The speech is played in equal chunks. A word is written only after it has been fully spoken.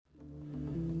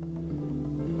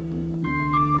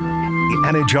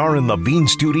Anajar and Levine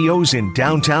Studios in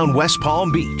downtown West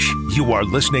Palm Beach. You are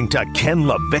listening to Ken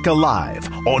LaVicka Live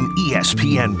on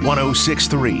ESPN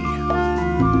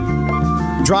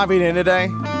 106.3. Driving in today,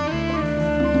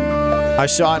 I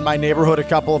saw in my neighborhood a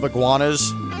couple of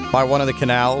iguanas by one of the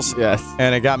canals. Yes.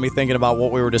 And it got me thinking about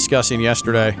what we were discussing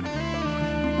yesterday.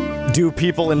 Do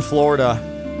people in Florida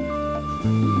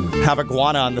have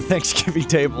iguana on the Thanksgiving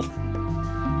table?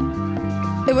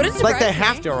 It wouldn't surprise They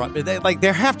have to.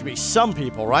 There have to be some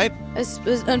people, right?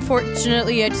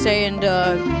 Unfortunately, I'd say in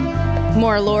the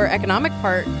more lower economic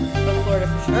part of Florida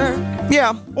for sure.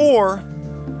 Yeah, or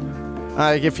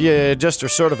if you just are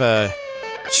sort of a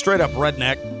straight-up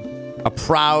redneck, a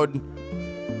proud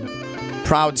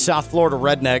South Florida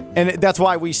redneck, and that's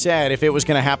why we said if it was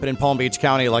going to happen in Palm Beach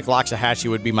County, like Loxahatchee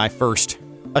would be my first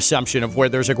assumption of where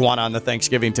there's iguana on the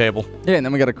Thanksgiving table. Yeah, and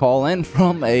then we got a call in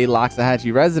from a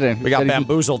Loxahatchee resident. We got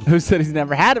bamboozled. Who said he's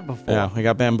never had it before. Yeah, we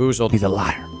got bamboozled. He's a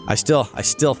liar. I still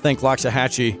think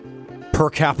Loxahatchee per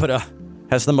capita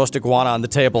has the most iguana on the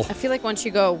table. I feel like once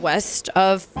you go west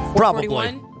of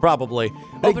 441. Probably.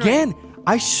 Again,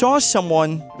 I saw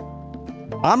someone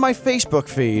on my Facebook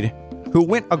feed who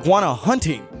went iguana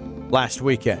hunting last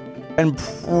weekend and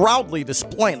proudly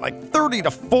displaying like 30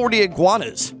 to 40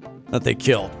 iguanas that they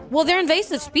killed. Well, they're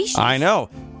invasive species. I know.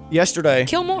 Yesterday,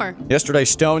 Kill more. Yesterday,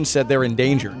 Stone said they're in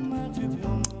danger.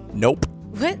 Nope.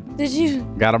 What did you?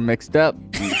 Got them mixed up.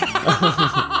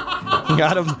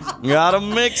 Got them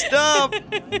mixed up.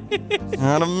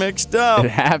 Got them mixed up.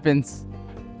 It happens.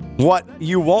 What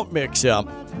you won't mix up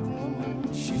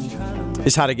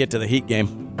is how to get to the Heat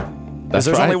game. Because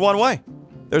there's only one way.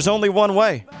 There's only one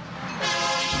way.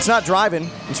 It's not driving.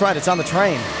 That's right. It's on the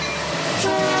train.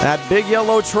 That big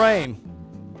yellow train.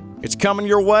 It's coming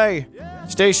your way.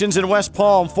 Stations in West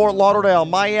Palm, Fort Lauderdale,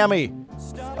 Miami.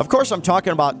 Of course, I'm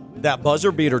talking about that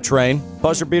buzzer beater train.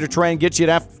 Buzzer beater train gets you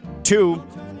to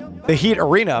the Heat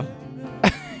Arena.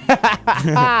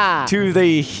 To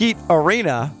the Heat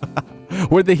Arena.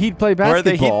 Where the Heat play basketball. Where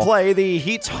the Heat play. The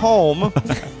Heat's home.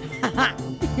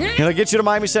 It'll get you to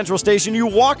Miami Central Station. You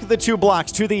walk the 2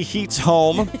 blocks to the Heat's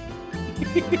home.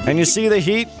 And you see the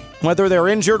Heat, whether they're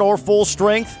injured or full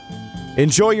strength.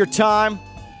 Enjoy your time.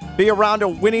 Be around a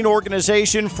winning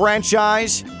organization,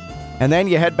 franchise. And then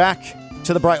you head back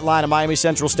to the Bright Line of Miami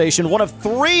Central Station. One of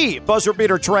 3 buzzer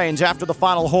beater trains after the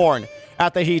final horn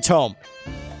at the Heat's home.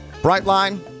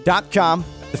 Brightline.com,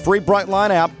 the free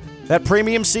Brightline app. That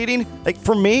premium seating, like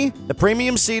for me, the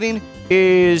premium seating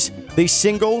is the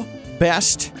single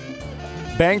best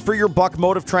bang for your buck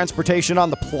mode of transportation on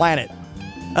the planet.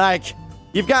 Like,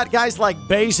 you've got guys like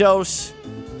Bezos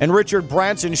and Richard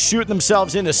Branson shooting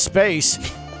themselves into space.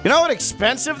 You know what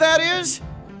expensive that is?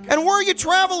 And where are you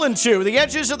traveling to? The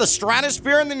edges of the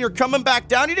stratosphere, and then you're coming back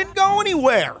down? You didn't go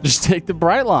anywhere. Just take the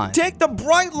Bright Line. Take the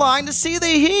Bright Line to see the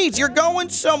Heat. You're going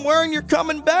somewhere and you're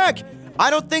coming back. I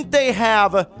don't think they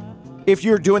have, if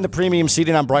you're doing the premium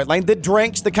seating on Brightline, the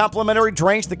drinks, the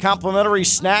complimentary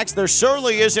snacks. There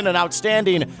certainly isn't an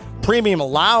outstanding premium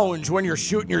lounge when you're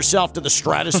shooting yourself to the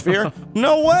stratosphere.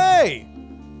 No way.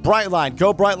 Brightline.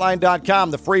 Go Brightline.com,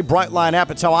 the free Brightline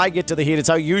app. It's how I get to the Heat. It's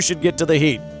how you should get to the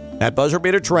Heat. That buzzer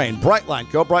beater train.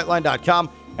 Brightline. Go Brightline.com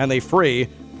and the free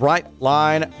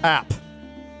Brightline app.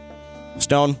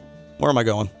 Stone, where am I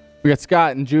going? We got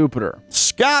Scott in Jupiter.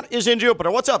 Scott is in Jupiter.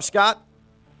 What's up, Scott?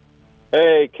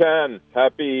 Hey, Ken.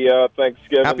 Happy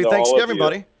Thanksgiving. Happy to Thanksgiving, all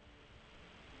of you. buddy.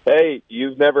 Hey,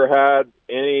 you've never had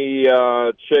any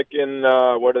chicken,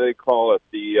 what do they call it?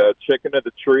 The chicken of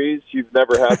the trees? You've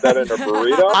never had that in a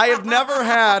burrito? I have never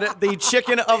had the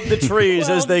chicken of the trees,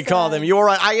 as they call them. You're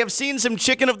right. I have seen some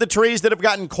chicken of the trees that have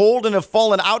gotten cold and have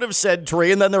fallen out of said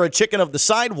tree, and then they're a chicken of the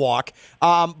sidewalk.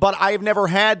 But I have never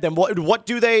had them. What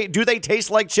do they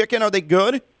taste like chicken? Are they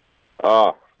good?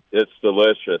 It's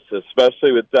delicious,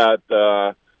 especially with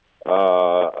that.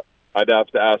 I'd have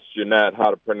to ask Ginette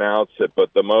how to pronounce it,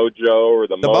 but the mojo or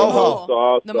the mojo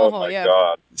sauce. The mojo, oh my yeah.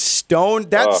 God. Stone,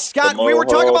 that's Scott. We were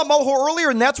talking about mojo earlier,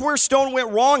 and that's where Stone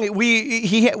went wrong.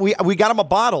 We got him a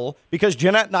bottle because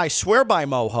Ginette and I swear by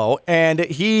mojo, and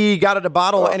he got it a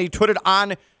bottle and he put it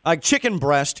on chicken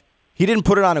breast. He didn't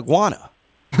put it on iguana.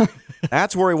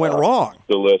 That's where he went wrong.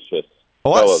 Delicious.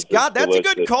 Oh, Scott, that's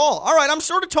delicious. a good call. All right, I'm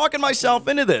sort of talking myself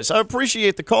into this. I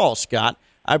appreciate the call, Scott.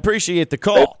 I appreciate the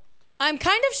call. I'm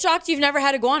kind of shocked you've never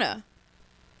had iguana.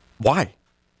 Why?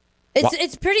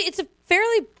 It's a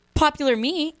fairly popular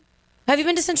meat. Have you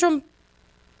been to Central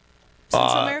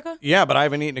America? Yeah, but I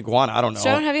haven't eaten iguana. I don't know.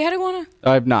 Stone, have you had iguana?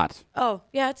 I have not. Oh,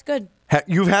 yeah, it's good.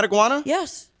 You've had iguana?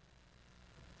 Yes.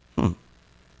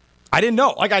 I didn't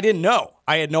know. I didn't know.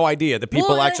 I had no idea that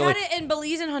people I actually. had it in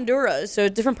Belize and Honduras, so a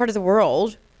different part of the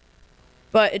world.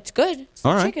 but it's good. It's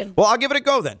All right. chicken. Well, I'll give it a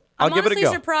go then. I'm give it a honestly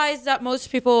go. surprised that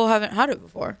most people haven't had it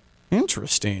before.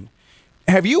 Interesting.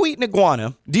 Have you eaten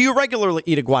iguana? Do you regularly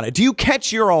eat iguana? Do you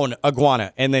catch your own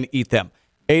iguana and then eat them?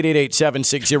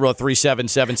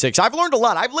 888-760-3776. I've learned a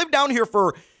lot. I've lived down here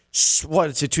for, what,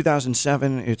 is it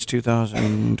 2007? It's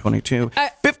 2022.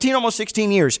 15, almost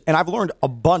 16 years. And I've learned a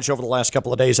bunch over the last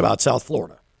couple of days about South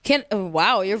Florida.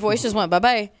 Wow, your voice just went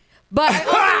bye-bye. But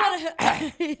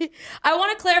I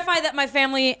want to clarify that my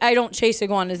family, I don't chase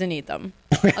iguanas and eat them.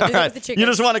 I'll do that with the chickens. You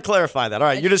just want to clarify that. All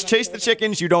right. You just chase the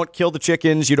chickens. You don't kill the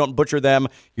chickens. You don't butcher them.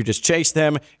 You just chase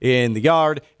them in the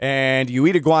yard. And you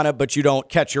eat iguana, but you don't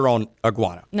catch your own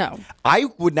iguana. No. I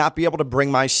would not be able to bring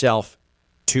myself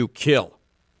to kill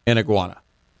an iguana,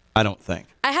 I don't think.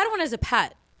 I had one as a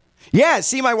pet. Yeah,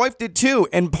 see, my wife did too.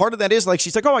 And part of that is like,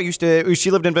 she's like,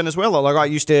 she lived in Venezuela. Like, I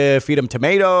used to feed them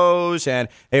tomatoes and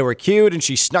they were cute. And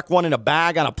she snuck one in a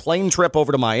bag on a plane trip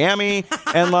over to Miami.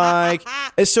 And like,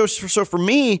 so for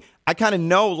me, I kind of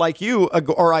know, like you,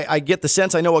 or I get the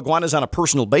sense I know iguanas on a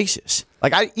personal basis.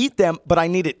 Like, I eat them, but I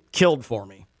need it killed for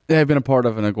me. I've been a part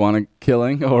of an iguana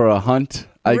killing or a hunt,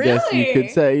 I guess you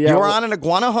could say. Yeah. You were on an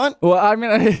iguana hunt? Well, I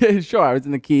mean, sure. I was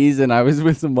in the Keys and I was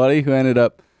with somebody who ended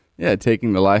up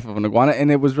taking the life of an iguana,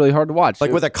 and it was really hard to watch. Like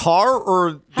with a car,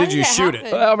 or did you shoot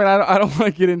it? I mean, I don't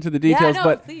want to get into the details,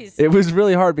 but please. It was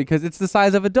really hard because it's the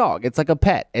size of a dog. It's like a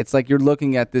pet. It's like you're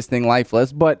looking at this thing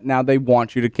lifeless, but now they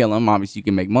want you to kill him. Obviously, you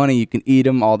can make money, you can eat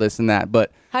him, all this and that.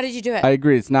 But how did you do it? I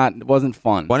agree. It wasn't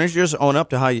fun. Why don't you just own up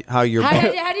to how you're?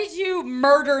 How did you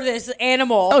murder this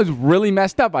animal? I was really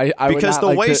messed up. Because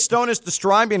the way Stone is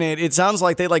describing it, it sounds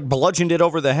like they like bludgeoned it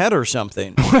over the head or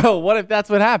something. Well, what if that's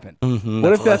what happened? Mm-hmm,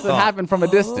 what if that's what happened from a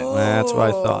distance? That's what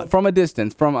I thought. From a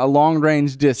distance, from a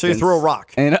long-range distance. So you threw a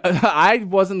rock. And I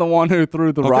wasn't the one who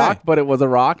threw the rock, but it was a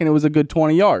rock, and it was a good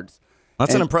 20 yards.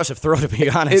 That's an impressive throw, to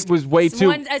be honest. It was way too...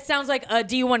 It sounds like a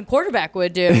D1 quarterback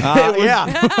would do. Yeah.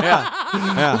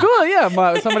 Well,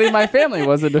 yeah. Somebody in my family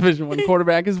was a Division I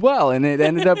quarterback as well, and it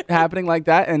ended up happening like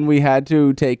that, and we had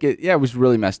to take it. Yeah, it was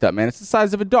really messed up, man. It's the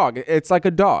size of a dog. It's like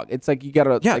a dog. It's like you got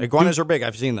to... Yeah, like, iguanas are big.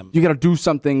 I've seen them. You got to do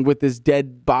something with this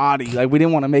dead body. Like, we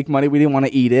didn't want to make money. We didn't want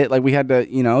to eat it. Like, we had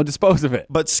to, dispose of it.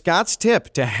 But Scott's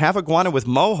tip, to have iguana with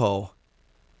mojo...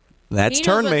 That's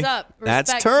turned me.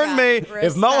 That's turned me.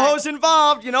 If Moho's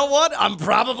involved, you know what? I'm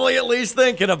probably at least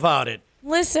thinking about it.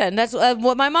 Listen, that's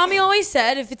what my mommy always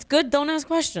said. If it's good, don't ask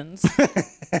questions.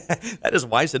 That is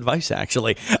wise advice,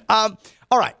 actually. All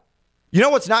right. You know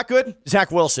what's not good? Zach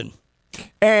Wilson.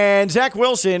 And Zach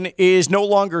Wilson is no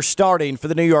longer starting for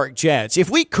the New York Jets. If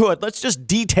we could, let's just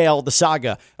detail the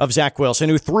saga of Zach Wilson,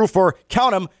 who threw for,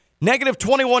 count him, negative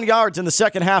 21 yards in the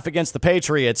second half against the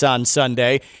Patriots on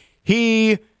Sunday.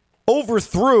 He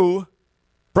overthrew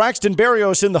Braxton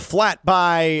Berrios in the flat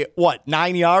by,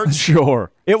 9 yards?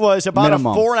 Sure. It was about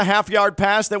Minimum. A 4.5-yard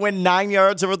pass that went 9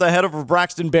 yards over the head of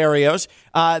Braxton Berrios.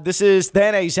 This is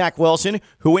then a Zach Wilson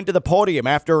who went to the podium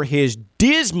after his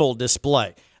dismal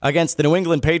display against the New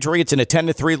England Patriots in a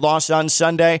 10-3 loss on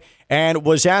Sunday and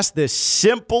was asked the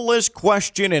simplest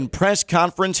question in press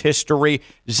conference history.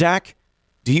 Zach,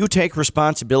 do you take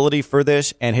responsibility for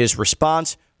this? And his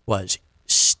response was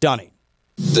stunning.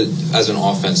 As an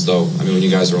offense, though, I mean, when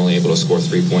you guys are only able to score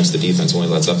 3 points, the defense only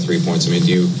lets up 3 points. I mean,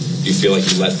 do you feel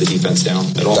like you let the defense down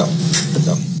at all?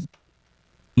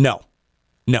 No.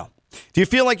 Do you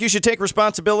feel like you should take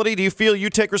responsibility? Do you feel you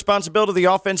take responsibility?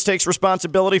 The offense takes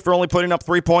responsibility for only putting up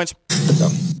 3 points?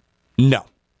 No.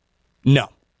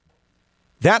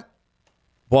 That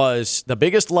was the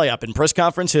biggest layup in press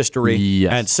conference history.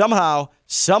 Yes. And somehow,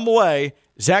 some way,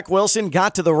 Zach Wilson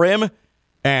got to the rim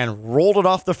and rolled it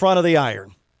off the front of the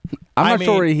iron. I'm not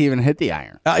sure he even hit the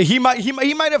iron. He might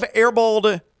have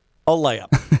airballed a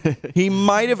layup. He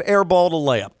might have airballed a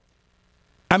layup.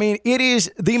 I mean, it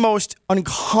is the most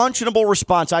unconscionable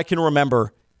response I can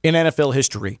remember in NFL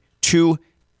history to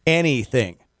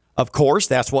anything. Of course,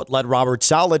 that's what led Robert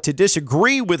Saleh to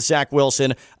disagree with Zach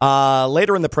Wilson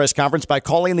later in the press conference by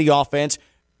calling the offense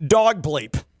dog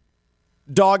bleep.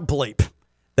 Dog bleep.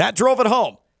 That drove it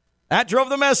home. That drove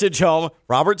the message home.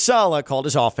 Robert Saleh called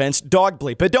his offense dog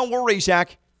bleep. But don't worry,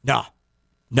 Zach. No.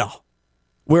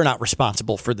 We're not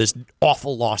responsible for this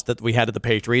awful loss that we had to the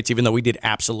Patriots, even though we did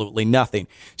absolutely nothing.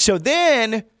 So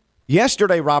then,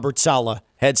 yesterday, Robert Saleh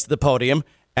heads to the podium,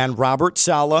 and Robert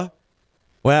Saleh,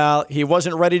 well, he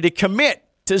wasn't ready to commit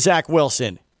to Zach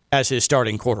Wilson as his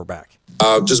starting quarterback.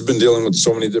 I've just been dealing with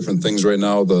so many different things right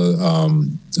now. I'm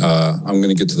going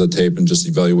to get to the tape and just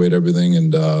evaluate everything,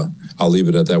 and I'll leave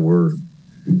it at that. We're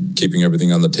keeping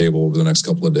everything on the table over the next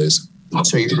couple of days.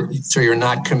 So you're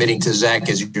not committing to Zach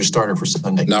as your starter for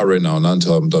Sunday? Not right now, not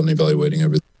until I'm done evaluating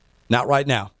everything. Not right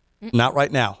now. Not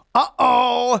right now.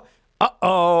 Uh-oh.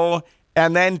 Uh-oh.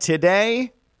 And then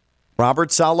today,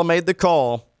 Robert Saleh made the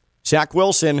call. Zach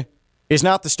Wilson is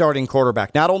not the starting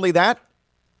quarterback. Not only that,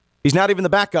 he's not even the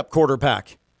backup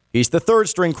quarterback. He's the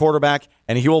third-string quarterback,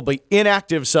 and he will be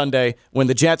inactive Sunday when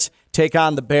the Jets take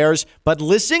on the Bears. But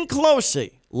listen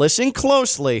closely. Listen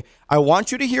closely. I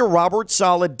want you to hear Robert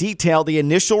Saleh detail the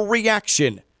initial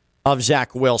reaction of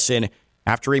Zach Wilson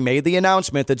after he made the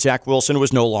announcement that Zach Wilson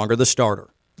was no longer the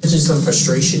starter. Just some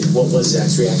frustration. What was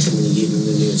Zach's reaction when you gave him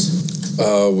the news?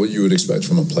 What you would expect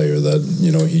from a player that,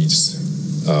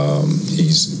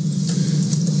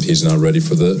 he's not ready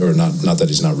for not that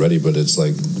he's not ready, but it's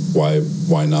like,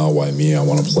 why now? Why me? I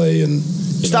want to play. And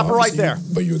stop it right there.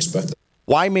 But you expect it.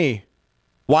 Why me?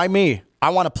 Why me? I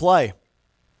want to play.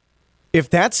 If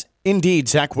that's indeed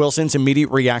Zach Wilson's immediate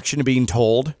reaction to being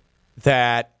told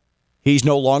that he's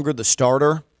no longer the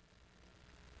starter,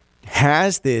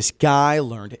 has this guy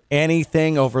learned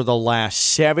anything over the last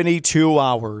 72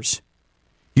 hours?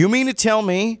 You mean to tell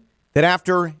me that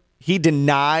after he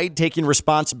denied taking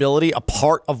responsibility,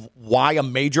 a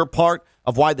major part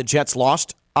of why the Jets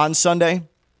lost on Sunday,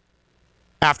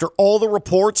 after all the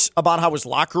reports about how his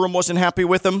locker room wasn't happy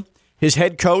with him, his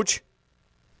head coach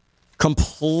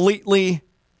completely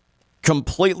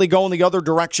going the other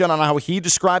direction on how he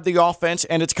described the offense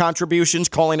and its contributions,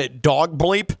 calling it dog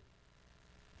bleep,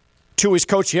 to his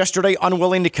coach yesterday,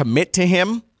 unwilling to commit to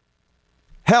him.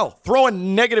 Hell,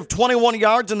 throwing negative 21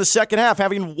 yards in the second half,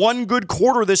 having one good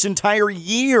quarter this entire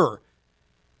year,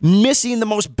 missing the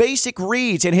most basic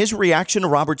reads, and his reaction to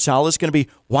Robert Saleh is going to be,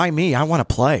 why me? I want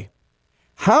to play.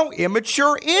 How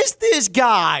immature is this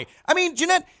guy? I mean,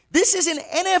 Ginette, this is an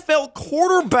NFL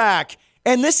quarterback,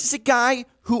 and this is a guy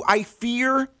who I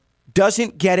fear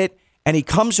doesn't get it, and he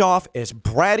comes off as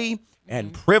bratty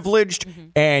and privileged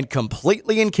and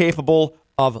completely incapable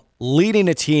of leading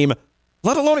a team,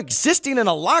 let alone existing in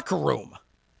a locker room.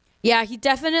 Yeah, he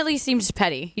definitely seems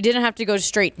petty. He didn't have to go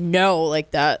straight no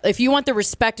like that. If you want the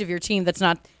respect of your team,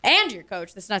 and your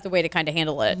coach, that's not the way to kind of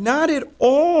handle it. Not at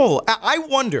all. I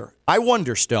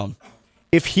wonder, Stone,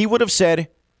 if he would have said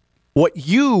what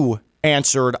you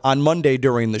answered on Monday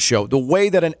during the show, the way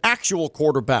that an actual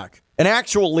quarterback, an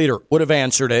actual leader would have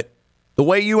answered it, the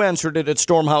way you answered it at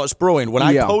Stormhouse Brewing. When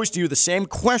I posed to you the same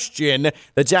question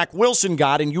that Zach Wilson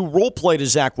got, and you role-played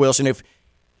as Zach Wilson, if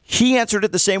he answered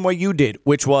it the same way you did,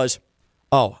 which was,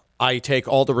 I take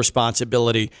all the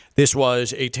responsibility. This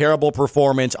was a terrible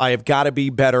performance. I have got to be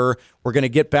better. We're going to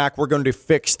get back. We're going to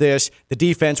fix this. The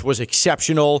defense was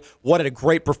exceptional. What a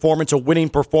great performance, a winning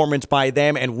performance by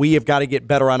them, and we have got to get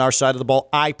better on our side of the ball.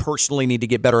 I personally need to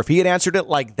get better. If he had answered it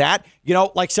like that,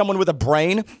 like someone with a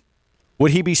brain, would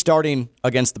he be starting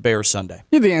against the Bears Sunday?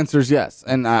 Yeah, the answer is yes,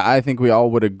 and I think we all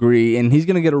would agree. And he's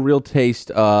going to get a real taste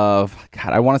of,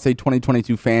 I want to say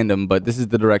 2022 fandom, but this is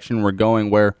the direction we're going,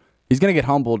 where he's going to get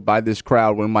humbled by this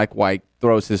crowd when Mike White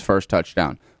throws his first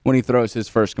touchdown, when he throws his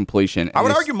first completion. I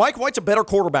would argue Mike White's a better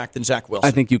quarterback than Zach Wilson. I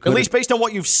think you could. At least based on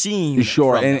what you've seen.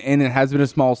 Sure, and it has been a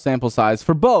small sample size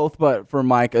for both, but for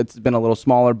Mike, it's been a little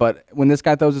smaller. But when this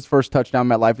guy throws his first touchdown,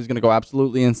 MetLife is going to go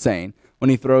absolutely insane. When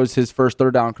he throws his first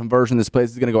third down conversion, this place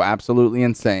is going to go absolutely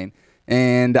insane.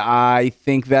 And I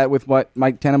think that with what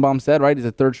Mike Tannenbaum said, right, he's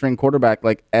a third-string quarterback.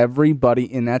 Like, everybody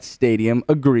in that stadium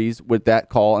agrees with that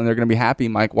call, and they're going to be happy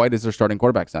Mike White is their starting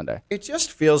quarterback Sunday. It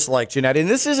just feels like, Ginette, and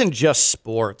this isn't just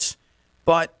sports,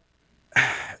 but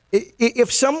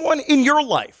if someone in your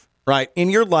life, right,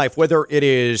 whether it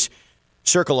is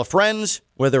circle of friends,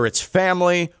 whether it's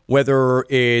family, whether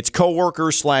it's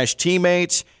coworkers /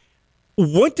 teammates,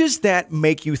 what does that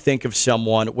make you think of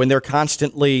someone when they're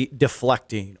constantly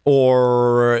deflecting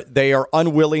or they are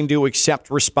unwilling to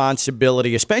accept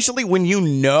responsibility, especially when you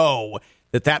know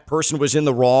that person was in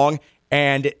the wrong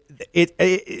and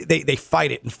they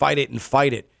fight it and fight it and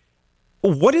fight it?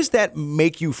 What does that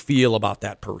make you feel about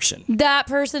that person? That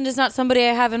person is not somebody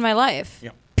I have in my life.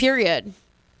 Yep. Period.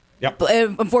 Yep. But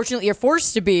unfortunately, you're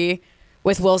forced to be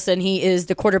with Wilson. He is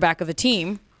the quarterback of the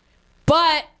team.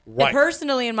 But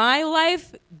personally in my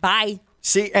life, bye.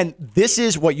 See, and this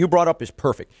is what you brought up is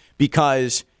perfect,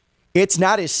 because it's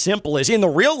not as simple as in the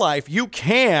real life. You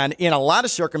can, in a lot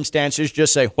of circumstances,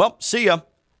 just say, well, see ya.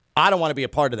 I don't want to be a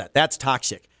part of that. That's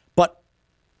toxic. But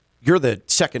you're the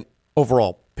second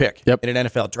overall pick in an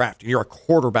NFL draft. You're a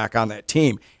quarterback on that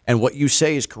team. And what you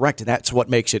say is correct. And that's what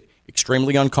makes it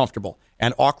extremely uncomfortable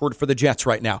and awkward for the Jets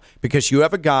right now, because you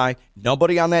have a guy,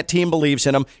 nobody on that team believes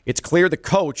in him. It's clear the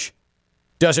coach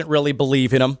doesn't really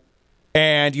believe in him,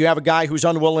 and you have a guy who's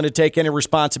unwilling to take any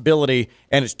responsibility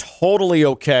and is totally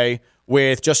okay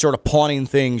with just sort of pawning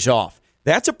things off.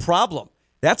 That's a problem.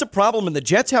 That's a problem, and the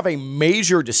Jets have a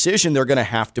major decision they're going to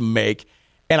have to make.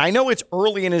 And I know it's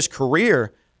early in his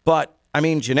career, but, I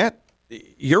mean, Ginette,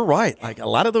 you're right. Like, a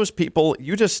lot of those people,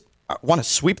 you just want to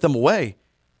sweep them away.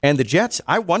 And the Jets,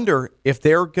 I wonder if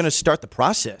they're going to start the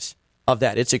process of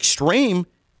that. It's extreme,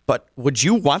 but would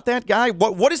you want that guy?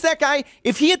 What is that guy?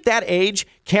 If he at that age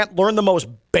can't learn the most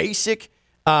basic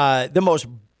art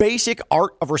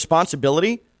of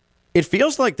responsibility, it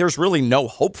feels like there's really no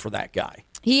hope for that guy.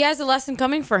 He has a lesson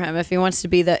coming for him if he wants to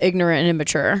be the ignorant and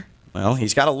immature. Well,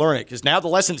 he's got to learn it because now the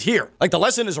lesson's here. Like, the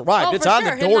lesson has arrived. It's on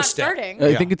the doorstep.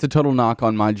 I think it's a total knock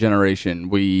on my generation.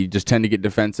 We just tend to get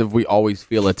defensive. We always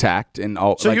feel attacked.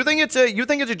 So you think it's a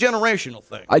generational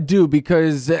thing? I do,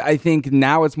 because I think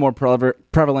now it's more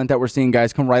prevalent that we're seeing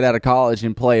guys come right out of college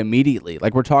and play immediately.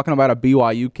 Like, we're talking about a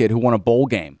BYU kid who won a bowl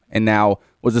game and now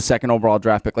was a second overall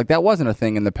draft pick. Like, that wasn't a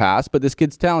thing in the past, but this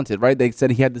kid's talented, right? They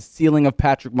said he had the ceiling of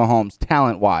Patrick Mahomes,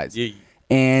 talent-wise. Yeah.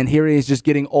 And here he is just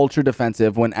getting ultra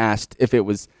defensive when asked if it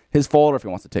was his fault or if he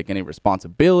wants to take any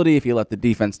responsibility, if he let the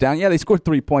defense down. Yeah, they scored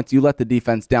 3 points. You let the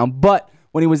defense down. But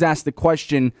when he was asked the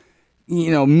question,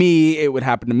 it would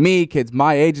happen to me, kids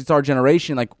my age, it's our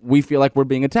generation. Like, we feel like we're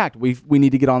being attacked. We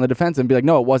need to get on the defense and be like,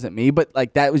 no, it wasn't me. But,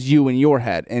 like, that was you in your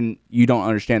head, and you don't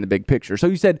understand the big picture. So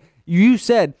you said,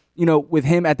 with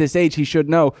him at this age, he should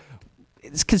know.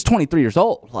 This kid's 23 years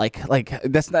old. Like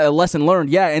that's not a lesson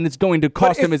learned. Yeah, and it's going to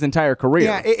cost him his entire career.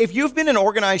 Yeah, if you've been in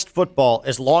organized football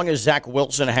as long as Zach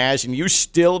Wilson has, and you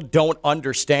still don't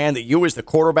understand that you as the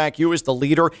quarterback, you as the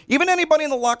leader, even anybody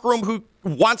in the locker room who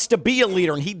wants to be a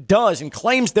leader, and he does, and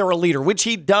claims they're a leader, which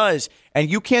he does, and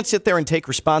you can't sit there and take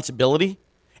responsibility.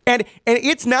 And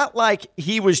it's not like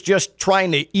he was just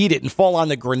trying to eat it and fall on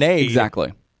the grenade.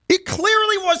 Exactly. It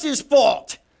clearly was his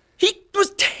fault. He was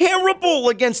terrible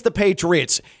against the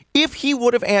Patriots. If he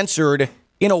would have answered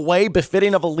in a way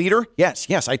befitting of a leader,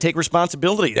 yes, I take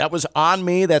responsibility. That was on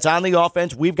me. That's on the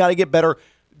offense. We've got to get better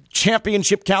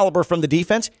championship caliber from the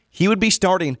defense. He would be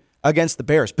starting against the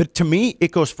Bears. But to me,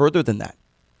 it goes further than that.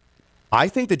 I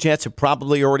think the Jets have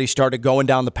probably already started going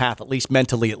down the path, at least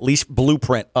mentally, at least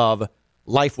blueprint of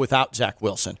life without Zach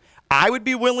Wilson. I would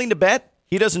be willing to bet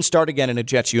he doesn't start again in a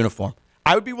Jets uniform.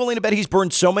 I would be willing to bet he's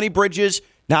burned so many bridges,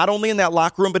 not only in that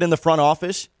locker room, but in the front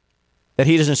office, that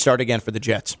he doesn't start again for the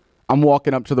Jets. I'm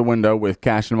walking up to the window with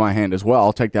cash in my hand as well.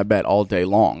 I'll take that bet all day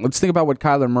long. Let's think about what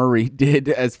Kyler Murray did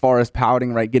as far as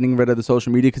pouting, right, getting rid of the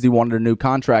social media because he wanted a new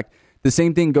contract. The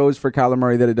same thing goes for Kyler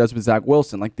Murray that it does with Zach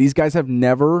Wilson. Like, these guys have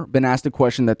never been asked a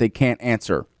question that they can't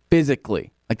answer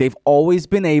physically. Like, they've always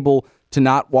been able to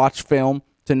not watch film,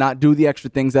 to not do the extra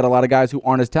things that a lot of guys who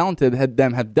aren't as talented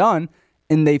have done.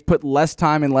 And they've put less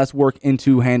time and less work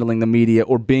into handling the media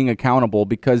or being accountable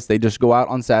because they just go out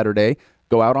on Saturday,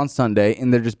 go out on Sunday,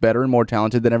 and they're just better and more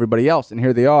talented than everybody else. And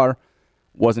here they are,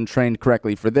 wasn't trained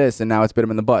correctly for this, and now it's bit him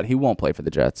in the butt. He won't play for the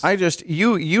Jets.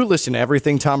 You listen to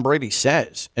everything Tom Brady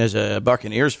says as a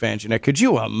Buccaneers fan, Ginette. Could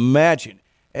you imagine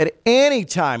at any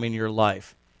time in your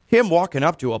life him walking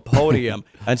up to a podium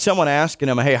and someone asking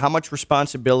him, hey, how much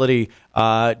responsibility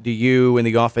do you and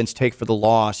the offense take for the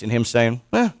loss? And him saying,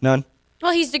 none.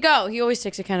 Well, he's to go. He always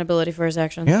takes accountability for his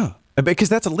actions. Yeah, because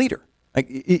that's a leader. Like,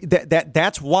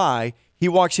 that's why he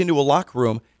walks into a locker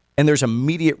room and there's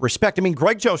immediate respect. I mean,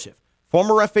 Greg Joseph,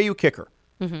 former FAU kicker,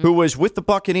 who was with the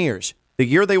Buccaneers the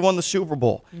year they won the Super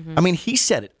Bowl. I mean, he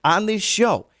said it on this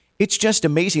show. It's just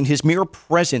amazing, his mere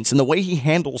presence and the way he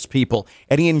handles people,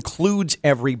 and he includes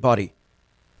everybody.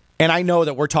 And I know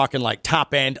that we're talking like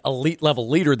top-end, elite-level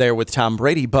leader there with Tom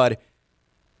Brady, but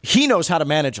he knows how to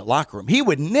manage a locker room. He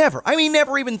would never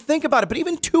even think about it. But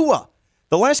even Tua,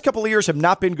 the last couple of years have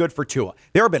not been good for Tua.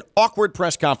 There have been awkward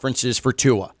press conferences for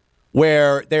Tua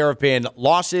where there have been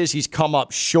losses. He's come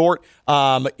up short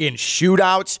in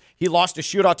shootouts. He lost a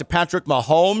shootout to Patrick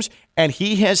Mahomes, and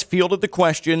he has fielded the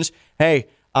questions, hey,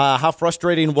 how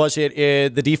frustrating was it?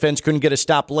 The defense couldn't get a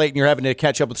stop late, and you're having to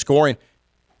catch up with scoring.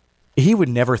 He would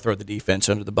never throw the defense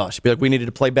under the bus. He'd be like, we needed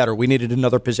to play better. We needed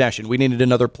another possession. We needed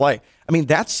another play. I mean,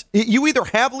 you either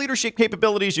have leadership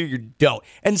capabilities or you don't.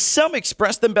 And some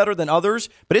express them better than others,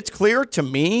 but it's clear to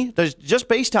me, just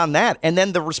based on that, and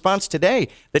then the response today,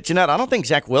 that, Ginette, I don't think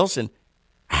Zach Wilson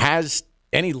has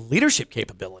any leadership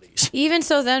capabilities. Even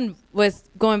so then, with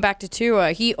going back to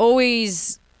Tua, he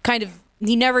always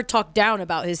he never talked down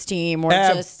about his team or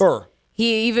Ever.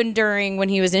 He, even during when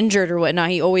he was injured or whatnot,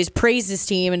 he always praised his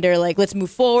team, and they're like, let's move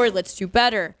forward, let's do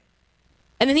better.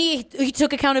 And then he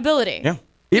took accountability. Yeah.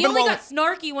 He only got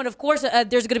snarky when, of course, there's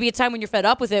going to be a time when you're fed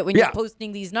up with it, when you're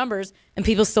posting these numbers, and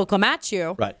people still come at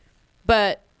you. Right.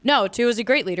 But, no, Tua's a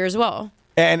great leader as well.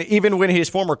 And even when his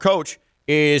former coach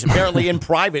is apparently in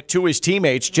private to his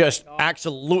teammates, just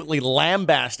absolutely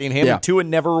lambasting him. Yeah. And Tua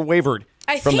never wavered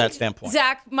from that think, standpoint.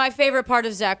 Zach, my favorite part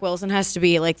of Zach Wilson has to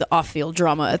be like the off-field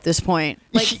drama at this point.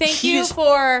 Like, thank He you is-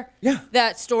 for Yeah.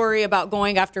 that story about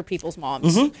going after people's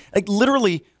moms. Like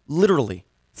literally,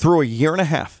 through a year and a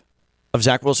half of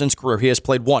Zach Wilson's career, he has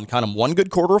played one good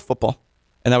quarter of football,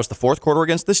 and that was the fourth quarter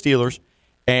against the Steelers.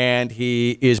 And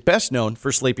he is best known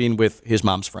for sleeping with his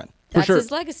mom's friend. That's sure.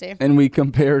 his legacy. And we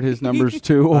compared his numbers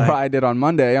to, or I did on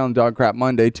Monday, on Dog Crap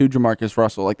Monday, to Jamarcus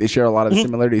Russell. Like, they share a lot of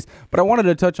similarities. But I wanted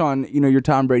to touch on, your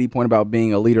Tom Brady point about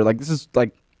being a leader. Like, this is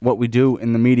like what we do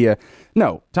in the media.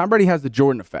 No, Tom Brady has the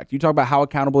Jordan effect. You talk about how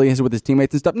accountable he is with his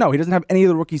teammates and stuff. No, he doesn't have any of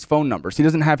the rookies' phone numbers. He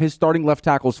doesn't have his starting left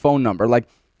tackle's phone number. Like,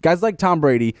 guys like Tom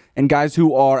Brady and guys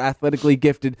who are athletically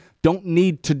gifted don't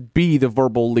need to be the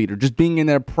verbal leader. Just being in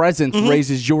their presence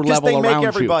raises your level they around make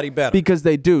everybody you. better. Because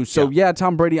they do. So, yeah,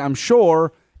 Tom Brady, I'm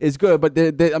sure, is good. But,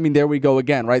 there we go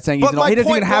again, right? Saying he doesn't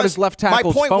even have his left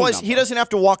tackle's phone number. My point was he doesn't have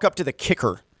to walk up to the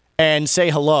kicker and say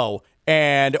hello.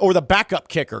 Or the backup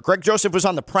kicker. Greg Joseph was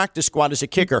on the practice squad as a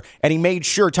kicker, and he made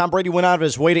sure Tom Brady went out of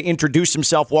his way to introduce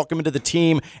himself, welcome him to the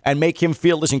team, and make him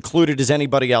feel as included as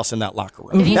anybody else in that locker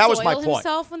room. Did he That was my soil point.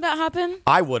 himself when that happened?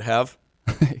 I would have.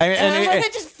 And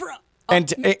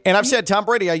I've said Tom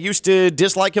Brady, I used to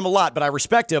dislike him a lot, but I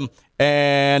respect him,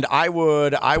 and I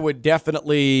would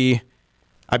definitely,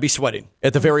 I'd be sweating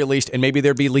at the very least, and maybe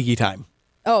there'd be leaky time.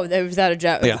 Oh, was that a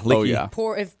joke? Yeah, leaky. Oh,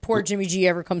 yeah. If poor Jimmy G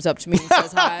ever comes up to me and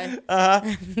says hi.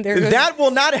 That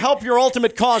will not help your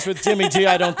ultimate cause with Jimmy G,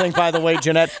 I don't think, by the way,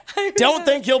 Ginette. Don't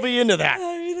think he'll be into that.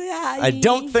 I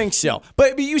don't think so.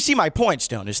 But you see my point,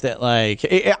 Stone, is that, like,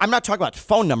 I'm not talking about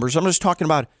phone numbers. I'm just talking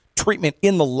about treatment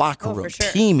in the locker room. For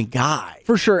sure. Team guy.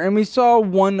 For sure. And we saw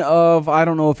one of, I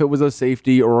don't know if it was a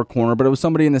safety or a corner, but it was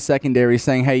somebody in the secondary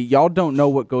saying, hey, y'all don't know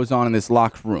what goes on in this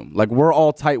locker room. Like, we're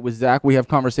all tight with Zach. We have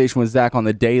conversation with Zach on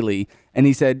the daily. And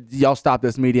he said, y'all stop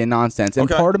this media nonsense. And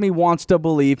part of me wants to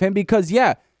believe him because,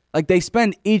 yeah, like, they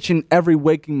spend each and every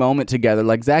waking moment together.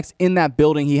 Like, Zach's in that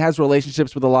building. He has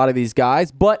relationships with a lot of these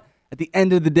guys. But at the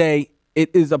end of the day,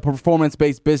 it is a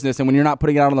performance-based business, and when you're not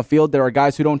putting it out on the field, there are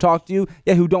guys who don't talk to you,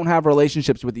 who don't have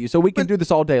relationships with you. So we can do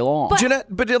this all day long. Ginette,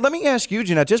 but let me ask you,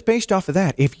 Ginette, just based off of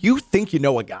that, if you think you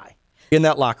know a guy in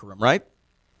that locker room, right,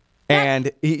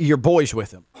 and your boy's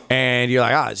with him, and you're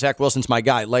like, Zach Wilson's my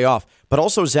guy, lay off. But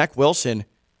also Zach Wilson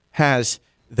has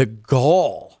the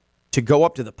gall to go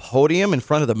up to the podium in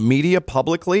front of the media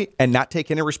publicly and not take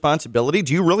any responsibility.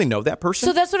 Do you really know that person?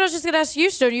 So that's what I was just going to ask you,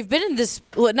 Stone. You've been in this,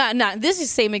 not this is the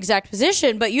same exact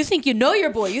position, but you think you know your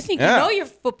boy. You think you know your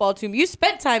football team. You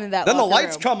spent time in that Then the locker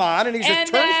lights room. come on and he's a And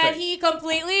turn then face. he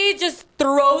completely just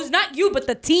throws, not you, but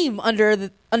the team under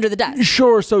the desk.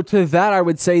 Sure. So to that, I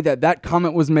would say that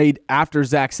comment was made after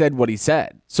Zach said what he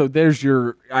said. So there's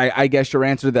your, I guess, your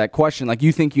answer to that question. Like,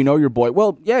 you think you know your boy.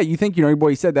 Well, yeah, you think you know your boy.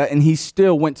 He said that, and he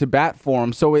still went to bat for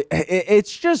him. So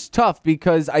it's just tough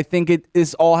because I think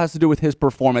this all has to do with his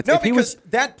performance. No, if he because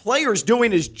that player's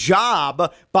doing his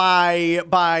job by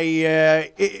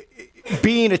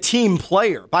being a team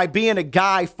player, by being a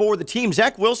guy for the team.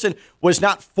 Zach Wilson was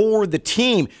not for the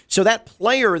team. So that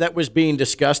player that was being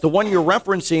discussed, the one you're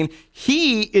referencing,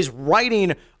 he is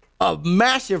righting a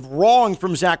massive wrong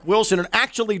from Zach Wilson and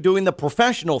actually doing the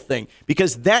professional thing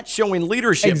because that's showing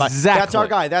leadership. Exactly. That's our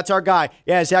guy. That's our guy.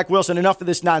 Yeah, Zach Wilson, enough of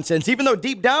this nonsense. Even though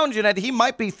deep down, Ginette, he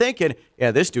might be thinking,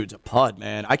 yeah, this dude's a pud,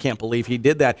 man. I can't believe he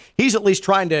did that. He's at least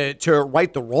trying to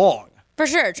right the wrong. For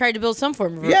sure. Tried to build some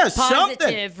form of Positive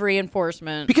something.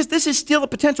 Reinforcement. Because this is still a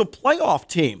potential playoff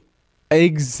team.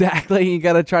 Exactly. You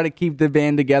got to try to keep the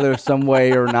band together some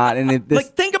way or not. And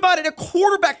think about it.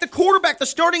 The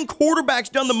starting quarterback's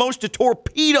done the most to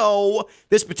torpedo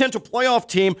this potential playoff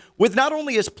team with not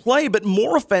only his play, but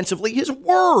more offensively, his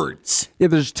words. Yeah,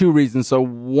 there's two reasons. So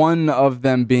one of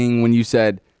them being when you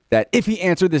said that if he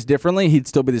answered this differently, he'd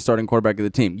still be the starting quarterback of the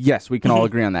team. Yes, we can all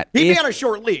agree on that. He'd be on a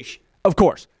short leash. Of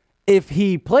course. If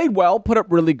he played well, put up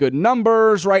really good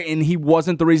numbers, right, and he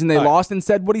wasn't the reason they lost and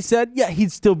said what he said, yeah,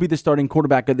 he'd still be the starting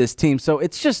quarterback of this team. So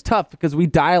it's just tough because we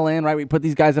dial in, right? We put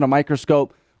these guys in a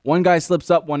microscope. One guy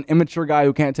slips up, one immature guy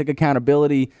who can't take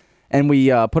accountability, and we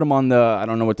put him on the, I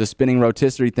don't know what the spinning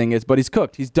rotisserie thing is, but he's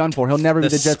cooked. He's done for. He'll never be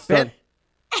the Jets starter.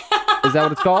 Is that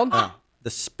what it's called? The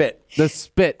spit. The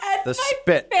spit. That's the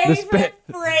spit. My favorite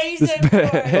The spit.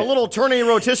 phrase. The little turning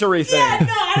rotisserie thing. Yeah,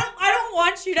 no, I don't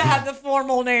want you to have the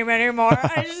formal name anymore.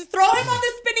 I just throw him on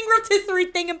the spinning rotisserie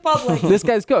thing in public. This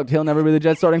guy's cooked. He'll never be the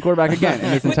Jets starting quarterback again in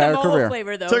his With entire the mojo career.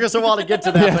 flavor, though. Took us a while to get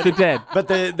to that. Yes, it did.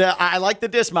 But I like the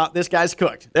dismount. This guy's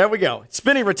cooked. There we go.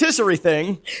 Spinning rotisserie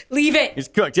thing. Leave it. He's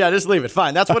cooked. Yeah, just leave it.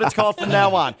 Fine. That's what it's called from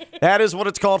now on. That is what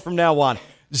it's called from now on.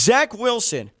 Zach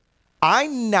Wilson, I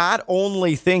not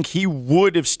only think he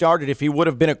would have started if he would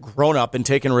have been a grown-up and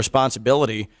taken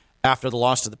responsibility after the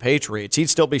loss to the Patriots. He'd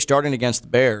still be starting against the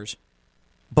Bears.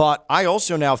 But I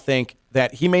also now think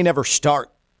that he may never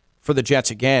start for the Jets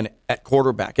again at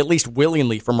quarterback, at least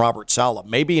willingly from Robert Saleh.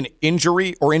 Maybe an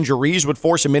injury or injuries would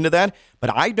force him into that, but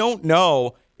I don't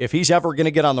know if he's ever going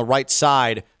to get on the right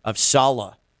side of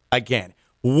Saleh again.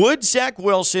 Would Zach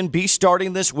Wilson be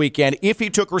starting this weekend if he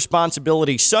took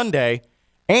responsibility Sunday?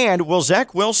 And will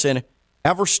Zach Wilson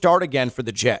ever start again for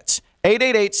the Jets?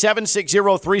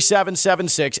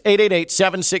 888-760-3776,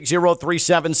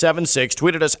 888-760-3776.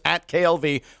 Tweeted us at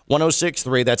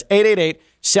KLV1063. That's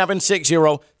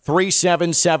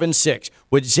 888-760-3776.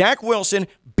 Would Zach Wilson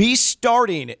be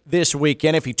starting this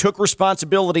weekend if he took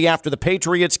responsibility after the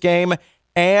Patriots game?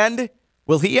 And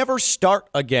will he ever start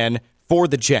again for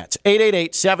the Jets?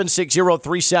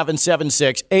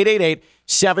 888-760-3776,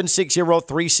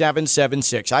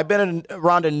 888-760-3776. I've been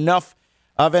around enough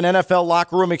of an NFL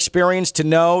locker room experience to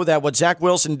know that what Zach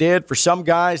Wilson did for some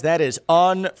guys, that is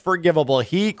unforgivable.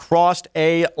 He crossed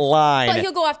a line. But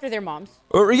he'll go after their moms.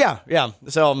 Yeah.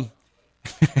 So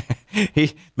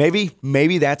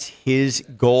maybe that's his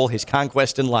goal, his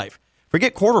conquest in life.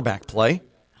 Forget quarterback play.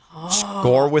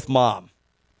 Score with mom.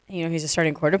 You know, he's a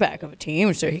starting quarterback of a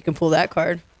team, so he can pull that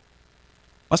card.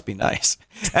 Must be nice.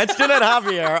 That's Ginette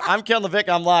Javier. I'm Ken Levick.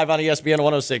 I'm live on ESPN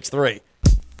 106.3.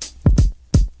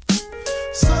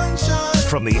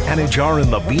 From the Anajar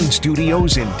and Levine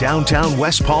Studios in downtown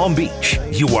West Palm Beach,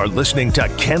 you are listening to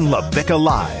Ken LaVicka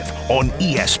Live on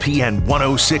ESPN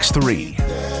 106.3.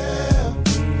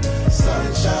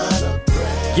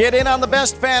 Get in on the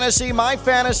best fantasy, my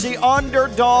fantasy,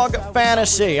 Underdog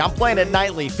Fantasy. I'm playing it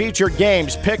nightly, featured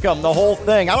games, pick 'em, the whole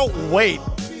thing. I don't wait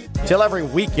till every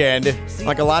weekend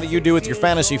like a lot of you do with your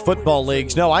fantasy football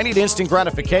leagues. No, I need instant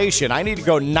gratification. I need to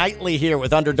go nightly here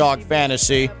with Underdog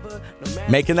Fantasy.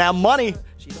 Making that money.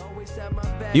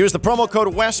 Use the promo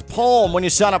code West Palm when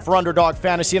you sign up for Underdog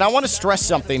Fantasy. And I want to stress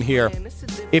something here.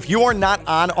 If you are not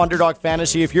on Underdog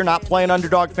Fantasy, if you're not playing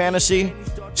Underdog Fantasy,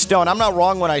 Stone, I'm not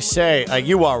wrong when I say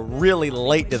you are really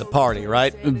late to the party,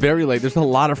 right? Very late. There's a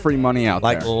lot of free money out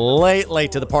there.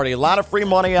 Late to the party. A lot of free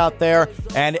money out there.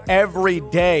 And every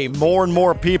day, more and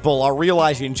more people are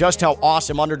realizing just how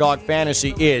awesome Underdog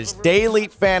Fantasy is. Daily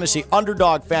fantasy,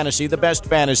 Underdog Fantasy, the best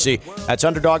fantasy. That's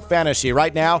Underdog Fantasy.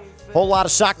 Right now, whole lot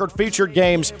of soccer featured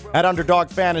games at Underdog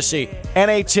Fantasy.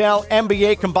 NHL,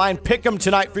 NBA combined. Pick 'em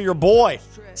tonight for your boy.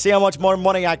 See how much more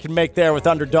money I can make there with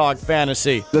Underdog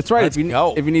Fantasy. That's right. Let's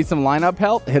go. If you need some lineup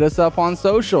help, hit us up on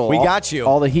social. We got you.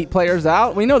 All the Heat players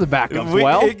out. We know the backups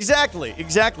well.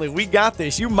 Exactly. We got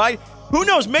this. You might, who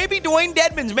knows, maybe Dwayne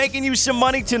Dedman's making you some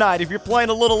money tonight if you're playing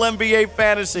a little NBA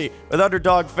fantasy with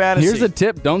Underdog Fantasy. Here's a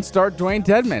tip. Don't start Dwayne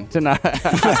Dedman tonight.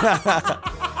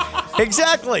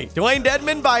 Exactly. Dwayne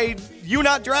Dedman, by you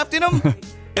not drafting him,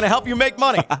 going to help you make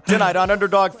money tonight on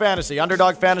Underdog Fantasy.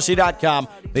 UnderdogFantasy.com,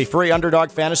 the free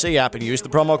Underdog Fantasy app, and use the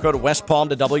promo code WestPalm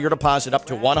to double your deposit up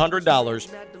to $100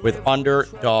 with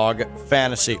Underdog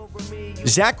Fantasy.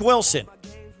 Zach Wilson,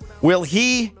 will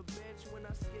he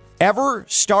ever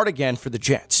start again for the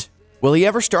Jets? Will he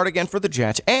ever start again for the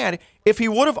Jets? And if he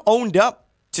would have owned up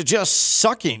to just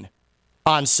sucking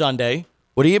on Sunday,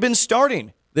 would he have been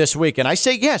starting this weekend? I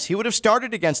say yes, he would have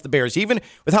started against the Bears, even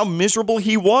with how miserable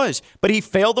he was. But he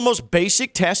failed the most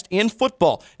basic test in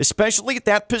football, especially at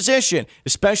that position,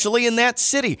 especially in that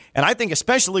city. And I think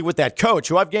especially with that coach,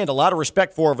 who I've gained a lot of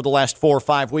respect for over the last 4 or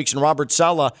 5 weeks, and Robert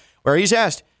Saleh, where he's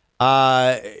asked,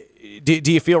 do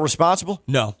you feel responsible?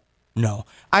 No.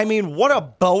 I mean, what a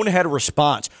bonehead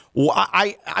response.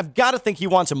 I've got to think he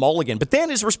wants a mulligan. But then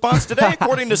his response today,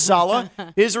 according to Saleh,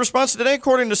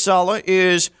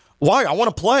 is, why? I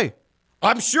want to play.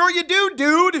 I'm sure you do,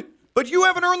 dude. But you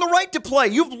haven't earned the right to play.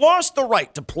 You've lost the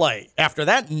right to play after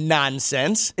that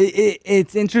nonsense.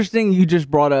 It's interesting you just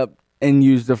brought up and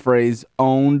used the phrase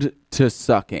owned up to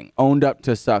sucking.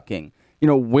 You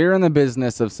know, we're in the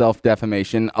business of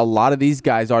self-defamation. A lot of these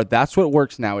guys are. That's what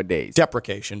works nowadays.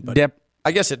 Deprecation. But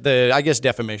I guess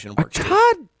defamation works.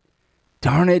 God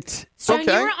darn it. So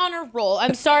Okay. you were on a roll.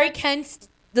 I'm sorry, Ken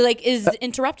is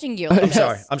interrupting you.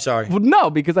 I'm sorry. Well,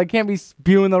 no, because I can't be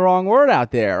spewing the wrong word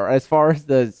out there as far as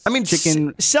the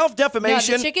chicken.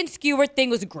 Self-defamation. No, the chicken skewer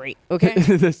thing was great, okay?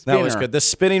 The spinner. That was good. The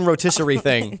spinning rotisserie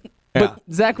thing. Yeah. But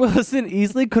Zach Wilson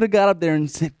easily could have got up there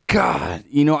and said, God,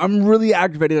 I'm really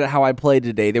aggravated at how I played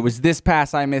today. There was this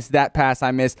pass I missed, that pass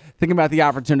I missed. Thinking about the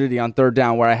opportunity on third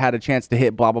down where I had a chance to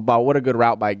hit, blah, blah, blah. What a good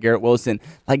route by Garrett Wilson.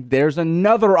 Like, there's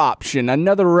another option,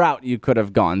 another route you could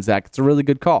have gone, Zach. It's a really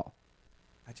good call.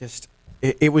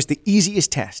 It was the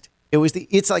easiest test.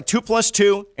 It's like 2 +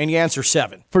 2, and you answer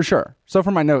 7. For sure. So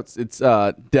for my notes, it's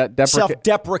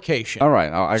self-deprecation. All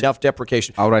right.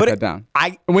 Self-deprecation. I'll write that down.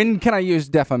 When can I use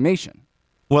defamation?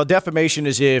 Well, defamation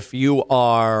is if you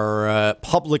are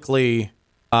publicly...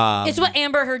 it's what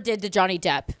Amber Heard did to Johnny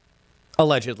Depp.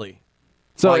 Allegedly.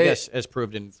 So I guess as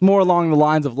proved in... It's more along the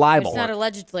lines of libel. It's not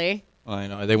allegedly. I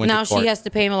know. They went now to court. she has to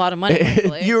pay him a lot of money.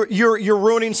 You're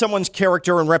ruining someone's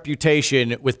character and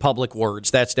reputation with public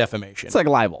words. That's defamation. It's like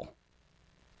libel.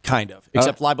 Kind of.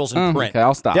 Except libel's in print. Okay,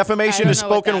 I'll stop. Defamation is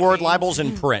spoken word, libel's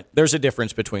in print. There's a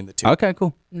difference between the two. Okay,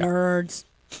 cool. Nerds.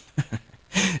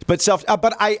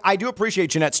 But I do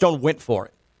appreciate Ginette Stone went for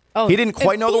it. Oh, he didn't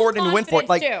quite know the word and he went for it.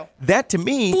 Like too. that to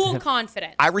me. Full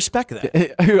confidence. I respect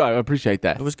that. I appreciate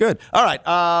that. It was good. All right,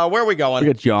 where are we going?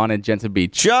 We got John in Jensen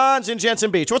Beach. John's in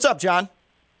Jensen Beach. What's up, John?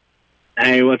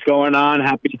 Hey, what's going on?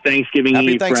 Happy Thanksgiving Eve,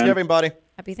 Happy Thanksgiving, friend. buddy.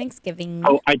 Happy Thanksgiving.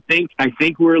 Oh, I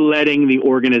think we're letting the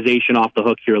organization off the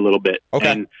hook here a little bit.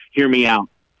 Okay. And hear me out.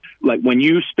 Like when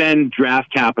you spend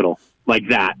draft capital like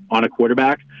that on a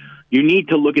quarterback, you need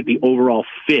to look at the overall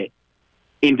fit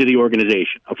into the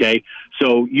organization. Okay.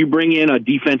 So you bring in a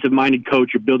defensive minded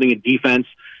coach, you're building a defense,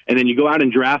 and then you go out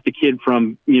and draft a kid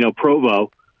from,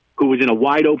 Provo who was in a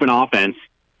wide open offense,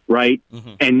 right?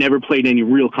 Mm-hmm. And never played any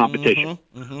real competition.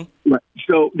 Mm-hmm. Mm-hmm. Right.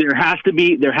 So there has to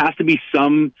be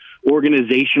some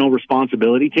organizational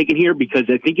responsibility taken here, because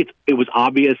I think it was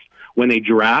obvious when they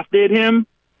drafted him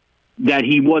that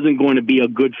he wasn't going to be a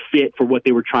good fit for what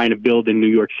they were trying to build in New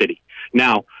York City.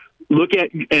 Now, look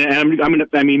at,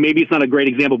 and maybe it's not a great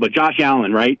example, but Josh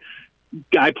Allen, right?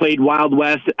 Guy played Wild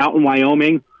West out in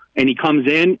Wyoming, and he comes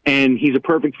in and he's a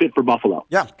perfect fit for Buffalo.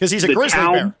 Yeah, because he's a grizzly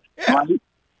bear. Yeah. Right?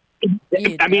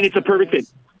 It's a perfect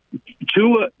fit.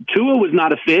 Tua was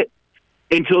not a fit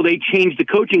until they changed the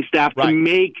coaching staff to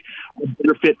make a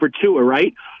better fit for Tua,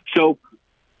 right? So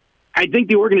I think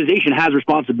the organization has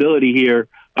responsibility here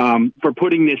for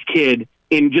putting this kid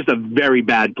in just a very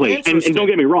bad place. And don't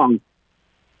get me wrong,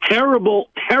 terrible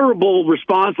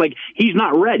response. Like, he's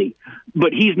not ready,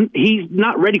 but he's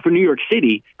not ready for New York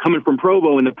City coming from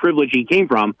Provo and the privilege he came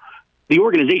from. The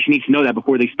organization needs to know that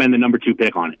before they spend the number 2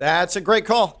 pick on it. That's a great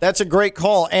call.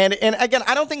 And again,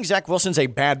 I don't think Zach Wilson's a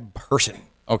bad person,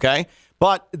 okay?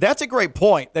 But that's a great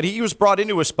point, that he was brought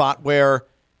into a spot where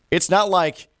it's not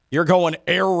like you're going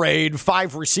air raid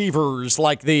 5 receivers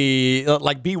like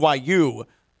BYU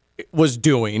was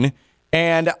doing.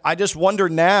 And I just wonder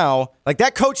now, like,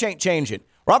 that coach ain't changing.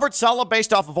 Robert Saleh,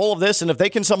 based off of all of this, and if they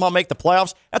can somehow make the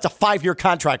playoffs, that's a 5-year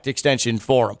contract extension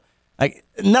for him. Like,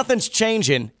 nothing's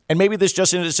changing, and maybe this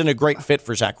just isn't a great fit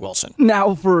for Zach Wilson.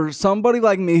 Now, for somebody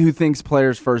like me who thinks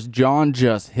players first, John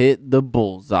just hit the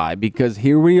bullseye, because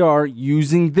here we are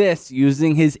using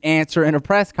his answer in a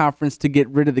press conference to get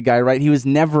rid of the guy, right? He was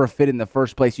never a fit in the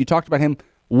first place. You talked about him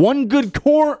one good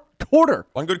quarter.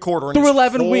 One good quarter in through his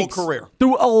 11 whole weeks. career.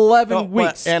 Through 11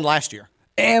 weeks. And last year.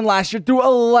 Through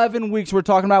 11 weeks, we're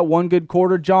talking about one good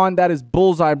quarter. John, that is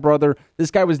bullseye, brother. This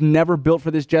guy was never built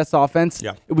for this Jets offense.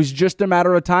 Yeah. It was just a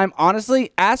matter of time.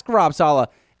 Honestly, ask Rob Saleh,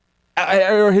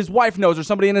 or his wife knows, or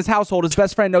somebody in his household, his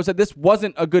best friend knows that this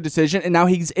wasn't a good decision, and now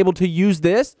he's able to use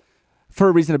this for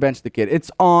a reason to bench the kid.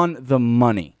 It's on the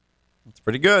money. It's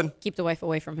pretty good. Keep the wife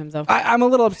away from him, though. I'm a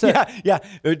little upset. Yeah.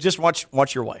 Just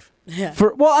watch your wife. Yeah.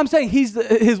 I'm saying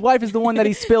his wife is the one that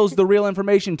he spills the real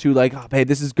information to. Like, oh, hey,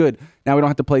 this is good. Now we don't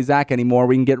have to play Zach anymore.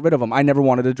 We can get rid of him. I never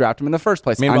wanted to draft him in the first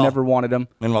place. I never wanted him.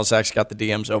 Meanwhile, Zach's got the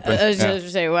DMs open. I was going to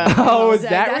say, well. Oh, is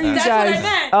that where you that's guys? what I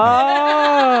meant.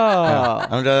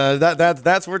 Oh. Yeah.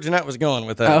 That's where Ginette was going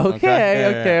with that.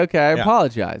 Okay. I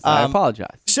apologize.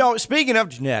 So, speaking of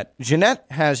Ginette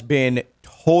has been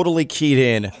totally keyed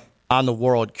in on the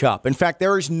World Cup. In fact,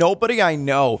 there is nobody I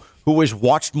know who has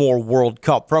watched more World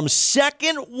Cup. From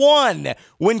second one,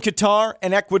 when Qatar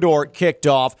and Ecuador kicked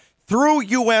off, through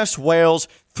U.S. Wales,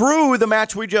 through the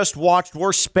match we just watched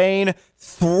where Spain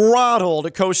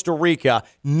throttled Costa Rica,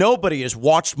 nobody has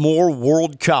watched more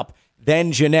World Cup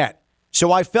than Ginette.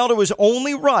 So I felt it was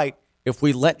only right if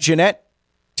we let Ginette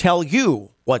tell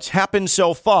you what's happened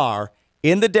so far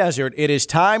in the desert. It is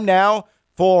time now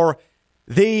for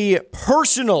the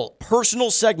personal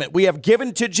segment we have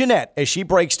given to Ginette as she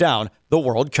breaks down the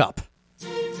World Cup.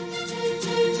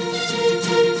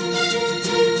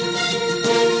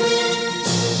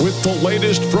 With the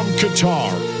latest from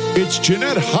Qatar, it's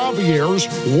Ginette Javier's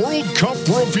World Cup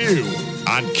Review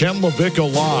on Ken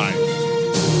LaVicka Live.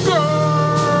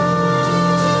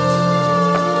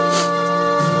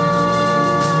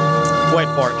 Wait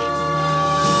for it.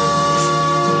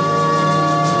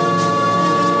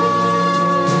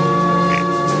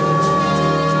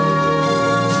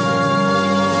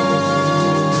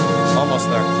 Almost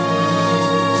there.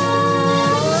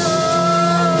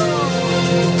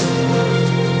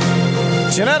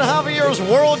 Ginette Javier's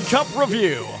World Cup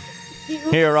review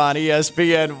here on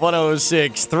ESPN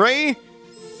 106.3.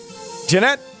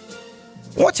 Ginette,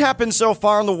 what's happened so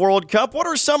far in the World Cup? What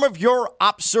are some of your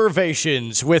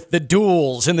observations with the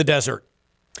duels in the desert?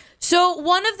 So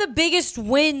one of the biggest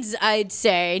wins, I'd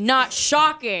say, not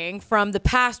shocking, from the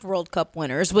past World Cup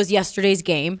winners was yesterday's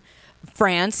game.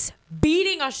 France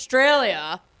beating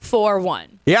Australia 4-1.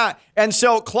 Yeah, and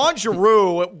so Claude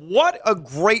Giroux, what a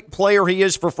great player he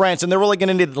is for France, and they're really going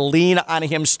to need to lean on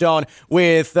him, Stone,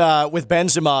 with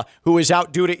Benzema, who is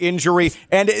out due to injury.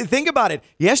 And think about it.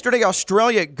 Yesterday,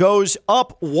 Australia goes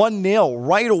up 1-0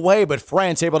 right away, but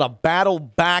France able to battle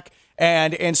back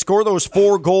and score those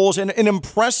 4 goals. And an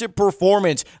impressive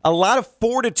performance. A lot of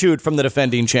fortitude from the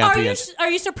defending champions. Are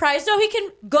you surprised, though? He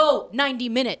can go 90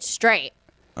 minutes straight.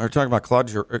 Are you talking about Claude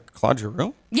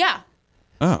Giroux? Yeah.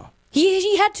 Oh.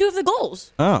 He had 2 of the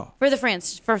goals. Oh. For the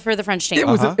French team.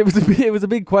 It was a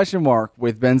big question mark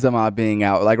with Benzema being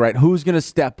out. Like, right, who's going to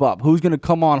step up? Who's going to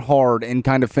come on hard and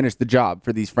kind of finish the job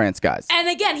for these France guys? And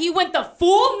again, he went the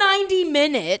full 90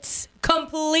 minutes,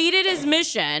 completed his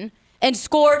mission, and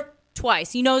scored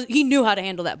twice. He knew how to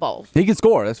handle that ball. He can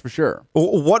score, that's for sure.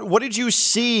 What did you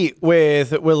see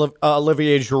with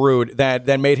Olivier Giroud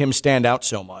that made him stand out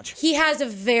so much? He has a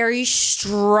very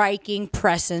striking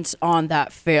presence on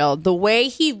that field. The way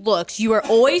he looks, you are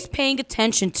always paying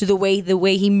attention to the way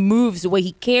he moves, the way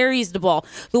he carries the ball,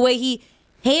 the way he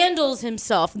handles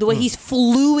himself, the way he's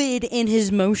fluid in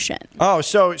his motion. Oh,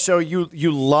 so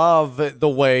you love the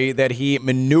way that he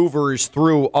maneuvers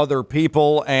through other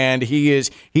people, and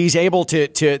he's able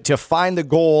to find the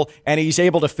goal, and he's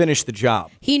able to finish the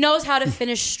job. He knows how to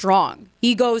finish strong.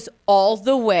 He goes all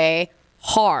the way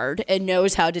hard and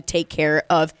knows how to take care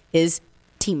of his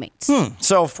teammates.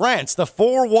 So France, the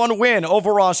 4-1 win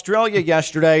over Australia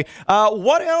yesterday.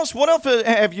 What else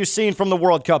have you seen from the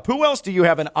World Cup? Who else do you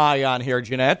have an eye on here,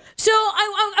 Ginette? So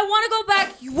I want to go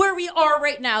back where we are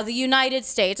right now, the United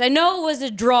States. I know it was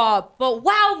a draw, but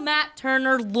wow, Matt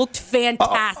Turner looked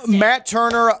fantastic. Matt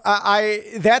Turner,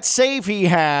 that save he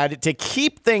had to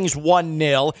keep things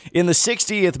 1-0 in the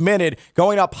 60th minute,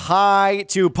 going up high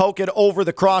to poke it over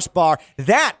the crossbar.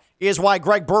 That is why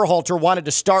Greg Berhalter wanted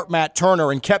to start Matt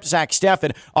Turner and kept Zach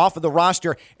Steffen off of the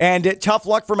roster. And tough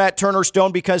luck for Matt Turner,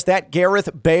 Stone, because that Gareth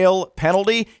Bale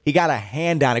penalty, he got a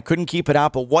hand on it. Couldn't keep it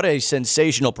out, but what a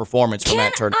sensational performance from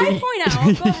Matt Turner. I point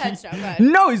out? Go ahead, Stone. Go ahead.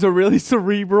 No, he's a really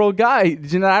cerebral guy.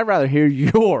 Jeanette, I'd rather hear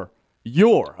your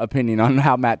opinion on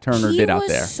how Matt Turner did out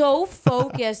there. He was so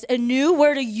focused and knew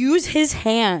where to use his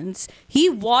hands. He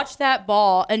watched that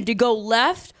ball and to go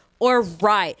left or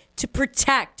right to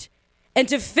protect and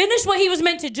to finish what he was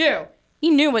meant to do. He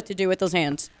knew what to do with those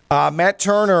hands. Matt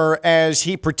Turner, as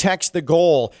he protects the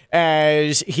goal,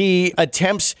 as he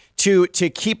attempts to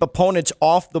keep opponents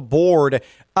off the board,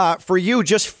 for you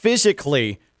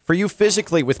physically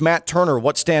with Matt Turner,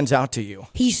 what stands out to you?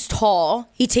 He's tall.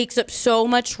 He takes up so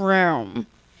much room.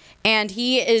 And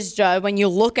he is, when you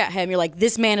look at him, you're like,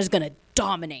 this man is going to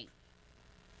dominate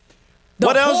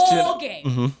the whole game.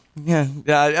 Mm-hmm. Yeah.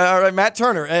 All right, Matt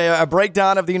Turner, a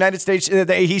breakdown of the United States.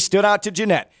 He stood out to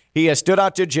Ginette. He stood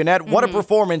out to Ginette. What a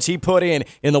performance he put in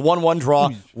the 1-1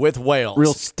 draw with Wales.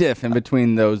 Real stiff in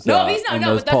between those. No, he's not.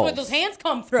 No, but that's where those hands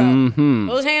come from. Mm-hmm.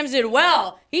 Those hands did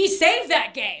well. He saved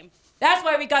that game. That's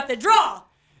why we got the draw.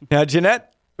 Now, Ginette,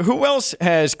 who else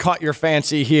has caught your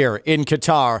fancy here in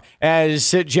Qatar as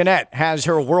Ginette has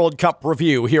her World Cup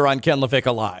review here on Ken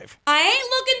LaVicka Live? I ain't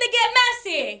looking to get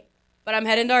messy, but I'm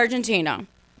heading to Argentina.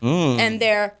 And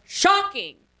their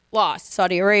shocking loss to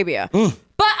Saudi Arabia. But I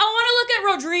want to look at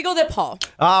Rodrigo de Paul.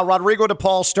 Rodrigo de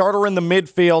Paul, starter in the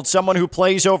midfield, someone who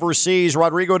plays overseas.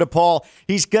 Rodrigo de Paul,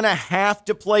 he's going to have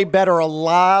to play better. A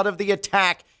lot of the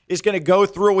attack is going to go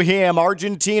through him.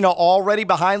 Argentina already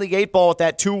behind the 8 ball with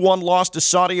that 2-1 loss to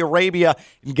Saudi Arabia.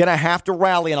 Going to have to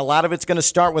rally, and a lot of it's going to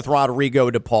start with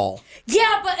Rodrigo de Paul.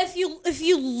 Yeah, but if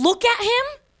you look at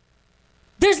him,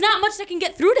 there's not much that can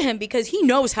get through to him because he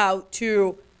knows how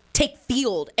to take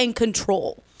field and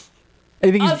control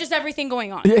of just everything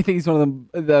going on. I think he's one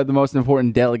of the most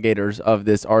important delegators of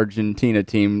this Argentina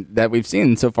team that we've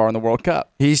seen so far in the World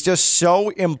Cup. He's just so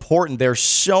important. There's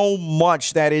so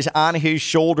much that is on his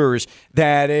shoulders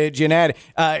that, Ginette,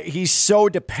 he's so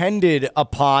depended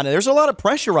upon. There's a lot of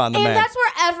pressure on the man. And that's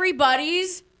where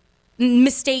everybody's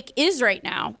mistake is right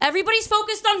now. Everybody's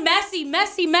focused on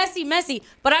Messi.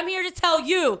 But I'm here to tell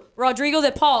you, Rodrigo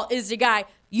de Paul is the guy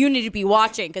you need to be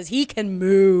watching because he can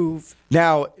move.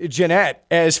 Now, Ginette,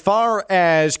 as far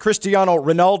as Cristiano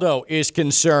Ronaldo is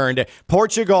concerned,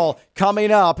 Portugal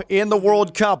coming up in the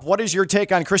World Cup. What is your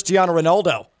take on Cristiano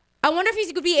Ronaldo? I wonder if he's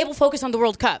going to be able to focus on the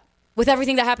World Cup with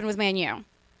everything that happened with Man U.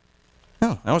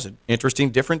 Oh, that was an interesting,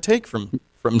 different take from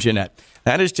Ginette.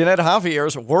 That is Ginette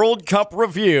Javier's World Cup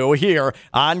review here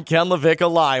on Ken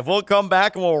LaVicka Live. We'll come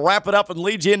back and we'll wrap it up and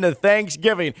lead you into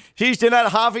Thanksgiving. She's Ginette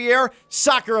Javier,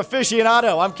 soccer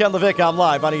aficionado. I'm Ken LaVicka. I'm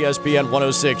live on ESPN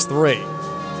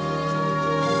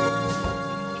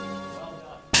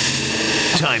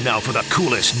 106.3. Time now for the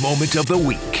coolest moment of the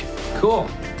week. Cool,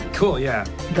 yeah.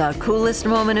 The coolest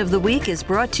moment of the week is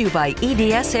brought to you by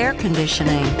EDS Air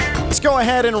Conditioning. Let's go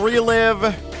ahead and relive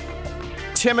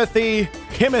Timothy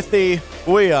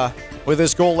Weah with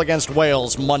his goal against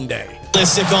Wales Monday.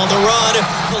 Pulisic on the run.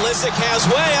 Pulisic has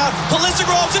Weah. Pulisic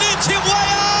rolls it in. Tim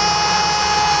Weah!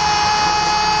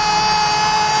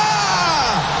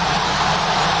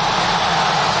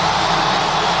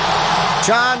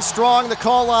 John Strong, the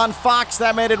call on Fox.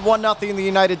 That made it 1-0 in the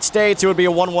United States. It would be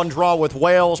a 1-1 draw with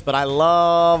Wales, but I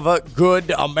love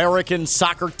good American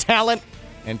soccer talent.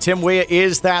 And Tim Weah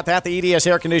is that. That's the EDS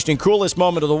Air Conditioning coolest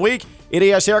moment of the week.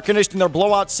 EDS Air Conditioning, their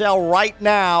blowout sale right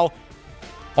now.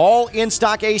 All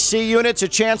in-stock AC units, a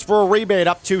chance for a rebate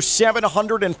up to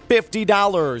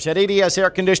 $750. At EDS Air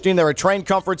Conditioning, they're a train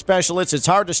comfort specialist. It's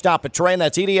hard to stop a train.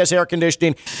 That's EDS Air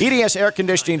Conditioning.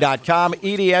 EDSAirconditioning.com.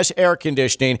 EDS Air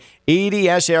Conditioning.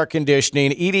 EDS Air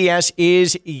Conditioning. EDS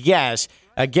is yes.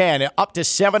 Again, up to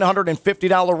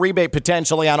 $750 rebate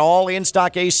potentially on all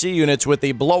in-stock AC units with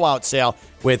the blowout sale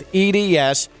with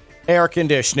EDS Air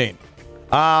Conditioning.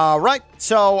 Right,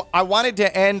 so I wanted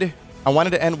to end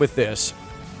with this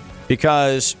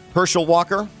because Herschel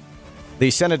Walker,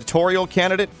 the senatorial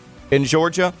candidate in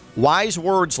Georgia, wise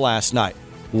words last night.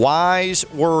 Wise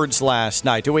words last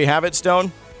night. Do we have it,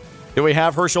 Stone? Do we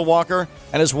have Herschel Walker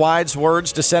and his wise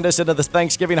words to send us into the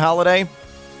Thanksgiving holiday?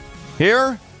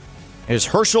 Here is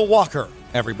Herschel Walker,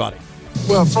 everybody.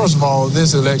 Well, first of all,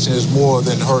 this election is more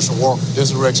than Herschel Walker.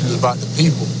 This election is about the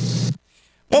people.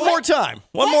 One more time.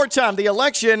 The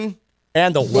election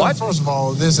and the what? Well, first of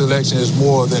all, this election is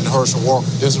more than Herschel Walker.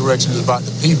 This election is about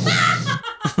the people.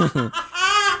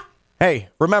 Hey,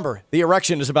 remember, the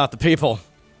election is about the people.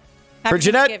 Happy For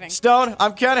Ginette, Thanksgiving. Stone,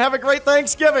 I'm Ken. Have a great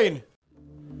Thanksgiving.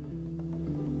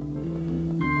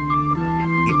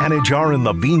 The Anajar and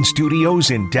Levine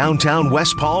Studios in downtown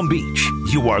West Palm Beach.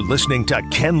 You are listening to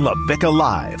Ken LaVicka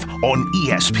Live on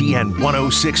ESPN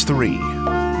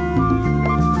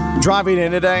 106.3. Driving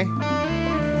in today,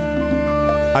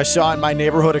 I saw in my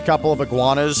neighborhood a couple of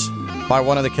iguanas by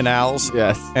one of the canals.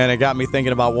 Yes. And it got me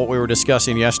thinking about what we were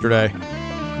discussing yesterday.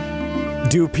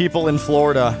 Do people in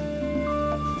Florida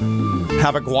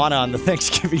have iguana on the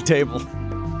Thanksgiving table?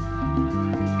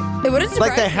 It wouldn't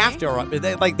surprise They me. have to.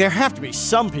 There have to be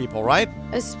some people, right?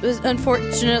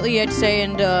 Unfortunately, I'd say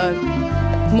in the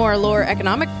more lower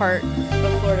economic part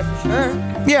of Florida for sure.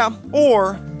 Yeah,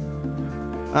 or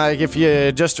if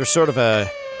you just are sort of a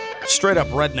straight-up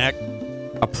redneck,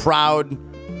 a proud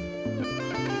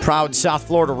South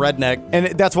Florida redneck,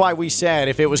 and that's why we said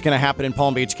if it was going to happen in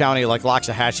Palm Beach County, like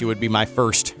Loxahatchee would be my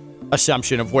first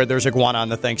assumption of where there's iguana on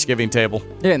the Thanksgiving table.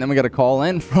 Yeah, and then we got a call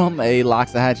in from a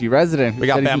Loxahatchee resident. We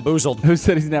got bamboozled. Who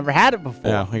said he's never had it before.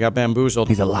 Yeah, we got bamboozled.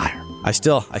 He's a liar. I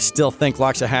still think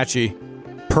Loxahatchee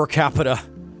per capita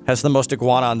has the most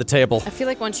iguana on the table. I feel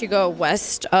like once you go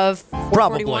west of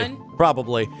 441,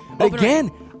 Probably. But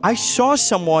again, I saw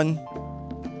someone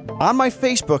on my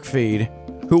Facebook feed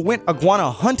who went iguana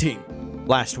hunting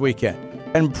last weekend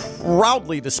and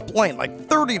proudly displaying like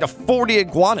 30 to 40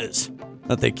 iguanas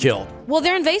that they killed. well,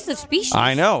 they're invasive species.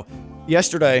 I know.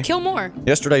 Yesterday, Kill more.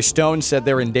 Stone said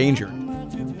they're endangered.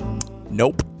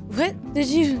 Nope. What did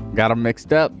you? Got them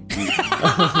mixed up.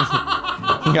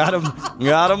 Got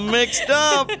them mixed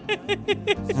up.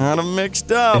 Got them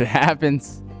mixed up. It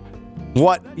happens.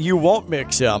 What you won't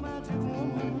mix up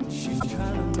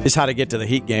is how to get to the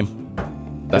Heat game.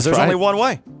 Because there's only one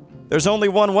way. There's only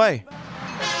one way.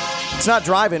 It's not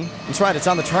driving. That's right. It's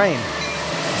on the train.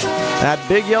 That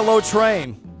big yellow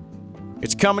train.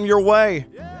 It's coming your way.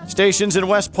 Stations in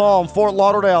West Palm, Fort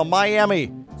Lauderdale,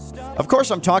 Miami. Of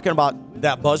course, I'm talking about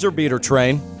that buzzer beater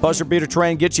train. Buzzer beater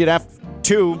train gets you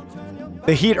to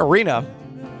the Heat Arena.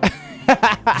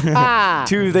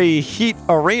 To the Heat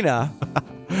Arena.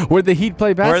 Where the Heat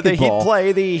play basketball. Where the Heat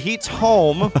play. The Heat's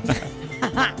home.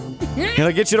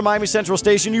 It'll get you to Miami Central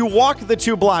Station. You walk the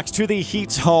 2 blocks to the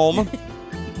Heat's home.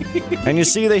 And you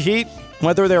see the Heat,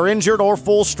 whether they're injured or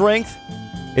full strength.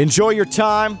 Enjoy your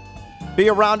time. Be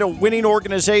around a winning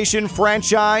organization,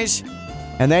 franchise.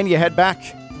 And then you head back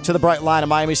to the Bright Line of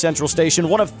Miami Central Station.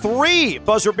 One of 3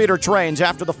 buzzer beater trains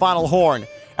after the final horn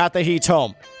at the Heat's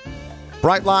home.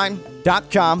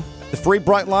 Brightline.com, the free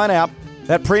Brightline app.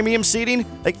 That premium seating,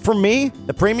 like for me,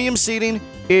 the premium seating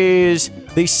is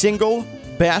the single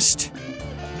best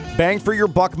bang for your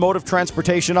buck mode of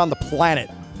transportation on the planet.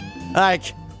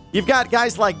 Like, you've got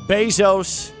guys like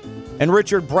Bezos and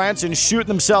Richard Branson shooting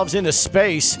themselves into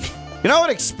space. You know how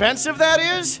expensive that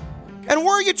is? And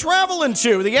where are you traveling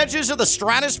to? The edges of the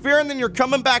stratosphere, and then you're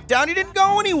coming back down? You didn't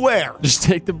go anywhere. Just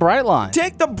take the Bright Line.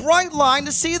 Take the Bright Line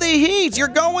to see the heat. You're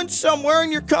going somewhere,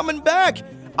 and you're coming back.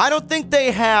 I don't think they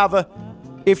have,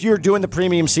 if you're doing the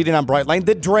premium seating on Bright Line,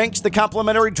 the drinks, the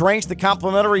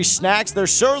complimentary snacks. There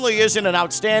certainly isn't an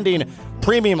outstanding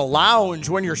premium lounge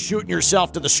when you're shooting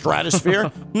yourself to the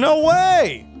stratosphere. No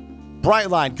way.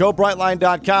 Brightline. Go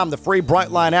Brightline.com. The free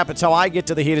Brightline app. It's how I get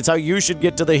to the heat. It's how you should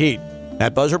get to the heat.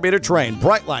 That buzzer beater train.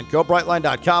 Brightline. Go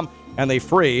Brightline.com and the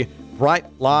free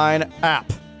Brightline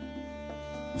app.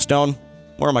 Stone,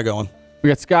 where am I going? We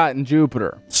got Scott in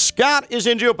Jupiter. Scott is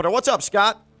in Jupiter. What's up,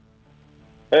 Scott?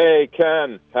 Hey,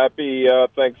 Ken. Happy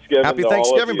Thanksgiving. Happy to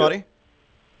Thanksgiving, all of you. buddy.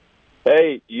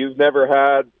 Hey, you've never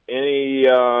had any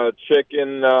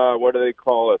chicken, what do they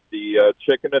call it? The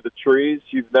chicken of the trees?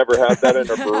 You've never had that in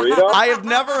a burrito? I have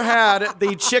never had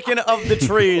the chicken of the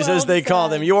trees, as they call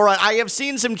them. You're right. I have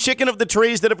seen some chicken of the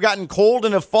trees that have gotten cold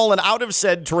and have fallen out of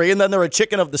said tree, and then they're a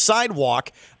chicken of the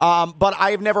sidewalk. But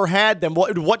I have never had them.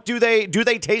 What do they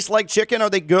taste like chicken? Are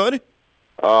they good?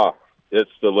 It's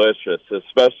delicious,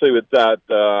 especially with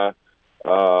that.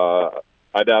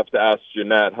 I'd have to ask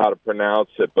Ginette how to pronounce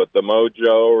it, but the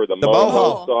mojo or the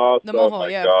mojo sauce. The mojo, oh my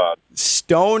God.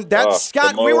 Stone, that's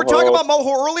Scott. We were talking about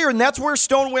mojo earlier, and that's where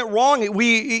Stone went wrong.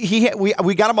 We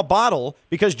got him a bottle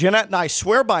because Ginette and I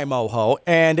swear by mojo,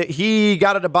 and he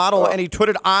got it a bottle and he put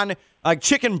it on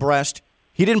chicken breast.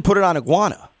 He didn't put it on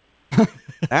iguana.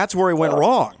 That's where he went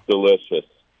wrong. Delicious.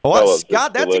 Oh,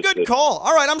 Scott, that's a good call.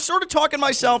 All right, I'm sort of talking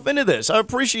myself into this. I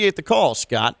appreciate the call,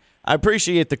 Scott. I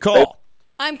appreciate the call.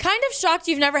 I'm kind of shocked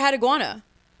you've never had iguana.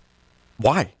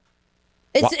 Why?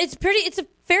 It's a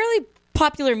fairly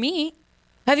popular meat.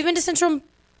 Have you been to Central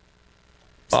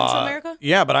America?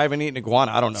 Yeah, but I haven't eaten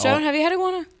iguana. I don't know. Stone, have you had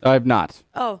iguana? I have not.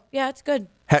 Oh, yeah, it's good.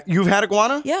 You've had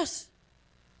iguana? Yes.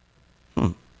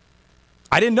 I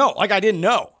didn't know. I didn't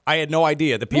know. I had no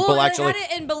idea that people actually. I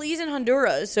had it in Belize and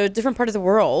Honduras, so a different part of the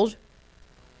world.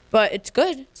 But it's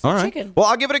good. It's all right. chicken. Well,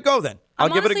 I'll give it a go then.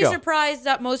 I'm honestly surprised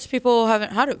that most people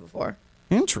haven't had it before.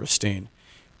 Interesting.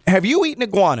 Have you eaten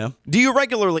iguana? Do you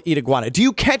regularly eat iguana? Do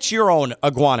you catch your own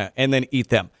iguana and then eat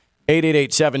them?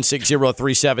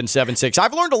 888-760-3776.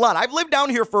 I've learned a lot. I've lived down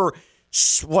here for,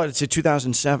 what, is it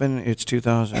 2007? It's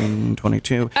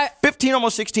 2022. 15,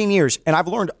 almost 16 years. And I've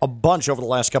learned a bunch over the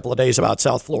last couple of days about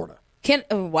South Florida.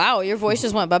 Wow, your voice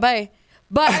just went bye-bye.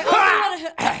 But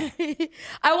I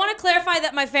want to clarify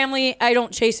that my family, I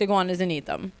don't chase iguanas and eat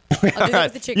them. I'll do that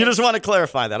with the chickens. You just want to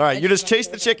clarify that. All right. You just chase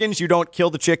the chickens. You don't kill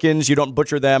the chickens. You don't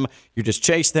butcher them. You just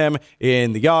chase them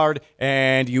in the yard,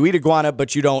 and you eat iguana,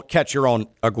 but you don't catch your own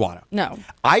iguana. No.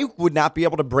 I would not be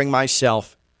able to bring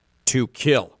myself to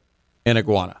kill an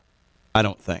iguana, I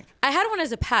don't think. I had one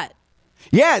as a pet.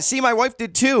 Yeah, see, my wife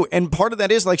did too, and part of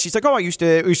that is she's like,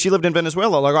 she lived in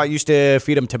Venezuela. I used to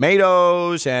feed them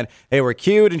tomatoes, and they were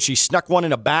cute, and she snuck one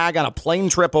in a bag on a plane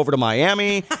trip over to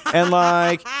Miami,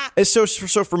 and so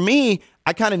for me,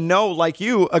 I kind of know, like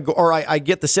you, or I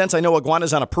get the sense I know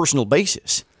iguanas on a personal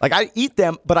basis. Like, I eat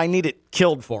them, but I need it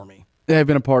killed for me. Yeah, I've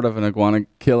been a part of an iguana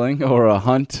killing or a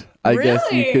hunt, I guess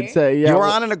you could say. Yeah, you were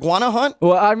on an iguana hunt?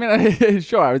 Well, I mean,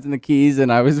 sure, I was in the Keys,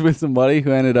 and I was with somebody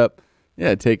who ended up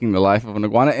taking the life of an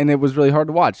iguana, and it was really hard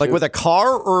to watch. Like with a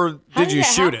car, or did you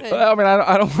shoot it? I mean,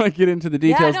 I don't want to get into the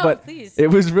details, but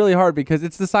it was really hard because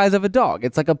it's the size of a dog.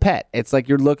 It's like a pet. It's like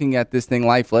you're looking at this thing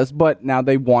lifeless, but now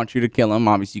they want you to kill him.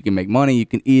 Obviously, you can make money, you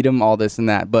can eat him, all this and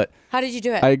that. But how did you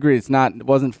do it? I agree. It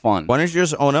wasn't fun. Why don't you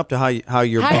just own up to how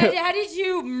you're? How did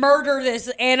you murder this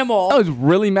animal? That was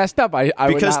really messed up.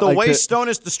 Because the way Stone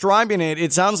is describing it,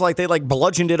 it sounds like they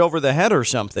bludgeoned it over the head or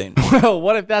something. Well,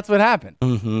 what if that's what happened?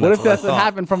 Mm-hmm, what if that's what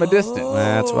happened from a distance?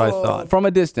 That's what I thought. From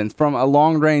a distance, from a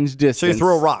long-range distance. So you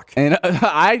threw a rock. And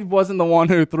I wasn't the one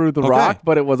who threw the rock,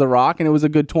 but it was a rock, and it was a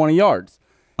good 20 yards.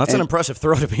 That's an impressive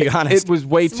throw, to be honest. It was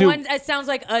way too... It sounds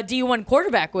like a D1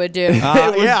 quarterback would do.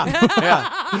 Yeah.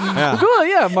 Well,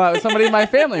 yeah. Somebody in my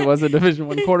family was a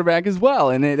Division I quarterback as well,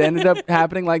 and it ended up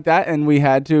happening like that, and we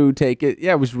had to take it.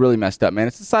 Yeah, it was really messed up, man.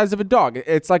 It's the size of a dog.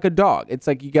 It's like a dog. It's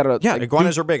like you got to... Yeah,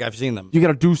 iguanas are big. I've seen them. You got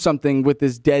to do something with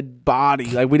this dead body.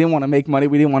 Like, we didn't want to make money.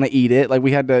 We didn't want to eat it. Like,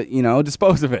 we had to,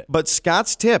 dispose of it. But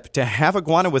Scott's tip, to have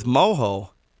iguana with mojo...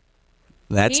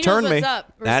 That's turned me.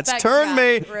 That's turned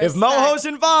me. If mojo's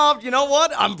involved, you know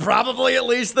what? I'm probably at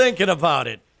least thinking about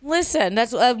it. Listen,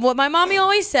 that's what my mommy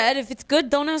always said. If it's good,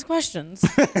 don't ask questions.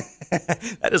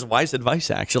 That is wise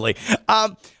advice, actually.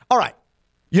 All right.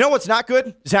 You know what's not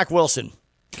good? Zach Wilson.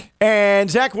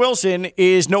 And Zach Wilson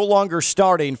is no longer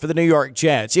starting for the New York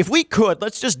Jets. If we could,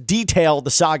 let's just detail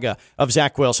the saga of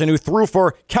Zach Wilson, who threw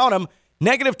for, count him,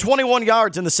 negative 21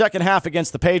 yards in the second half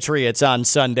against the Patriots on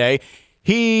Sunday.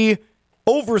 He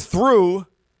overthrew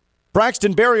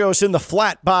Braxton Berrios in the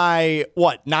flat by,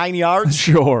 9 yards?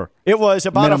 Sure. It was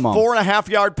about Minimum. a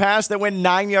 4.5-yard pass that went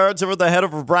 9 yards over the head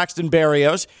of Braxton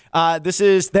Berrios. This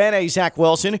is then a Zach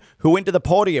Wilson who went to the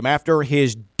podium after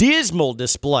his dismal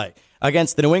display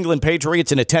against the New England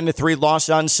Patriots in a 10-3 loss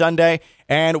on Sunday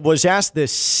and was asked the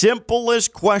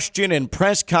simplest question in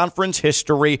press conference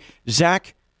history.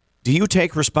 Zach, do you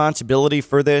take responsibility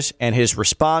for this? And his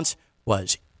response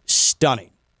was stunning.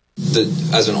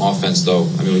 As an offense, though,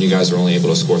 I mean, when you guys are only able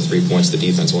to score 3 points, the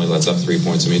defense only lets up 3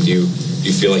 points. I mean, do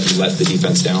you feel like you let the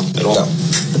defense down at all?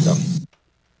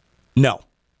 No.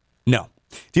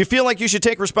 Do you feel like you should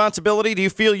take responsibility? Do you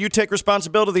feel you take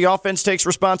responsibility? The offense takes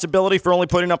responsibility for only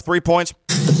putting up 3 points?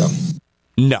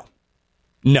 No.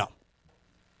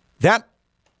 That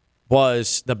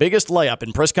was the biggest layup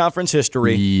in press conference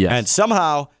history. Yes. And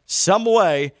somehow, some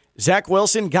way, Zach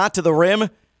Wilson got to the rim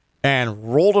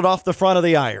and rolled it off the front of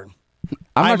the iron.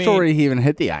 I'm not sure he even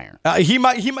hit the iron. He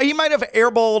might have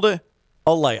airballed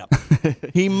a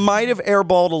layup. He might have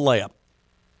airballed a layup.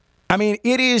 I mean,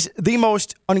 it is the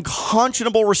most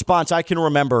unconscionable response I can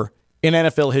remember in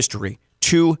NFL history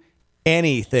to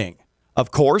anything.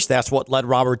 Of course, that's what led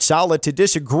Robert Saleh to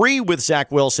disagree with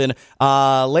Zach Wilson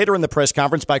later in the press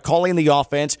conference by calling the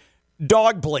offense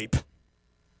dog bleep.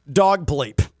 Dog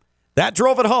bleep. That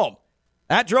drove it home.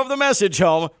 That drove the message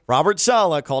home. Robert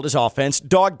Saleh called his offense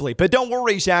dog bleep. But don't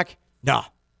worry, Zach. No.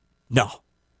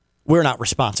 We're not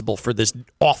responsible for this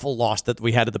awful loss that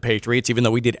we had to the Patriots, even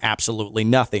though we did absolutely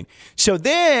nothing. So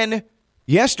then,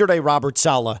 yesterday, Robert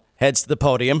Saleh heads to the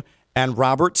podium, and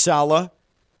Robert Saleh,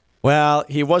 well,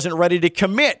 he wasn't ready to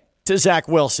commit to Zach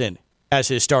Wilson as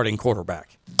his starting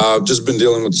quarterback. I've just been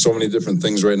dealing with so many different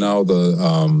things right now. I'm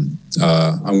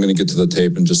going to get to the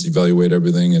tape and just evaluate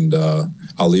everything, and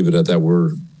I'll leave it at that.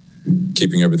 We're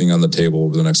keeping everything on the table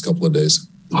over the next couple of days.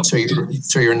 So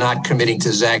you're not committing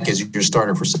to Zach as your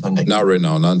starter for Sunday? Not right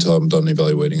now. Not until I'm done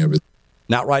evaluating everything.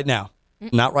 Not right now.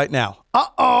 Not right now.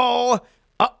 Uh-oh.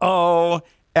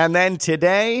 And then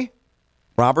today,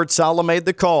 Robert Saleh made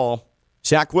the call.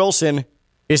 Zach Wilson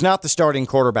is not the starting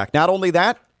quarterback. Not only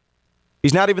that,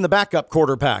 he's not even the backup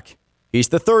quarterback. He's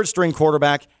the third-string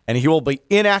quarterback, and he will be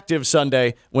inactive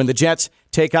Sunday when the Jets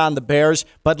take on the Bears.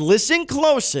 But listen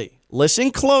closely.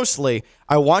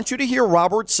 I want you to hear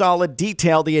Robert Saleh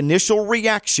detail the initial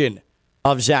reaction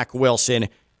of Zach Wilson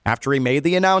after he made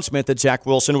the announcement that Zach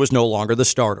Wilson was no longer the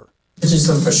starter. Just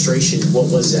some frustration. What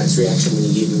was Zach's reaction when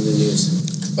you gave him the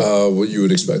news? What you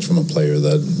would expect from a player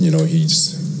that,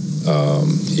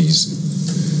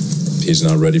 he's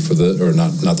not ready for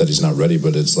not that he's not ready,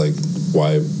 but it's like,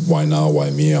 why now? Why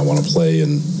me? I want to play.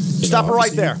 And stop it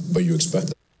right there. But you expect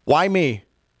it. Why me?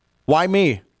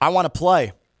 I want to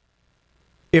play.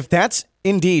 If that's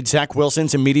indeed Zach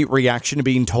Wilson's immediate reaction to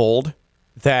being told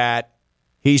that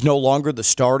he's no longer the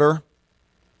starter,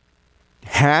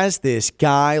 has this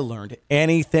guy learned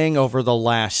anything over the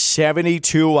last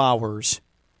 72 hours?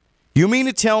 You mean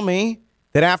to tell me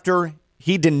that after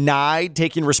he denied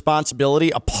taking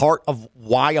responsibility,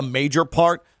 a major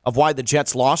part of why the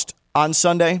Jets lost on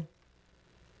Sunday,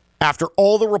 after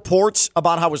all the reports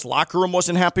about how his locker room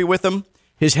wasn't happy with him,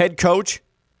 his head coach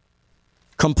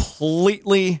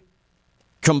completely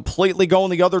going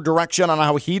the other direction on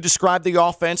how he described the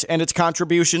offense and its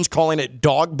contributions, calling it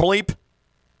dog bleep,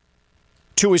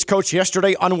 to his coach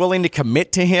yesterday, unwilling to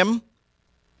commit to him.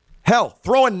 Hell,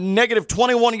 throwing negative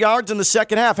 21 yards in the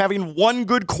second half, having one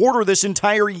good quarter this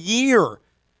entire year,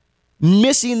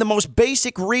 missing the most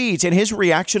basic reads, and his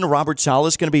reaction to Robert Saleh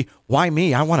is going to be, why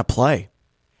me? I want to play.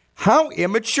 How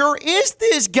immature is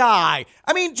this guy?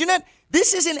 I mean, Ginette,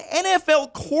 this is an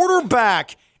NFL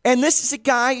quarterback, and this is a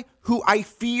guy who I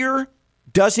fear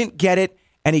doesn't get it,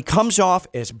 and he comes off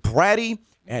as bratty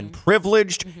and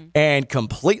privileged and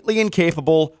completely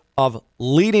incapable of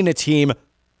leading a team,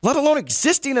 let alone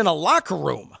existing in a locker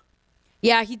room.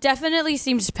 Yeah, he definitely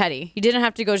seems petty. He didn't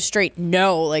have to go straight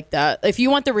no like that. If you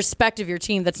want the respect of your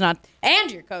team,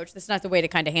 and your coach, that's not the way to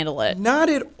kind of handle it. Not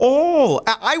at all.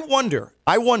 I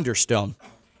wonder, Stone,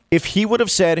 if he would have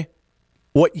said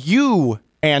what you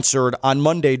answered on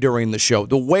Monday during the show,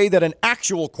 the way that an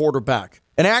actual quarterback,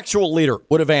 an actual leader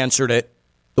would have answered it,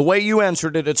 the way you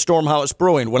answered it at Stormhouse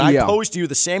Brewing. When I posed to you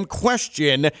the same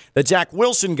question that Zach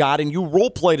Wilson got, and you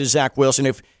role-played as Zach Wilson,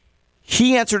 if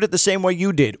he answered it the same way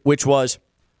you did, which was,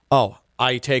 I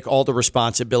I take all the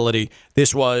responsibility.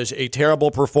 This was a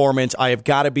terrible performance. I have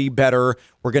got to be better.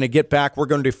 We're going to get back. We're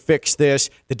going to fix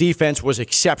this. The defense was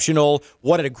exceptional.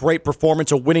 What a great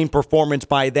performance, a winning performance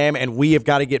by them, and we have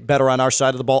got to get better on our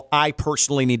side of the ball. I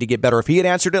personally need to get better. If he had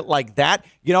answered it like that,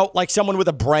 like someone with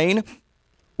a brain,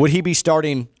 would he be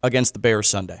starting against the Bears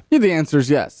Sunday? Yeah, the answer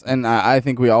is yes, and I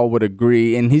think we all would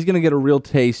agree. And he's going to get a real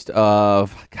taste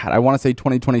of, I want to say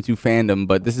 2022 fandom,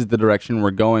 but this is the direction we're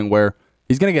going, where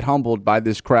he's going to get humbled by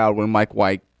this crowd when Mike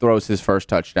White throws his first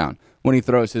touchdown, when he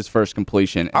throws his first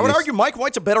completion. I would argue Mike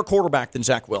White's a better quarterback than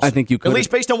Zach Wilson. I think you could. At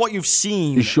least based on what you've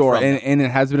seen. Sure, and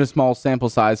it has been a small sample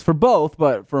size for both,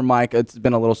 but for Mike, it's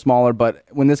been a little smaller. But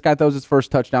when this guy throws his first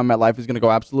touchdown, MetLife is going to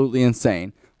go absolutely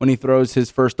insane. When he throws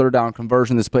his first third down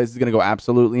conversion, this place is going to go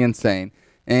absolutely insane.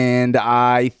 And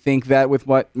I think that with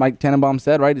what Mike Tannenbaum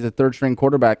said, right, he's a third-string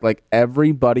quarterback. Like,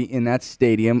 everybody in that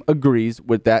stadium agrees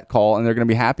with that call, and they're going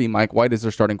to be happy Mike White is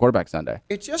their starting quarterback Sunday.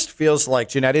 It just feels like,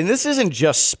 Ginette, and this isn't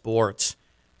just sports,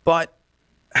 but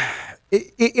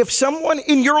if someone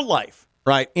in your life,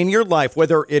 right,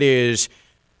 whether it is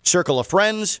circle of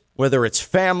friends, whether it's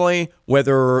family,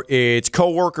 whether it's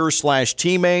coworkers /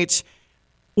 teammates,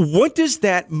 what does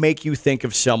that make you think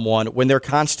of someone when they're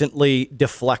constantly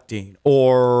deflecting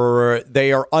or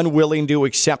they are unwilling to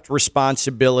accept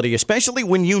responsibility, especially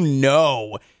when you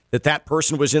know that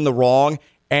person was in the wrong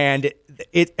and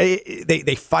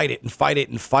they fight it and fight it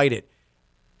and fight it?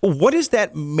 What does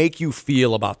that make you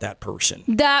feel about that person?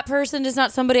 That person is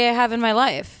not somebody I have in my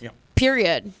life. Yep.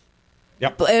 Period.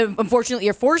 Yep. Unfortunately,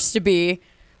 you're forced to be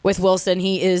with Wilson.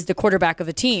 He is the quarterback of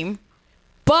a team.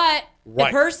 But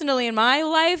personally in my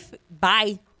life,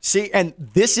 bye. See, and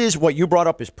this is what you brought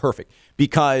up is perfect,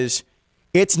 because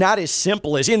it's not as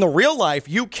simple as in the real life.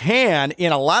 You can,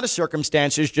 in a lot of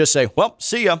circumstances, just say, well,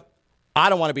 see ya. I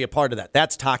don't want to be a part of that.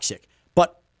 That's toxic.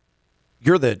 But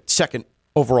you're the second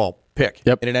overall pick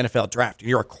in an NFL draft.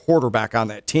 You're a quarterback on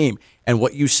that team. And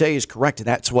what you say is correct. And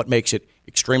that's what makes it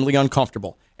extremely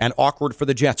uncomfortable and awkward for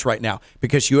the Jets right now,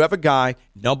 because you have a guy,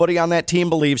 nobody on that team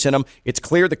believes in him. It's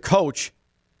clear the coach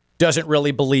doesn't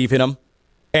really believe in him.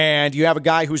 And you have a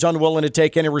guy who's unwilling to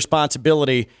take any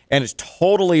responsibility and is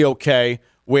totally okay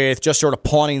with just sort of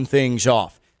pawning things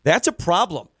off. That's a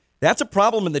problem. That's a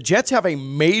problem. And the Jets have a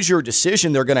major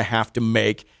decision they're going to have to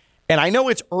make. And I know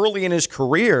it's early in his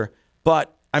career,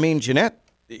 but, I mean, Ginette,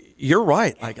 you're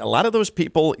right. Like, a lot of those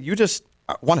people, you just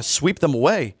want to sweep them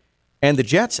away. And the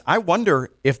Jets, I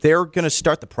wonder if they're going to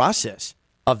start the process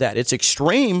of that. It's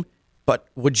extreme. But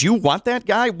would you want that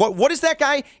guy? What is that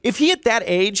guy? If he at that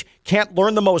age can't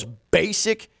learn the most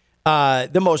basic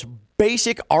art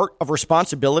of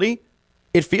responsibility,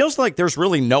 it feels like there's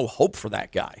really no hope for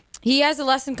that guy. He has a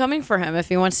lesson coming for him if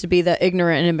he wants to be the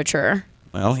ignorant and immature.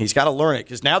 Well, he's got to learn it,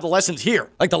 because now the lesson's here.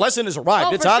 Like, the lesson has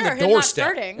arrived. It's on the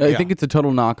doorstep. I think it's a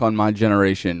total knock on my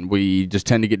generation. We just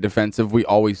tend to get defensive. We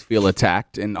always feel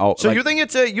attacked. So you think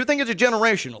it's a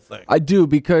generational thing? I do,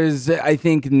 because I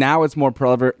think now it's more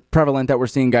prevalent that we're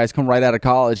seeing guys come right out of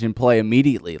college and play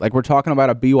immediately. Like, we're talking about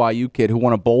a BYU kid who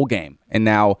won a bowl game and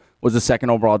now was a second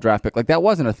overall draft pick. Like, that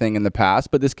wasn't a thing in the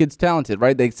past, but this kid's talented,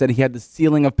 right? They said he had the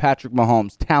ceiling of Patrick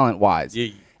Mahomes, talent-wise.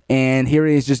 Yeah. And here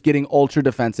he is just getting ultra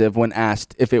defensive when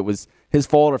asked if it was his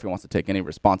fault or if he wants to take any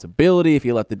responsibility, if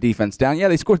he let the defense down. Yeah,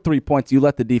 they scored 3 points. You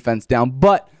let the defense down.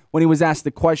 But when he was asked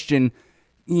the question,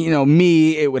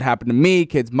 it would happen to me,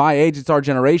 kids my age, it's our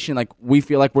generation. Like, we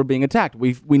feel like we're being attacked.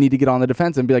 We need to get on the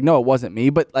defense and be like, no, it wasn't me.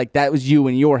 But, like, that was you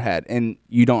in your head, and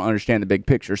you don't understand the big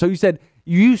picture. So you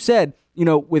said,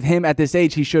 with him at this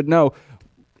age, he should know.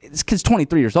 This kid's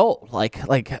 23 years old. Like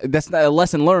that's not a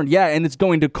lesson learned. Yeah, and it's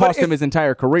going to cost him his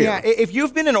entire career. Yeah, if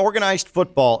you've been in organized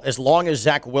football as long as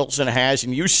Zach Wilson has,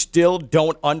 and you still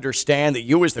don't understand that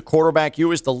you as the quarterback,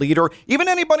 you as the leader, even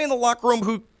anybody in the locker room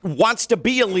who wants to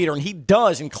be a leader, and he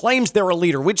does, and claims they're a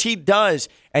leader, which he does,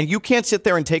 and you can't sit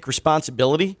there and take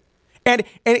responsibility. And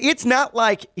it's not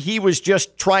like he was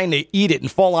just trying to eat it and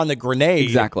fall on the grenade.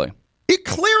 Exactly. It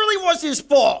clearly was his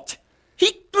fault.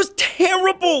 He was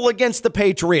terrible against the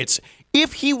Patriots.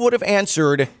 If he would have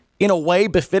answered in a way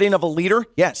befitting of a leader,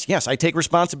 yes, I take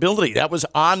responsibility. That was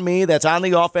on me. That's on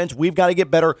the offense. We've got to get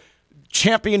better.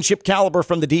 Championship caliber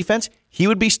from the defense. He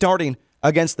would be starting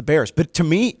against the Bears. But to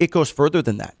me, it goes further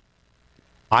than that.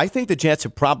 I think the Jets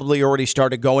have probably already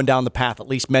started going down the path, at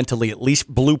least mentally, at least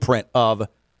blueprint of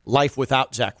life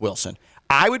without Zach Wilson.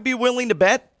 I would be willing to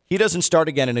bet he doesn't start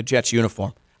again in a Jets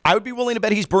uniform. I would be willing to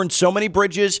bet he's burned so many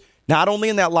bridges, not only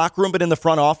in that locker room but in the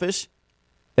front office,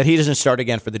 that he doesn't start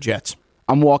again for the Jets.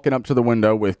 I'm walking up to the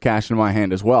window with cash in my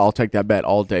hand as well. I'll take that bet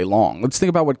all day long. Let's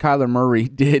think about what Kyler Murray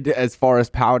did as far as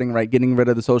pouting, right, getting rid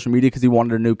of the social media because he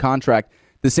wanted a new contract.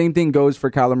 The same thing goes for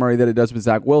Kyler Murray that it does with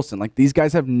Zach Wilson. Like, these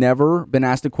guys have never been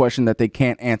asked a question that they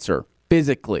can't answer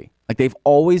physically. Like, they've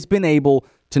always been able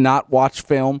to not watch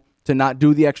film, to not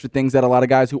do the extra things that a lot of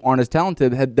guys who aren't as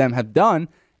talented have done,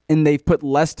 and they've put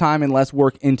less time and less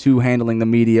work into handling the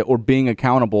media or being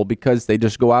accountable because they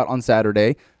just go out on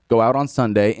Saturday, go out on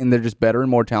Sunday, and they're just better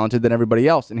and more talented than everybody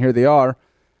else. And here they are,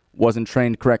 wasn't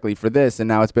trained correctly for this, and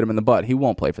now it's bit him in the butt. He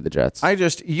won't play for the Jets.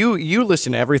 You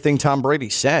listen to everything Tom Brady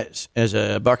says as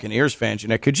a Buccaneers fan,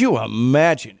 Ginette. Could you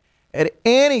imagine at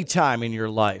any time in your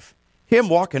life him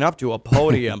walking up to a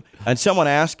podium and someone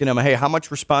asking him, hey, how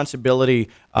much responsibility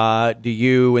do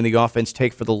you and the offense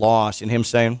take for the loss? And him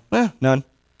saying, none.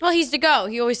 Well, he's to go.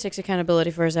 He always takes accountability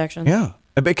for his actions. Yeah,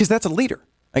 because that's a leader.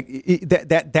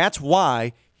 That's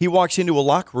why he walks into a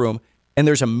locker room and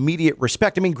there's immediate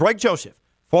respect. I mean, Greg Joseph,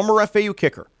 former FAU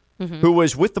kicker, who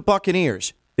was with the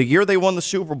Buccaneers the year they won the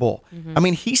Super Bowl. I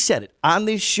mean, he said it on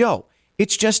this show.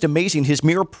 It's just amazing, his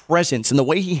mere presence and the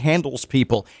way he handles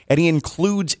people, and he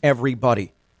includes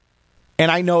everybody. And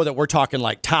I know that we're talking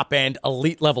like top-end,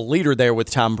 elite-level leader there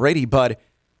with Tom Brady, but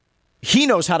he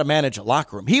knows how to manage a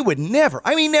locker room. He would never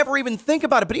even think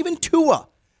about it, but even Tua.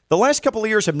 The last couple of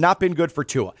years have not been good for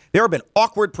Tua. There have been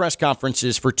awkward press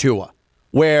conferences for Tua,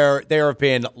 where there have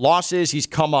been losses. He's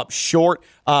come up short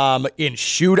in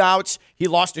shootouts. He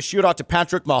lost a shootout to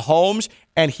Patrick Mahomes,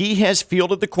 and he has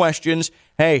fielded the questions,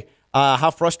 hey,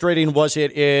 how frustrating was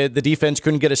it? The defense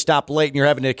couldn't get a stop late, and you're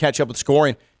having to catch up with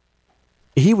scoring.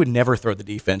 He would never throw the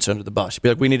defense under the bus. Be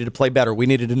like, we needed to play better. We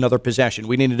needed another possession.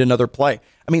 We needed another play.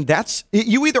 I mean,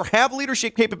 you either have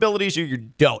leadership capabilities or you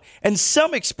don't. And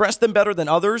some express them better than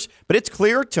others, but it's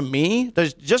clear to me,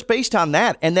 just based on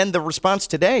that, and then the response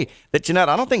today, that, Ginette,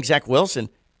 I don't think Zach Wilson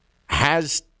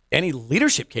has any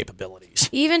leadership capabilities.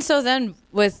 Even so then,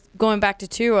 with going back to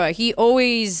Tua, he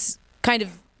always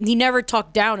he never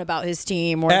talked down about his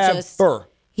team or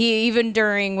even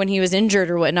during when he was injured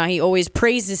or whatnot, he always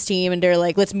praised his team and they're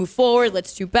like, let's move forward,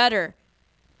 let's do better.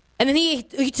 And then he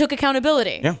took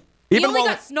accountability. Yeah. He only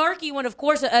got snarky when, of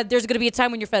course, there's going to be a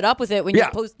time when you're fed up with it, when you're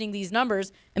posting these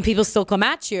numbers and people still come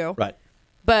at you. Right.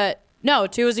 But no,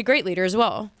 Tua's a great leader as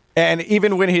well. And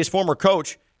even when his former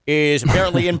coach is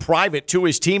apparently in private to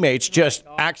his teammates, just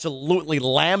absolutely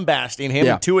lambasting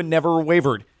him, Tua never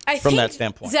wavered. From that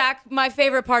standpoint. My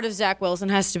favorite part of Zach Wilson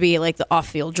has to be like the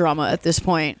off-field drama at this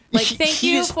point. Like, thank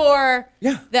you for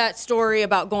that story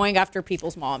about going after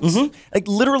people's moms. Like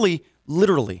literally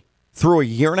through a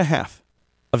year and a half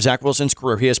of Zach Wilson's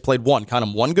career, he has played one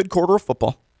good quarter of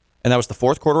football, and that was the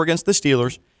fourth quarter against the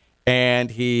Steelers,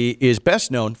 and he is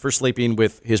best known for sleeping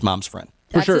with his mom's friend.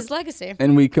 That's his legacy.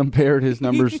 And we compared his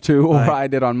numbers to, or I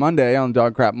did on Monday, on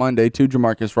Dog Crap Monday, to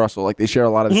Jamarcus Russell. Like, they share a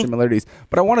lot of similarities.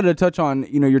 But I wanted to touch on,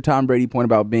 your Tom Brady point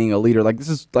about being a leader. Like, this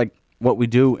is like what we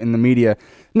do in the media.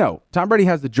 No, Tom Brady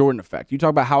has the Jordan effect. You talk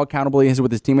about how accountable he is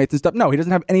with his teammates and stuff. No, he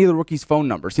doesn't have any of the rookies' phone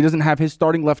numbers. He doesn't have his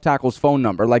starting left tackle's phone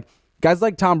number. Like, guys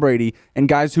like Tom Brady and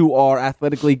guys who are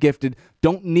athletically gifted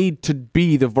don't need to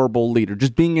be the verbal leader.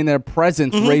 Just being in their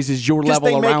presence raises your level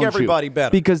around you. They make everybody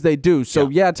better. Because they do. So,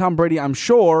 Tom Brady, I'm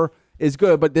sure, is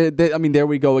good. But, there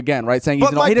we go again, right? Saying he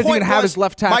doesn't even have his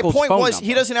left tackle's phone number. My point was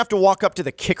he doesn't have to walk up to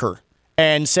the kicker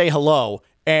and say hello.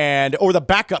 Or the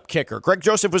backup kicker. Greg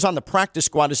Joseph was on the practice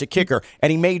squad as a kicker,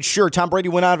 and he made sure Tom Brady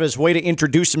went out of his way to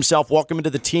introduce himself, welcome him to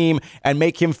the team, and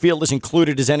make him feel as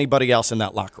included as anybody else in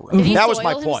that locker room. Did he that was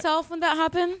my point. Himself when that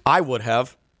happened? I would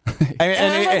have. And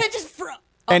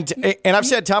I've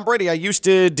said Tom Brady, I used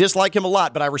to dislike him a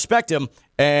lot, but I respect him,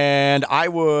 and I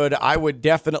would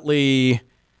definitely,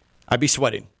 I'd be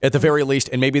sweating at the very least,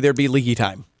 and maybe there'd be leaky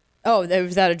time. Oh,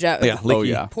 was that a joke? Yeah,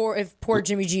 leaky. If poor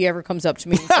Jimmy G ever comes up to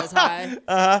me and says hi.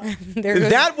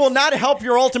 That will not help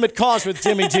your ultimate cause with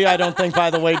Jimmy G, I don't think, by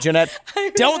the way, Ginette.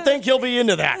 Don't think he'll be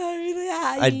into that.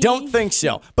 I don't think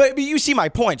so. But you see my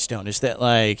point, Stone, is that,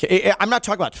 like, I'm not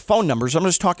talking about phone numbers. I'm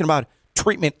just talking about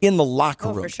treatment in the locker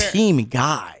room. For sure. Team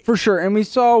guy. For sure. And we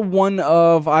saw one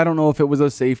of, I don't know if it was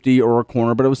a safety or a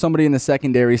corner, but it was somebody in the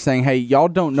secondary saying, hey, y'all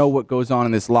don't know what goes on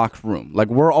in this locker room. Like,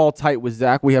 we're all tight with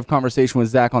Zach. We have conversation with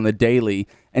Zach on the daily.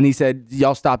 And he said,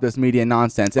 y'all stop this media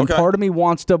nonsense. And part of me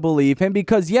wants to believe him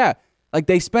because, like,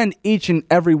 they spend each and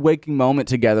every waking moment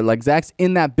together. Like, Zach's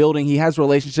in that building. He has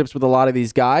relationships with a lot of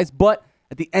these guys. But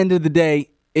at the end of the day,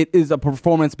 it is a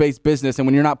performance-based business, and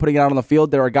when you're not putting it out on the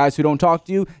field, there are guys who don't talk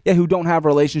to you, who don't have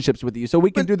relationships with you. So we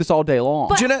can do this all day long.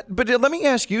 Ginette, but let me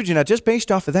ask you, Ginette, just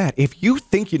based off of that, if you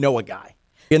think you know a guy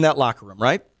in that locker room,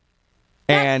 right,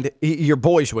 and you're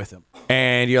boys with him,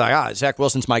 and you're like, Zach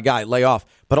Wilson's my guy, lay off.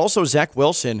 But also Zach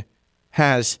Wilson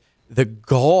has the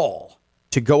gall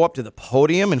to go up to the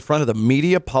podium in front of the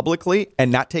media publicly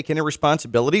and not take any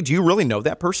responsibility? Do you really know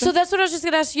that person? So that's what I was just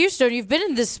going to ask you, Stone. You've been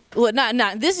in this, well,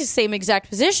 not this is same exact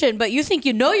position, but you think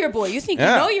you know your boy. You think you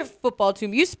know your football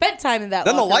team. You spent time in that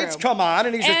Then the locker lights room. come on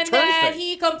and he's a turn then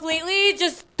he completely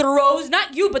just throws,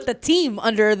 not you, but the team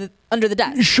under the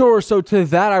desk. Sure. So to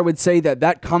that, I would say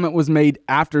that comment was made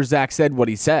after Zach said what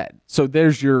he said. So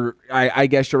there's your, I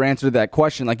guess, your answer to that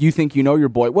question. Like, you think you know your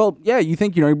boy. Well, yeah, you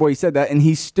think you know your boy. He said that, and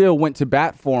he still went to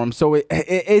bat for him. So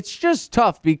it's just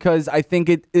tough because I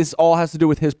think this all has to do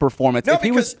with his performance. No,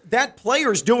 because that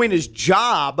player's doing his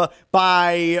job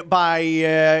by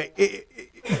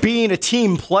being a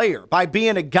team player, by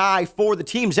being a guy for the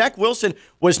team. Zach Wilson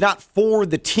was not for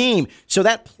the team. So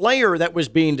that player that was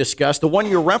being discussed, the one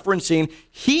you're referencing,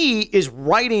 he is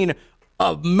righting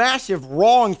a massive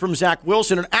wrong from Zach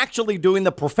Wilson and actually doing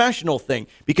the professional thing,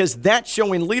 because that's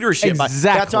showing leadership.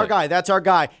 Exactly. That's our guy. That's our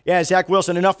guy. Yeah, Zach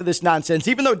Wilson, enough of this nonsense.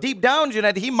 Even though deep down,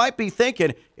 Ginette, he might be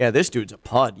thinking, yeah, this dude's a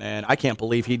pud, man. I can't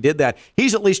believe he did that.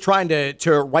 He's at least trying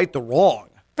to right the wrong.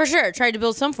 For sure. Tried to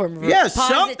build some form of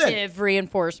positive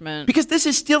reinforcement. Because this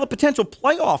is still a potential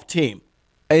playoff team.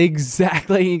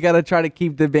 Exactly. You got to try to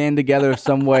keep the band together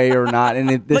some way or not.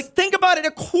 And think about it.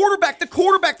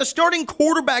 The starting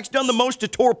quarterback's done the most to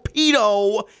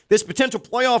torpedo this potential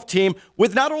playoff team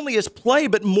with not only his play,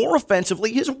 but more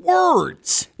offensively, his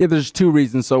words. Yeah, there's two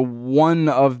reasons. So one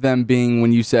of them being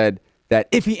when you said that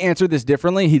if he answered this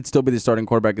differently, he'd still be the starting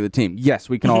quarterback of the team. Yes,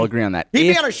 we can all agree on that.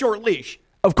 He'd be on a short leash.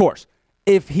 Of course.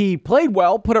 If he played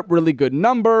well, put up really good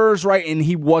numbers, right, and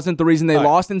he wasn't the reason they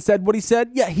lost and said what he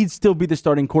said, yeah, he'd still be the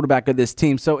starting quarterback of this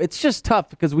team. So it's just tough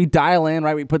because we dial in,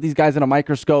 right? We put these guys in a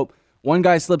microscope. One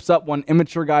guy slips up, one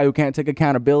immature guy who can't take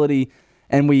accountability,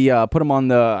 and we put him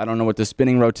on I don't know what the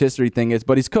spinning rotisserie thing is,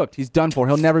 but he's cooked. He's done for.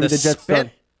 He'll never be the Jets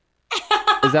starter.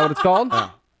 Is that what it's called?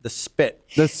 The spit.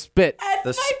 The spit. That's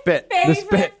the spit. The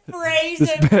spit. Phrase the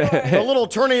spit. The little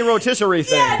turning rotisserie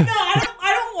thing. Yeah, no,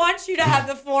 I don't want you to have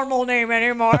the formal name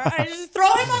anymore. I just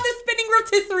throw him on the spinning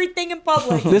rotisserie thing in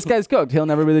public. This guy's cooked. He'll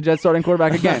never be the Jets starting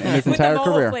quarterback again in his entire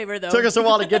career. Flavor, though. Took us a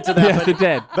while to get to that. Yes, it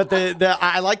did. But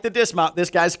I like the dismount.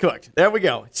 This guy's cooked. There we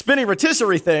go. Spinning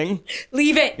rotisserie thing.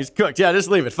 Leave it. He's cooked. Yeah,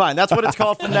 just leave it. Fine. That's what it's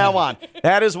called from now on.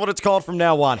 That is what it's called from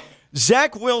now on.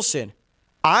 Zach Wilson,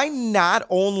 I not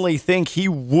only think he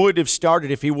would have started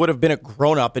if he would have been a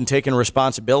grown-up and taken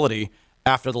responsibility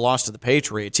after the loss to the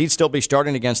Patriots. He'd still be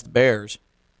starting against the Bears.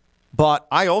 But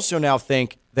I also now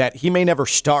think that he may never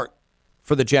start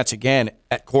for the Jets again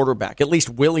at quarterback, at least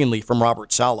willingly from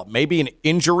Robert Saleh. Maybe an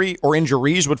injury or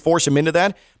injuries would force him into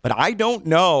that, but I don't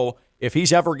know if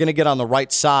he's ever going to get on the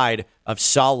right side of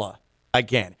Saleh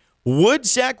again. Would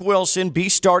Zach Wilson be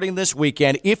starting this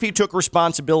weekend if he took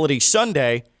responsibility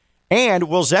Sunday? And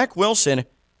will Zach Wilson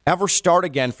ever start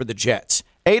again for the Jets?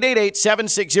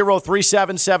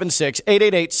 888-760-3776.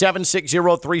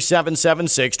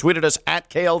 888-760-3776. Tweeted us at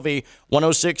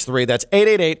KLV1063. That's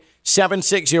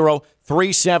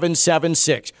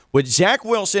 888-760-3776. Would Zach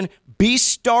Wilson be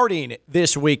starting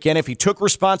this weekend if he took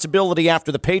responsibility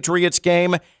after the Patriots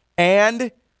game?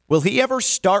 And will he ever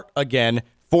start again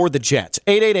for the Jets?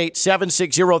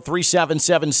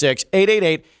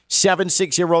 888-760-3776.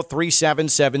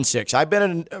 888-760-3776. I've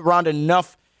been around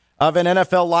enough of an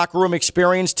NFL locker room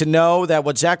experience to know that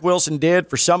what Zach Wilson did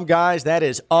for some guys, that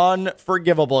is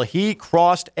unforgivable. He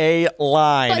crossed a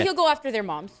line. But he'll go after their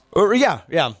moms.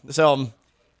 Yeah. So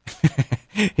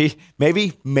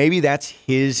maybe that's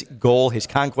his goal, his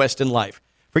conquest in life.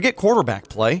 Forget quarterback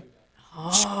play.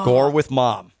 Score with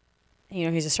mom. You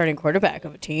know, he's a starting quarterback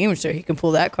of a team, so he can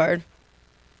pull that card.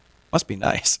 Must be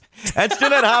nice. That's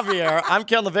Ginette Javier. I'm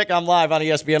Ken Levick. I'm live on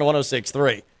ESPN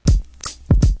 106.3.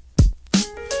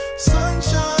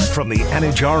 From the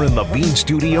Anajar and Levine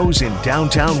Studios in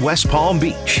downtown West Palm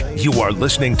Beach, you are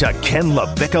listening to Ken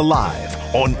Levick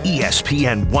Live on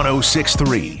ESPN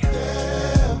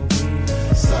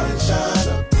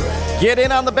 106.3. Get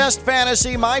in on the best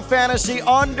fantasy, my fantasy,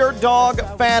 Underdog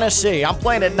Fantasy. I'm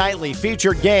playing it nightly,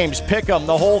 featured games, pick 'em,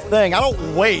 the whole thing. I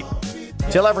don't wait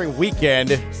till every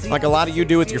weekend like a lot of you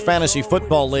do with your fantasy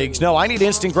football leagues. No, I need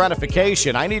instant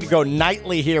gratification. I need to go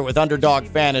nightly here with Underdog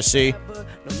Fantasy.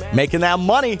 Making that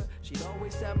money.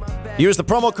 Use the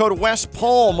promo code West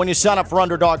Palm when you sign up for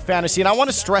Underdog Fantasy. And I want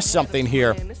to stress something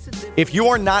here. If you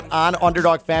are not on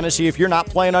Underdog Fantasy, if you're not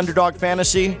playing Underdog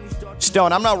Fantasy,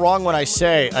 Stone, I'm not wrong when I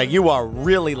say you are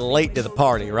really late to the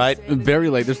party, right?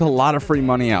 Very late. There's a lot of free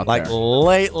money out there.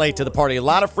 Late to the party. A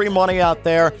lot of free money out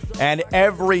there. And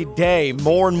every day,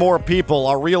 more and more people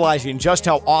are realizing just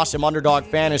how awesome Underdog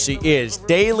Fantasy is.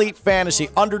 Daily fantasy,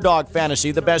 Underdog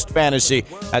Fantasy, the best fantasy.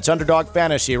 That's Underdog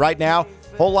Fantasy. Right now,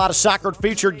 Whole lot of soccer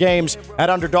featured games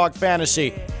at Underdog Fantasy.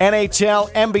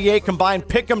 NHL, NBA combined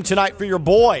pick'em tonight for your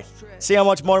boy. See how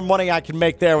much more money I can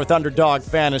make there with Underdog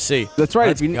Fantasy. That's right.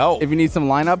 Let's go. If you need some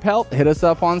lineup help, hit us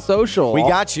up on social. We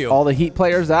got you. All the Heat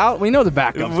players out. We know the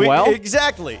backups well.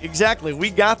 Exactly. We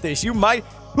got this. You might.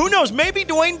 Who knows? Maybe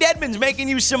Dwayne Dedman's making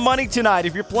you some money tonight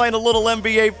if you're playing a little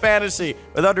NBA fantasy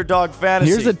with Underdog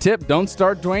Fantasy. Here's a tip. Don't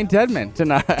start Dwayne Dedman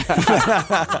tonight.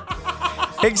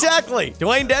 Exactly.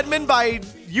 Dwayne Dedman, by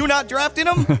you not drafting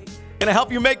him, going to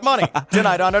help you make money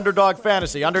tonight on Underdog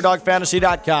Fantasy.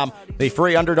 UnderdogFantasy.com, the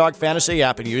free Underdog Fantasy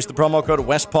app, and use the promo code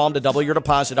WestPalm to double your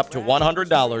deposit up to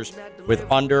 $100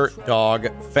 with Underdog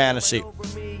Fantasy.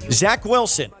 Zach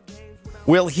Wilson,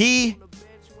 will he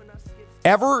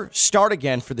ever start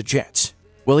again for the Jets?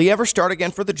 Will he ever start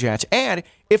again for the Jets? And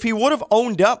if he would have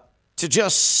owned up to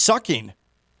just sucking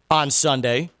on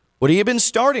Sunday, would he have been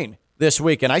starting this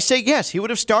week? And I say yes, he would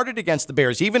have started against the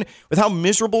Bears, even with how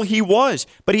miserable he was.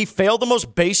 But he failed the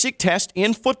most basic test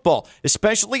in football,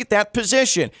 especially at that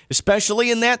position, especially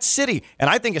in that city. And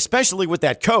I think especially with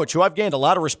that coach, who I've gained a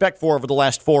lot of respect for over the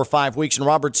last 4 or 5 weeks, in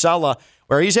Robert Saleh,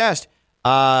 where he's asked,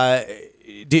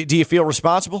 do you feel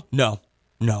responsible? No.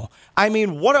 I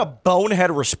mean, what a bonehead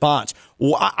response.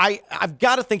 I've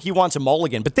got to think he wants a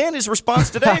mulligan. But then his response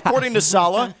today, according to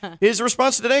Saleh,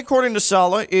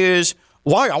 is,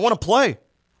 why? I want to play.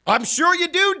 I'm sure you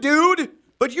do, dude.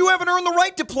 But you haven't earned the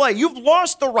right to play. You've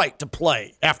lost the right to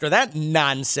play after that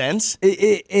nonsense.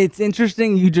 It's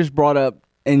interesting you just brought up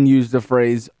and used the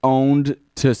phrase owned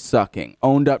to sucking.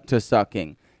 Owned up to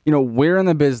sucking. You know, we're in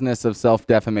the business of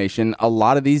self-defamation. A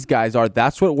lot of these guys are.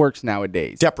 That's what works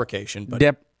nowadays. Deprecation. But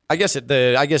I guess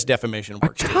defamation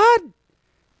works. God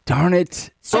darn it.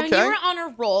 So you were on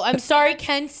a roll. I'm sorry,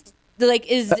 Ken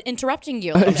is interrupting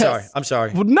you. I'm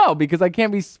sorry. Well, no, because I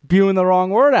can't be spewing the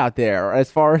wrong word out there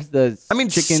as far as the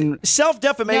chicken.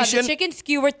 Self-defamation. No, the chicken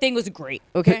skewer thing was great,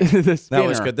 okay? That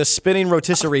was good. The spinning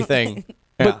rotisserie thing.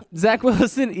 Yeah. But Zach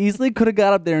Wilson easily could have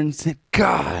got up there and said,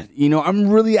 God, I'm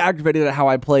really aggravated at how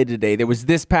I played today. There was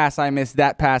this pass I missed,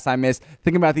 that pass I missed.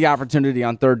 Thinking about the opportunity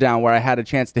on third down where I had a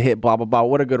chance to hit, blah, blah, blah.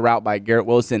 What a good route by Garrett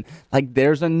Wilson. Like,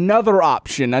 there's another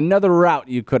option, another route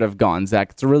you could have gone,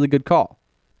 Zach. It's a really good call.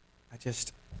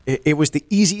 It was the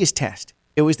easiest test.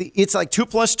 It's like 2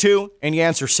 + 2, and you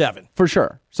answer 7. For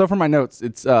sure. So for my notes,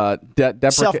 it's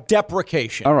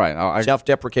self-deprecation. All right.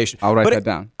 Self-deprecation. I'll write that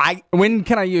down. When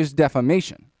can I use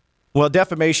defamation? Well,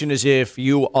 defamation is if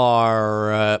you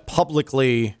are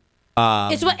publicly...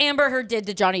 it's what Amber Heard did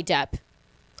to Johnny Depp.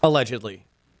 Allegedly.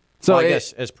 So I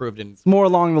guess as proved in... It's more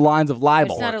along the lines of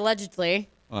libel. It's not allegedly.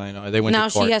 I know. They went now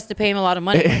to court. She has to pay him a lot of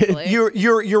money.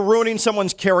 You're ruining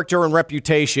someone's character and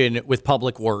reputation with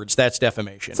public words. That's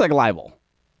defamation. It's like libel.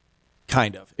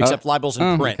 Kind of. Except libel's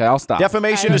in print. Okay, I'll stop.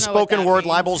 Defamation is spoken word,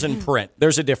 libel's in print.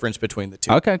 There's a difference between the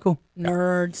two. Okay, cool.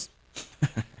 Nerds.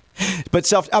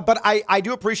 But I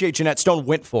do appreciate Ginette Stone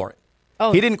went for it.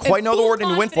 Oh, he didn't quite know the word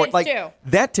and he went for it. Like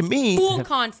that to me. Full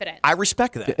confidence. I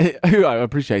respect that. I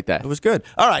appreciate that. It was good.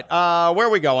 All right, where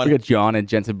are we going? We got John in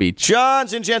Jensen Beach.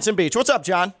 John's in Jensen Beach. What's up,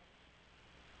 John?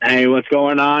 Hey, what's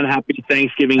going on? Happy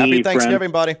Thanksgiving Eve, Happy Thanksgiving,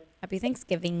 friend. buddy. Happy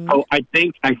Thanksgiving. Oh, I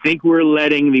think we're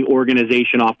letting the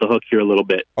organization off the hook here a little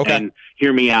bit. Okay. And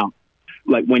hear me out.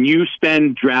 Like when you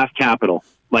spend draft capital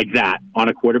like that on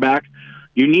a quarterback,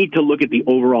 you need to look at the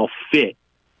overall fit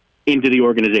into the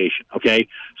organization. Okay.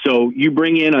 So you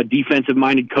bring in a defensive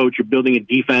minded coach, you're building a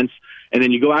defense, and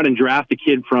then you go out and draft a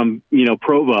kid from,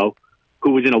 Provo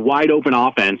who was in a wide open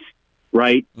offense,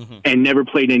 right? Mm-hmm. And never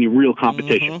played any real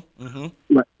competition.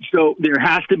 Mm-hmm. Right. So there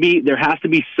has to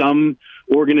be some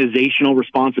organizational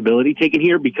responsibility taken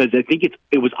here, because I think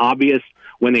it was obvious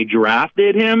when they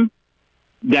drafted him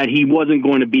that he wasn't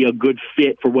going to be a good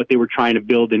fit for what they were trying to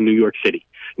build in New York City.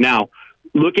 Now,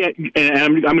 look at,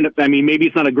 and maybe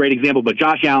it's not a great example, but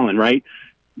Josh Allen, right?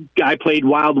 Guy played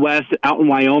Wild West out in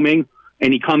Wyoming,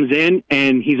 and he comes in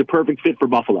and he's a perfect fit for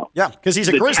Buffalo. Yeah, because he's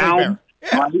a grizzly bear.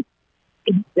 Yeah. Right?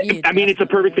 It's a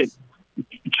perfect fit.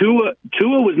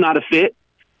 Tua was not a fit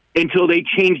until they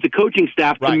changed the coaching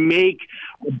staff to make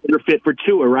a better fit for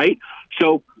Tua, right?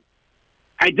 So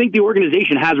I think the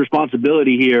organization has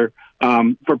responsibility here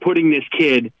for putting this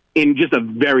kid in just a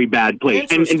very bad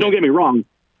place. And don't get me wrong,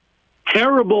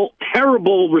 terrible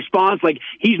response. Like,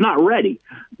 he's not ready,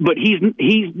 but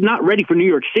he's not ready for New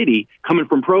York City coming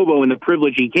from Provo and the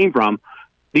privilege he came from.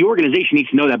 The organization needs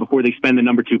to know that before they spend the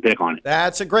number 2 pick on it.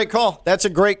 That's a great call.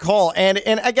 And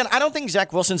again, I don't think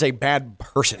Zach Wilson's a bad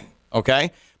person,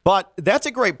 okay? But that's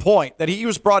a great point, that he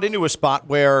was brought into a spot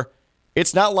where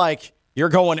it's not like you're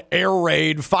going air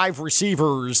raid 5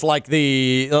 receivers like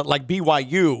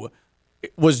BYU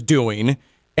was doing.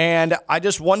 And I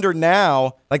just wonder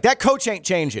now, like that coach ain't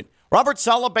changing. Robert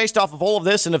Saleh, based off of all of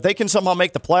this, and if they can somehow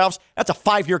make the playoffs, that's a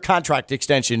 5-year contract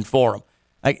extension for him.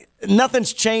 Like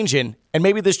nothing's changing, and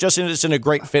maybe this just isn't a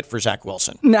great fit for Zach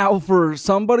Wilson. Now, for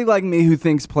somebody like me who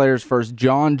thinks players first,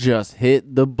 John just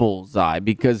hit the bullseye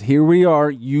because here we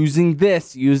are using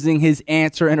his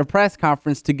answer in a press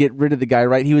conference to get rid of the guy,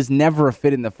 right? He was never a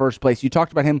fit in the first place. You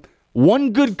talked about him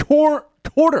one good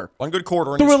quarter. One good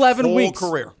quarter in through his 11 whole weeks.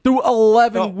 career. Through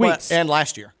 11 weeks. And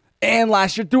last year.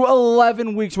 Through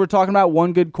 11 weeks, we're talking about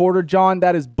one good quarter. John,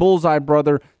 that is bullseye,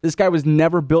 brother. This guy was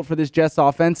never built for this Jets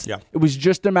offense. Yeah. It was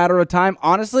just a matter of time.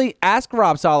 Honestly, ask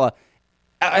Rob Saleh,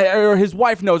 or his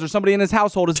wife knows, or somebody in his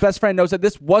household, his best friend knows that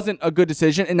this wasn't a good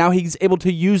decision, and now he's able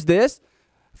to use this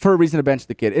for a reason to bench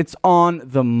the kid. It's on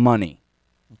the money.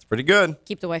 It's pretty good.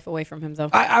 Keep the wife away from him, though.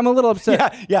 I'm a little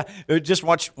upset. Yeah. Just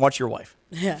watch your wife.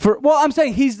 Yeah. I'm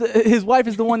saying his wife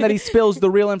is the one that he spills the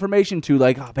real information to.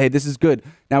 Like, oh, hey, this is good.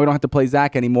 Now we don't have to play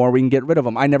Zach anymore. We can get rid of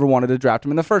him. I never wanted to draft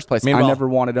him in the first place. I never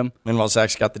wanted him. Meanwhile,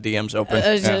 Zach's got the DMs open.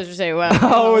 I was just say, well,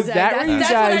 oh, is that what you guys?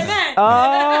 That's what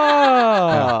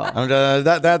I Oh,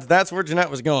 yeah. That's where Ginette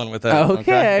was going with that.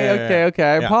 Okay.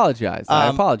 I apologize. I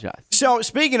apologize. So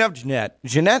speaking of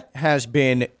Ginette has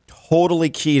been totally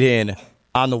keyed in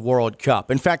on the World Cup.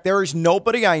 In fact, there is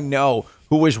nobody I know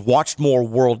who has watched more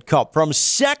World Cup. From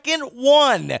second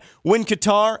one, when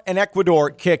Qatar and Ecuador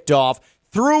kicked off,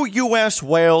 through U.S.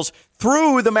 Wales,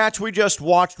 through the match we just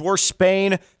watched where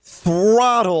Spain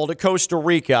throttled Costa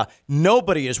Rica,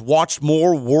 nobody has watched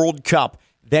more World Cup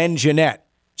than Ginette.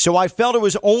 So I felt it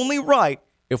was only right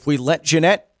if we let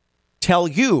Ginette tell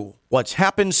you what's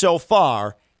happened so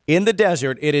far in the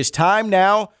desert. It is time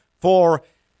now for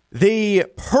the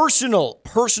personal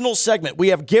segment we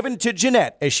have given to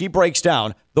Ginette as she breaks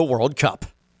down the World Cup.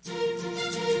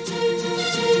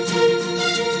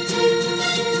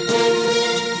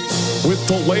 With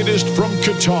the latest from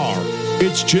Qatar,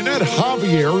 it's Ginette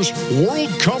Javier's World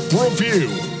Cup Review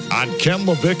on Ken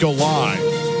LaVicka Live.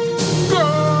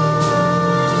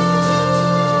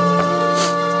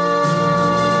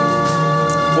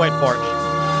 Wait for it.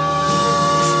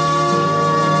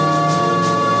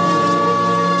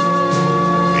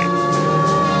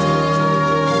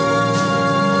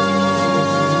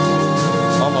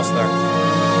 Almost there.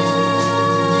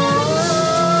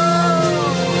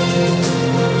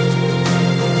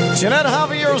 Ginette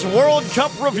Javier's World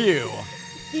Cup Review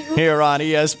here on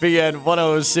ESPN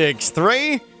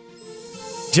 106.3.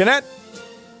 Ginette,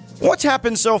 what's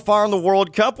happened so far in the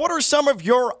World Cup? What are some of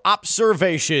your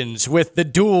observations with the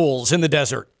duels in the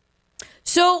desert?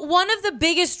 So one of the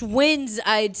biggest wins,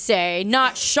 I'd say,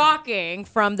 not shocking,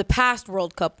 from the past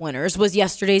World Cup winners was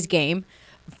yesterday's game.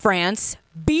 France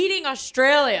beating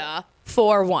Australia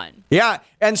 4-1. Yeah,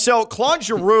 and so Claude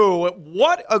Giroux,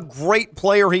 what a great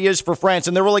player he is for France,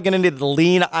 and they're really going to need to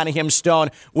lean on him, Stone,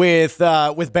 with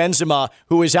Benzema,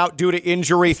 who is out due to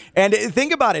injury. And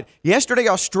think about it. Yesterday,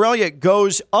 Australia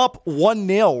goes up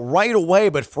 1-0 right away,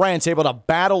 but France able to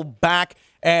battle back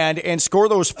and score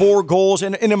those 4 goals.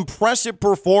 And an impressive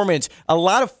performance. A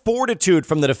lot of fortitude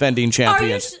from the defending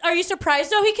champions. Are you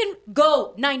surprised, though? He can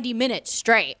go 90 minutes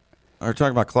straight. Are you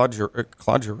talking about Claude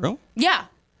Giroux? Yeah.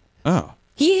 Oh.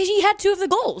 He had 2 of the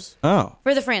goals. Oh.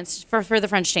 For the French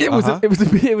team.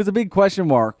 It was a big question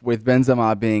mark with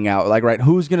Benzema being out. Like, right,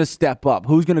 who's going to step up?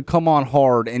 Who's going to come on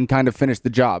hard and kind of finish the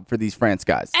job for these France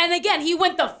guys? And again, he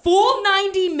went the full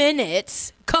 90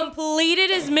 minutes,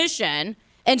 completed his mission,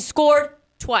 and scored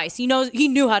twice. He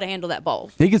knew how to handle that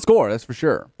ball. He can score, that's for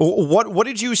sure. What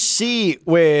did you see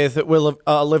with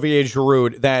Olivier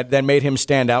Giroud that made him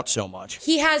stand out so much?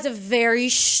 He has a very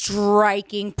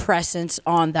striking presence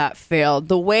on that field.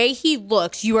 The way he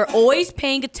looks, you are always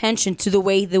paying attention to the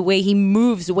way he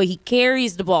moves, the way he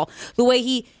carries the ball, the way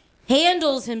he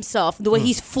handles himself, the way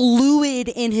he's fluid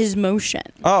in his motion.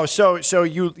 Oh, so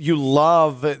you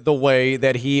love the way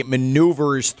that he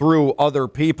maneuvers through other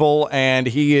people, and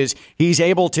he's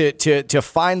able to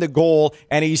find the goal,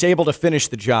 and he's able to finish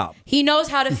the job. He knows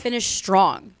how to finish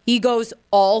strong. He goes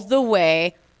all the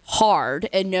way hard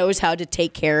and knows how to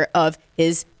take care of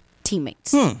his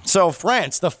teammates. So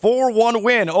France, the 4-1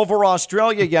 win over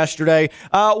Australia yesterday.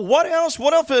 What else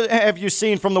have you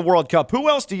seen from the World Cup? Who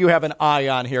else do you have an eye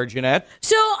on here, Ginette?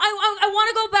 So I want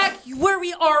to go back where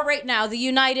we are right now, the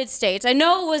United States. I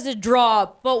know it was a draw,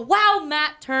 but wow,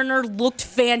 Matt Turner looked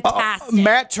fantastic.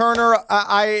 Matt Turner,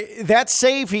 that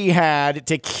save he had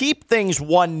to keep things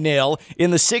 1-0 in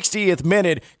the 60th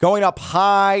minute, going up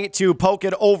high to poke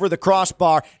it over the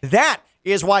crossbar, that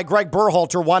is why Greg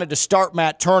Berhalter wanted to start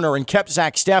Matt Turner and kept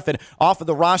Zach Steffen off of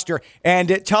the roster.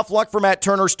 And tough luck for Matt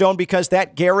Turner, Stone, because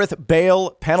that Gareth Bale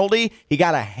penalty, he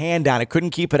got a hand on it. Couldn't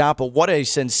keep it out, but what a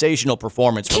sensational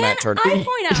performance for Matt Turner. I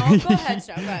point out? Go ahead,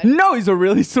 Stone. Go ahead. No, he's a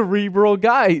really cerebral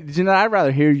guy. Jeanette, I'd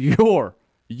rather hear your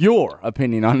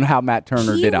opinion on how Matt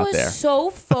Turner did out there. He was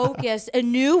so focused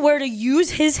and knew where to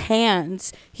use his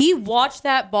hands. He watched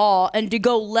that ball and to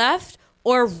go left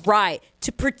or right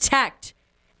to protect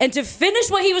and to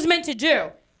finish what he was meant to do.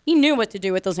 He knew what to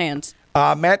do with those hands.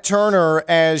 Matt Turner,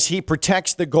 as he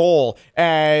protects the goal,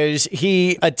 as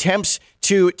he attempts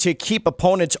to keep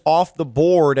opponents off the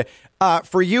board,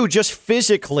 for you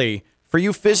physically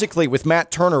with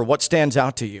Matt Turner, what stands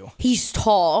out to you? He's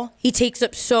tall. He takes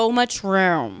up so much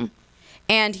room.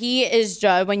 And he is,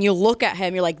 when you look at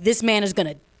him, you're like, this man is going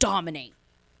to dominate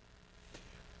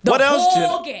the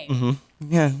whole game. Mm-hmm.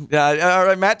 Yeah. All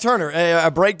right, Matt Turner, a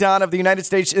breakdown of the United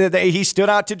States. He stood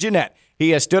out to Ginette.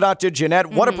 He has stood out to Ginette.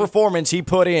 What a performance he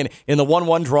put in the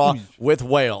 1-1 draw with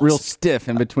Wales. Real stiff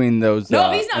in between those.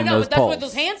 No, he's not. No, but that's where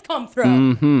those hands come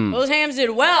from. Mm-hmm. Those hands did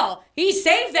well. He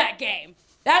saved that game.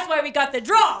 That's why we got the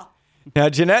draw. Now,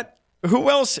 Ginette, who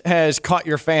else has caught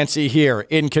your fancy here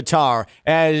in Qatar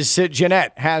as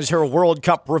Ginette has her World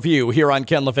Cup review here on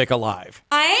Ken LaVicka Live?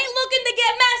 I ain't looking to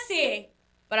get messy,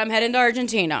 but I'm heading to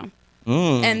Argentina.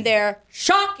 And their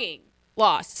shocking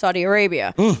loss to Saudi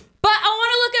Arabia. But I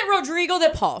want to look at Rodrigo de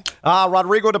Paul.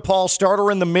 Rodrigo de Paul, starter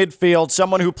in the midfield,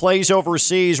 someone who plays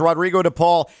overseas. Rodrigo de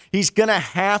Paul, he's going to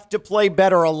have to play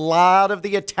better. A lot of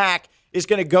the attack is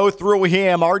going to go through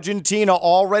him. Argentina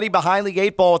already behind the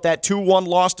 8 ball with that 2-1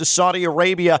 loss to Saudi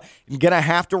Arabia. Going to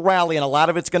have to rally, and a lot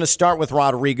of it's going to start with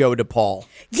Rodrigo de Paul.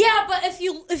 Yeah, but if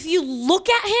you look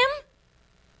at him,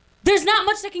 there's not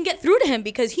much that can get through to him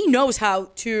because he knows how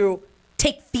to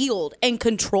take field and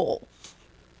control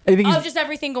of just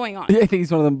everything going on. I think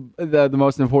he's one of the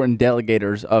most important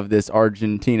delegators of this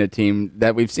Argentina team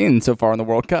that we've seen so far in the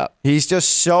World Cup. He's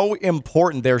just so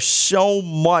important. There's so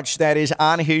much that is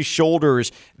on his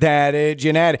shoulders that,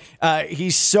 Ginette,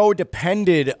 he's so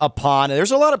depended upon. There's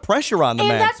a lot of pressure on the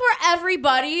man. And that's where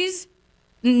everybody's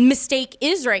mistake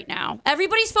is right now.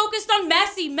 Everybody's focused on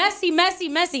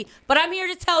Messi. But I'm here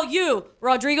to tell you,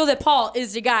 Rodrigo de Paul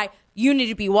is the guy you need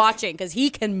to be watching because he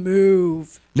can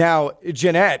move. Now,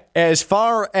 Ginette, as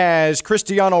far as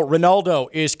Cristiano Ronaldo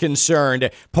is concerned,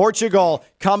 Portugal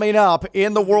coming up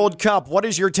in the World Cup. What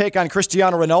is your take on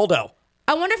Cristiano Ronaldo?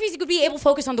 I wonder if he's going to be able to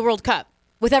focus on the World Cup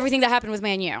with everything that happened with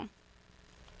Man U.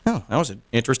 Oh, that was an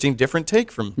interesting, different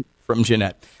take from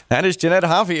Ginette. That is Ginette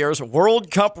Javier's World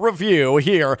Cup review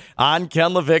here on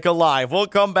Ken LaVicka Live. We'll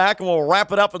come back and we'll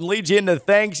wrap it up and lead you into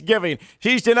Thanksgiving.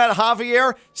 She's Ginette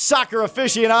Javier, soccer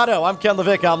aficionado. I'm Ken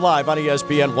LaVicka. I'm live on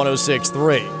ESPN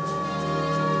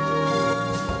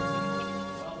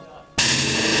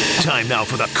 106.3. Time now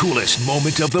for the coolest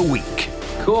moment of the week.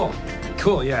 Cool,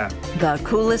 yeah. The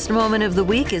coolest moment of the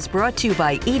week is brought to you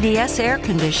by EDS Air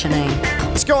Conditioning.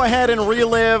 Let's go ahead and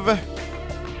relive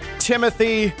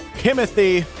Timothy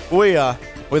Weah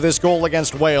with his goal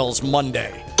against Wales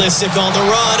Monday. Pulisic on the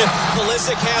run.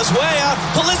 Pulisic has Weah.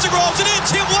 Pulisic rolls it in.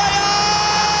 Tim Weah!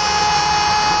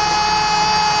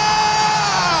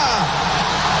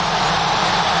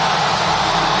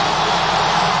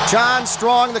 John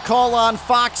Strong, the call on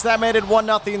Fox. That made it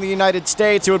 1-0 in the United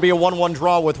States. It would be a 1-1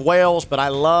 draw with Wales, but I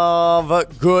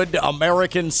love good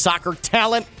American soccer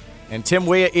talent. And Tim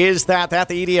Weah is that. That's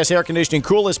the EDS Air Conditioning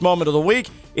coolest moment of the week.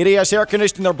 EDS Air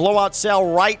Conditioning, their blowout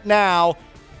sale right now.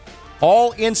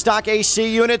 All in-stock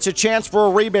AC units, a chance for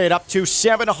a rebate up to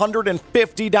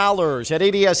 $750. At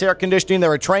EDS Air Conditioning,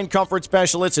 they're a train comfort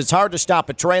specialist. It's hard to stop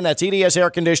a train. That's EDS Air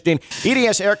Conditioning.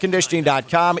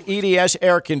 EDSAirConditioning.com. EDS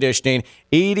Air Conditioning.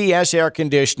 EDS Air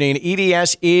Conditioning.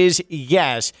 EDS is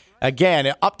yes.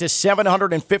 Again, up to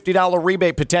 $750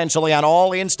 rebate potentially on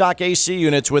all in-stock AC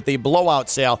units with the blowout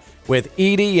sale with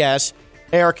EDS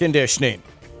Air Conditioning.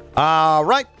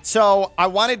 Right, so I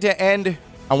wanted to end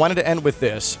with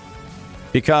this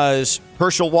because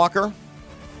Herschel Walker,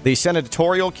 the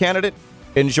senatorial candidate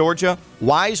in Georgia,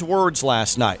 wise words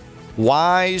last night. Do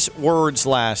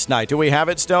we have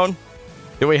it, Stone?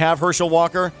 Do we have Herschel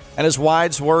Walker and his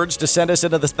wise words to send us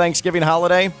into the Thanksgiving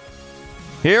holiday?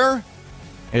 Here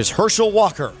is Herschel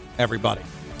Walker, everybody.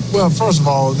 Well, first of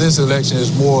all, this election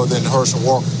is more than Herschel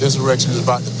Walker. This election is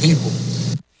about the people.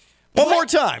 One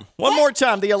more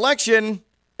time. The election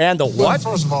and the what? Well,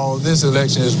 first of all, this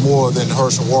election is more than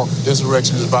Herschel Walker. This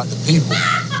election is about the people.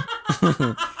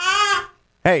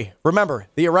 Hey, remember,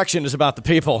 the election is about the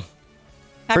people.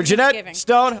 For Ginette,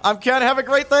 Stone, I'm Ken. Have a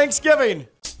great Thanksgiving.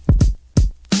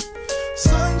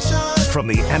 Sunshine. From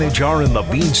the Anajar and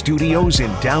Levine Studios in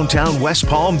downtown West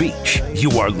Palm Beach, you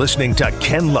are listening to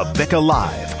Ken LaVicka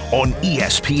Live on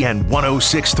ESPN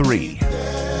 106.3.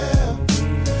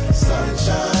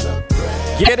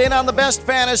 Get in on the best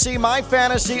fantasy, my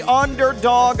fantasy,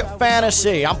 Underdog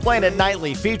Fantasy. I'm playing it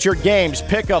nightly, featured games,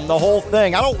 pick 'em, the whole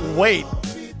thing. I don't wait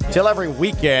till every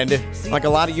weekend like a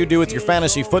lot of you do with your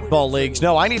fantasy football leagues.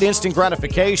 No, I need instant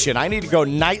gratification. I need to go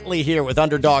nightly here with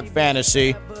Underdog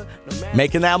Fantasy,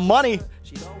 making that money.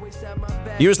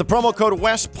 Use the promo code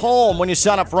West Palm when you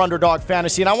sign up for Underdog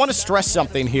Fantasy. And I want to stress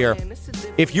something here.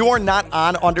 If you are not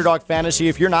on Underdog Fantasy,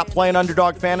 if you're not playing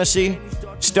Underdog Fantasy,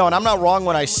 Stone, I'm not wrong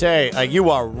when I say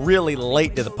you are really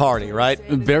late to the party, right?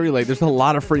 Very late. There's a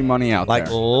lot of free money out there.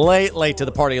 Late to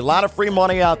the party. A lot of free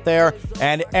money out there.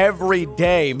 And every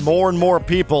day, more and more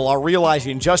people are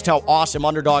realizing just how awesome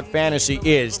Underdog Fantasy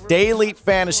is. Daily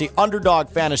fantasy, Underdog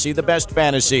Fantasy, the best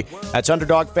fantasy. That's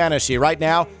Underdog Fantasy. Right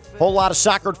now, whole lot of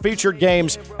soccer featured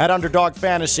games at Underdog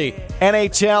Fantasy.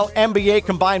 NHL, NBA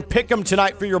combined. Pick 'em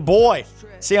tonight for your boy.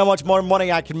 See how much more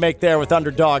money I can make there with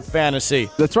Underdog Fantasy.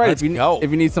 That's right. If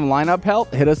you need some lineup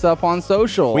help, hit us up on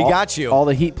social. We got you. All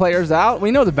the Heat players out.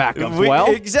 We know the backups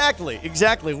well. Exactly.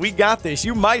 We got this.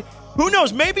 You might. Who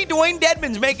knows? Maybe Dwayne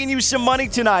Dedman's making you some money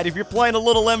tonight if you're playing a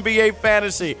little NBA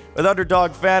fantasy with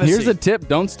Underdog Fantasy. Here's a tip.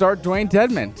 Don't start Dwayne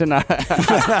Dedman tonight.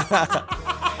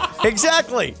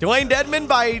 Exactly. Dwayne Dedman,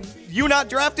 by you not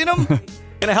drafting him,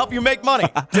 going to help you make money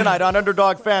tonight on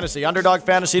Underdog Fantasy.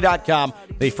 UnderdogFantasy.com,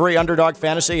 the free Underdog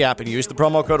Fantasy app, and use the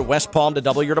promo code WestPalm to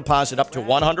double your deposit up to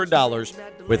 $100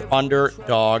 with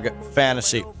Underdog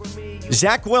Fantasy.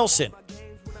 Zach Wilson,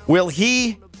 will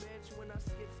he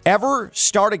ever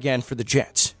start again for the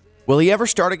Jets? Will he ever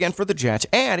start again for the Jets?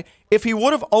 And if he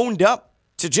would have owned up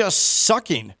to just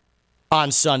sucking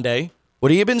on Sunday,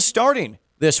 would he have been starting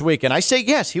this week? And I say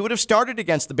yes, he would have started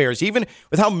against the Bears, even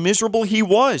with how miserable he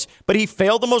was. But he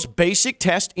failed the most basic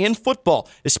test in football,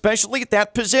 especially at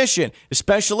that position,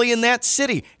 especially in that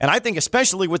city. And I think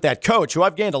especially with that coach, who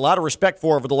I've gained a lot of respect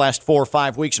for over the last 4 or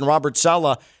 5 weeks, and Robert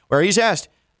Saleh, where he's asked,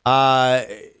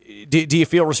 do you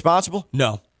feel responsible?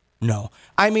 No.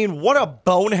 I mean, what a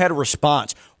bonehead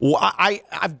response.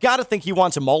 I've got to think he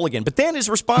wants a mulligan. But then his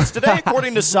response today,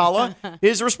 according to Saleh,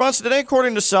 is,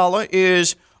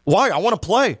 why? I want to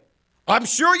play. I'm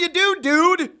sure you do,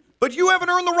 dude. But you haven't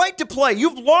earned the right to play.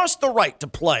 You've lost the right to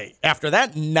play after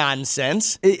that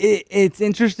nonsense. It's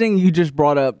interesting you just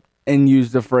brought up and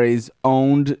used the phrase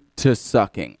owned to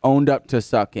sucking. Owned up to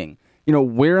sucking. You know,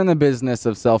 we're in the business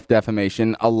of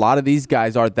self-defamation. A lot of these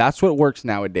guys are. That's what works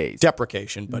nowadays.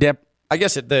 Deprecation. But I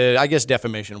guess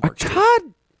defamation works. God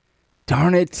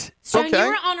darn it. So you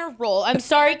were on a roll. I'm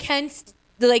sorry, Ken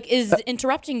is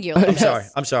interrupting you.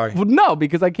 I'm sorry. Well, no,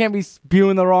 because I can't be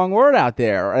spewing the wrong word out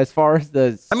there as far as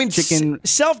the chicken.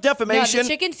 Self-defamation. No, the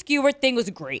chicken skewer thing was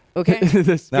great, okay?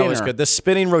 That was good. The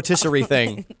spinning rotisserie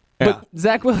thing. But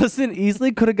Zach Wilson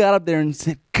easily could have got up there and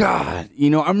said, God,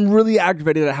 I'm really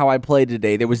aggravated at how I played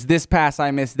today. There was this pass I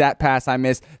missed, that pass I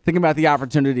missed. Thinking about the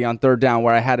opportunity on third down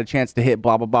where I had a chance to hit,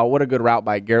 blah, blah, blah. What a good route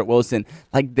by Garrett Wilson.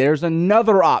 Like, there's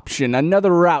another option,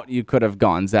 another route you could have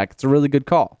gone, Zach. It's a really good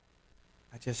call.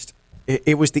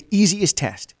 It was the easiest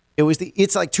test.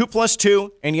 It's like 2 +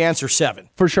 2, and you answer 7.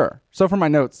 For sure. So for my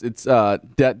notes, it's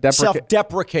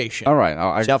self-deprecation. All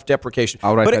right. Self-deprecation.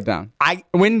 I'll write that down.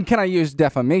 When can I use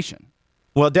defamation?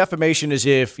 Well, defamation is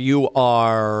if you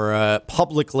are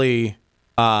publicly...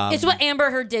 it's what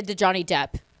Amber Heard did to Johnny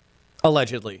Depp.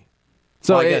 Allegedly.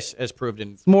 So I guess as proved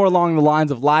in... It's more along the lines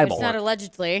of libel. It's not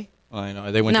allegedly. I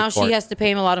know. They went now to court. She has to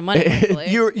pay him a lot of money.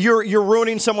 You're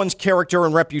ruining someone's character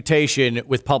and reputation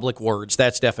with public words.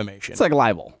 That's defamation. It's like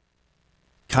libel.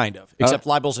 Kind of. Except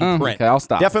libel's in print. Okay, I'll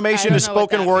stop. Defamation is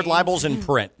spoken word. Libel's in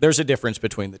print. There's a difference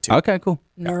between the two. Okay, cool.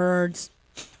 Nerds.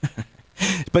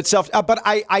 But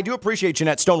I do appreciate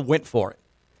Ginette Stone went for it.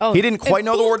 Oh, he didn't quite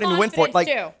know the word and he went for it. Like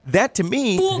that to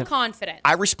me. Full confidence.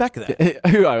 I respect that.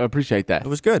 I appreciate that. It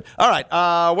was good. All right,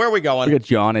 where are we going? We got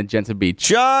John in Jensen Beach.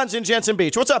 John's in Jensen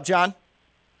Beach. What's up, John?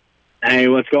 Hey,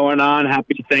 what's going on?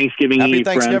 Happy Thanksgiving Eve, Happy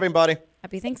Thanksgiving, friend. buddy.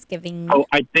 Happy Thanksgiving. Oh,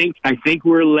 I think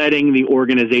we're letting the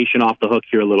organization off the hook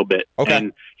here a little bit. Okay.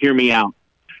 And hear me out.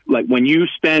 Like when you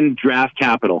spend draft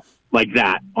capital like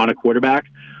that on a quarterback,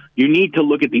 you need to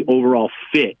look at the overall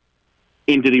fit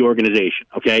into the organization.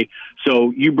 Okay.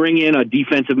 So you bring in a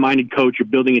defensive minded coach, you're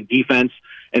building a defense,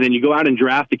 and then you go out and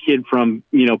draft a kid from,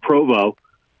 Provo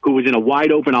who was in a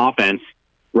wide open offense,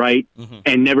 right? Mm-hmm.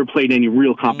 And never played any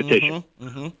real competition.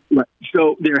 Mm-hmm. Right.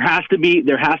 So there has to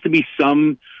be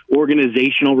some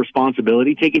organizational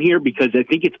responsibility taken here, because I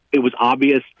think it was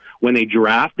obvious when they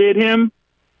drafted him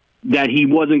that he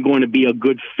wasn't going to be a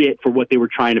good fit for what they were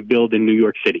trying to build in New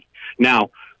York City. Now,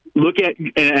 look at,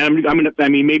 and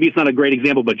maybe it's not a great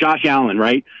example, but Josh Allen,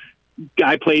 right?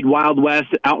 Guy played Wild West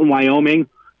out in Wyoming,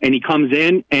 and he comes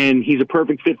in, and he's a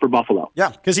perfect fit for Buffalo. Yeah,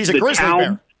 because he's a grizzly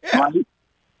bear. Yeah. Right?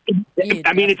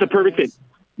 It's a perfect fit.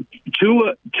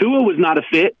 Tua was not a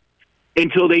fit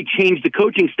until they changed the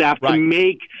coaching staff to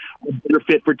make a better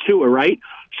fit for Tua, right?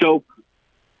 So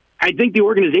I think the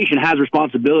organization has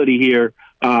responsibility here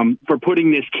for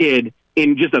putting this kid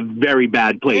in just a very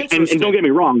bad place. And don't get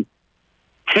me wrong,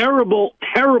 terrible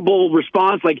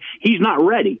response. Like, he's not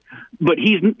ready, but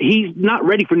he's not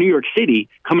ready for New York City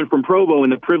coming from Provo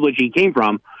and the privilege he came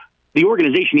from. The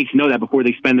organization needs to know that before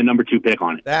they spend the number 2 pick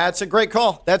on it. That's a great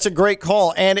call.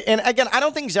 And again, I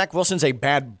don't think Zach Wilson's a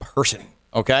bad person,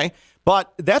 okay?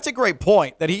 But that's a great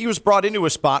point that he was brought into a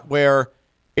spot where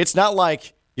it's not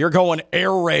like you're going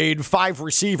air raid 5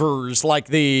 receivers like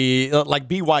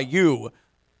BYU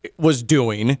was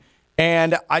doing.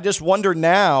 And I just wonder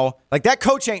now, like, that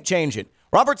coach ain't changing.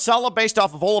 Robert Saleh, based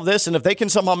off of all of this, and if they can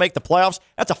somehow make the playoffs,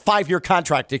 that's a 5-year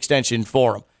contract extension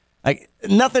for him. Like,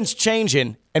 nothing's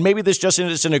changing, and maybe this just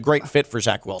isn't a great fit for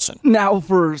Zach Wilson. Now,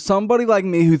 for somebody like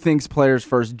me who thinks players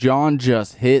first, John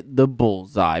just hit the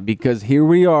bullseye, because here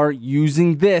we are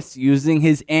using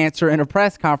his answer in a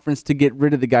press conference to get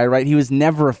rid of the guy, right? He was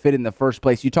never a fit in the first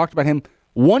place. You talked about him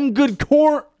one good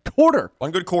quarter.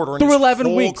 One good quarter in through his 11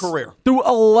 whole weeks. career. Through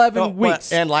 11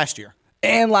 weeks. And last year.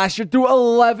 Through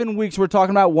 11 weeks, we're talking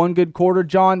about one good quarter.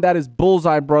 John, that is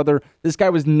bullseye, brother. This guy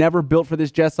was never built for this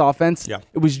Jets offense. Yeah.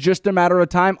 It was just a matter of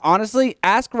time. Honestly,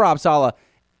 ask Rob Saleh,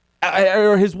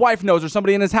 or his wife knows, or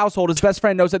somebody in his household, his best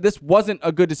friend knows that this wasn't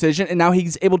a good decision, and now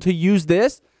he's able to use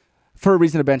this for a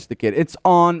reason to bench the kid. It's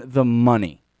on the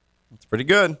money. It's pretty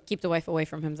good. Keep the wife away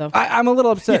from him, though. I'm a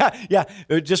little upset. Yeah.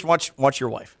 Just watch your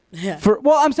wife. Yeah.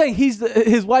 I'm saying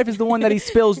his wife is the one that he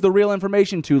spills the real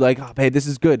information to. Like, oh, hey, this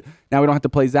is good. Now we don't have to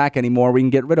play Zach anymore. We can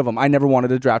get rid of him. I never wanted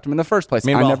to draft him in the first place.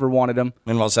 I never wanted him.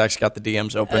 Meanwhile, Zach's got the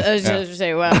DMs open. I was just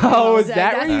say, well, oh, is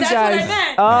that where you that's guys? what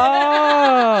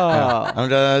I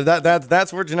meant. Oh,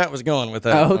 that's where Ginette was going with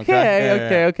that.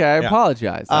 Okay. I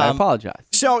apologize.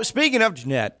 So speaking of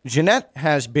Ginette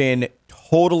has been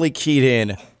totally keyed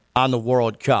in on the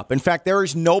World Cup. In fact, there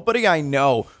is nobody I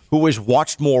know who has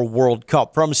watched more World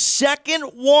Cup. From second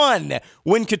one,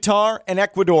 when Qatar and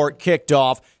Ecuador kicked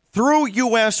off, through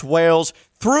U.S. Wales,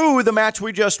 through the match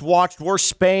we just watched where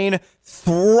Spain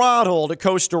throttled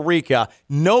Costa Rica,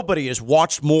 nobody has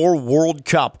watched more World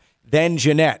Cup than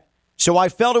Ginette. So I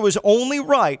felt it was only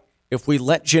right if we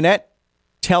let Ginette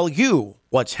tell you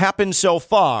what's happened so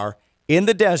far in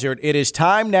the desert. It is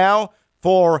time now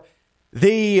for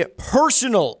the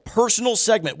personal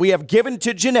segment we have given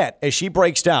to Ginette as she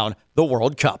breaks down the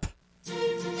World Cup.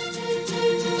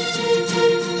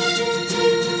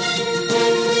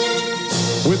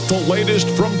 With the latest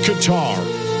from Qatar,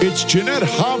 it's Ginette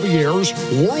Javier's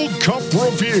World Cup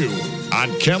Review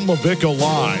on Ken LaVicka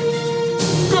Live.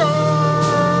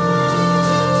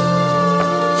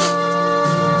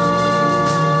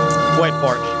 Wait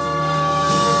for it.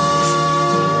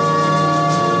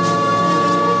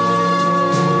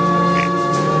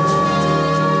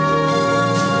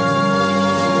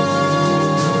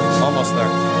 Almost there.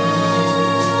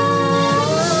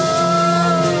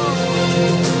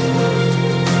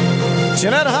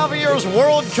 Ginette Javier's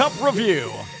World Cup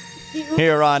Review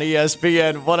here on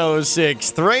ESPN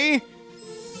 106.3.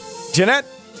 Ginette,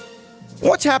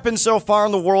 what's happened so far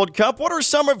in the World Cup? What are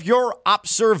some of your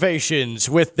observations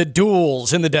with the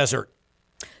duels in the desert?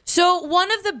 So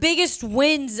one of the biggest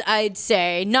wins, I'd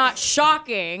say, not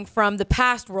shocking, from the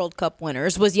past World Cup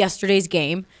winners was yesterday's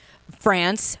game.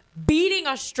 France beating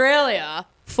Australia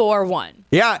 4-1.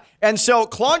 Yeah, and so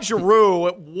Claude Giroux,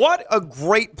 what a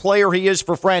great player he is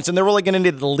for France, and they're really going to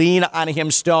need to lean on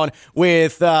him, Stone,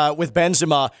 with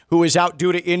Benzema, who is out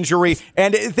due to injury.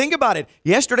 And think about it.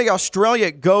 Yesterday, Australia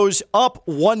goes up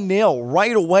 1-0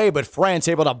 right away, but France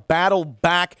able to battle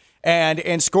back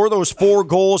and score those 4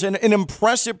 goals. And an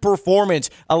impressive performance.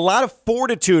 A lot of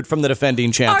fortitude from the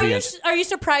defending champions. Are you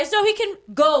surprised, though? He can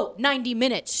go 90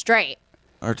 minutes straight.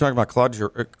 Are you talking about Claude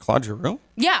Giroux?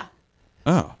 Yeah.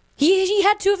 Oh. He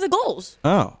had 2 of the goals.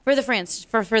 Oh. For the French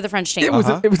team.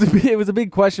 It was a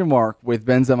big question mark with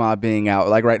Benzema being out.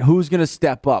 Like, right, who's going to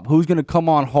step up? Who's going to come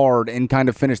on hard and kind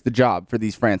of finish the job for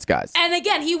these France guys? And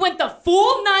again, he went the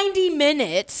full 90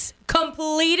 minutes,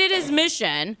 completed his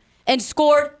mission, and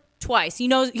scored twice. He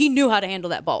knew how to handle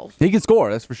that ball. He can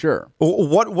score, that's for sure.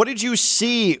 What did you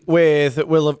see with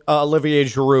Olivier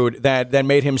Giroud that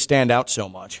made him stand out so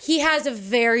much? He has a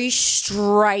very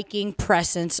striking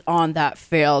presence on that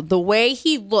field. The way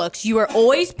he looks, you are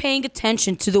always paying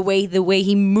attention to the way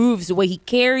he moves, the way he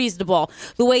carries the ball,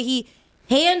 the way he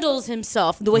handles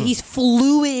himself, the way he's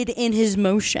fluid in his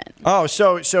motion. Oh,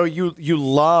 so you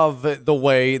love the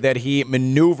way that he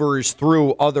maneuvers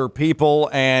through other people,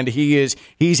 and he's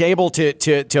able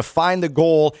to find the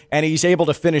goal, and he's able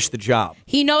to finish the job.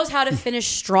 He knows how to finish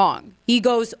strong. He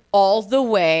goes all the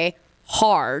way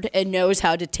hard and knows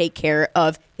how to take care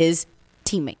of his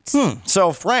teammates.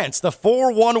 So France, the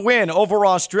 4-1 win over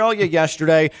Australia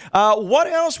yesterday. What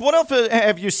else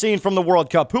have you seen from the World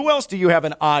Cup? Who else do you have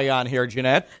an eye on here,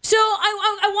 Ginette? So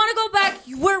I want to go back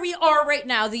where we are right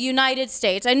now, the United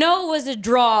States. I know it was a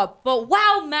draw, but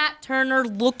wow, Matt Turner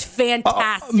looked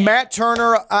fantastic. Matt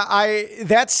Turner,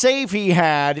 that save he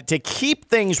had to keep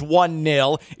things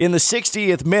 1-0 in the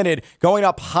 60th minute, going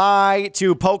up high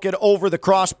to poke it over the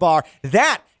crossbar.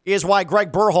 That is why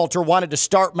Greg Berhalter wanted to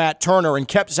start Matt Turner and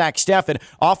kept Zach Steffen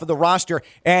off of the roster.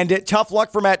 And tough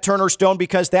luck for Matt Turner, Stone,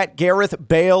 because that Gareth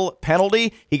Bale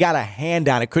penalty, he got a hand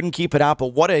on it, couldn't keep it out,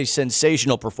 but what a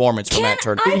sensational performance for Matt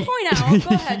Turner. I point out?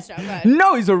 Go ahead, Stone. Go ahead.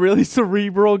 No, he's a really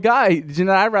cerebral guy.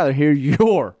 Jeanette, I'd rather hear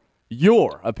your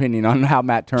opinion on how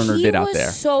Matt Turner did out there. He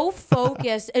was so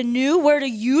focused and knew where to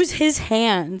use his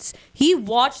hands. He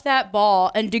watched that ball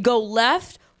and to go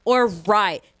left or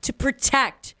right to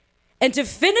protect and to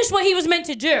finish what he was meant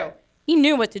to do. He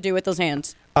knew what to do with those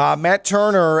hands. Matt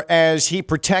Turner, as he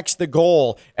protects the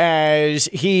goal, as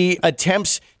he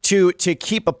attempts to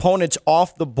keep opponents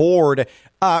off the board,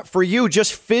 for you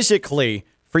physically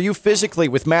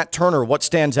with Matt Turner, what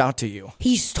stands out to you?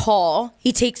 He's tall.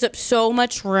 He takes up so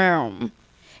much room.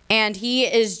 And he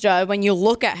is, when you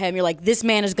look at him, you're like, this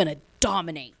man is going to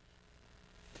dominate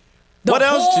the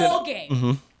whole game.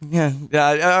 Mm-hmm. Yeah.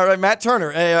 All right, Matt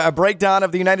Turner, a breakdown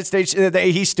of the United States.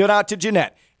 He stood out to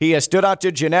Ginette. He has stood out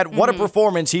to Ginette. What a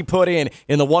performance he put in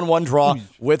the 1-1 draw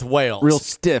with Wales. Real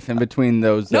stiff in between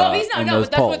those. No, he's not. No, but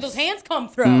that's where those hands come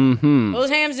from. Mm-hmm. Those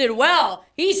hands did well.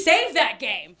 He saved that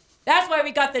game. That's why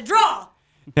we got the draw.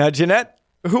 Now, Ginette,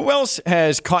 who else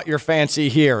has caught your fancy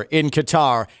here in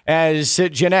Qatar as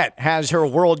Ginette has her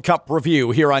World Cup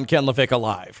review here on Ken LaVicka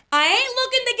Live? I ain't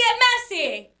looking to get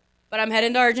messy, but I'm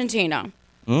heading to Argentina.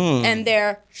 And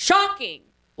their shocking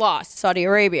loss to Saudi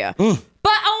Arabia. But I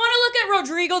want to look at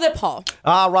Rodrigo de Paul.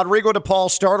 Rodrigo de Paul,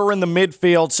 starter in the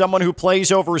midfield, someone who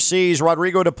plays overseas.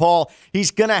 Rodrigo de Paul,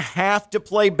 he's going to have to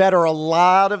play better. A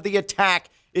lot of the attack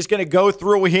is going to go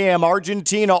through him.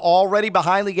 Argentina already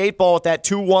behind the 8 ball with that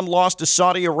 2-1 loss to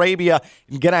Saudi Arabia.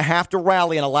 Going to have to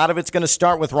rally, and a lot of it's going to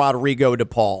start with Rodrigo de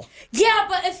Paul. Yeah,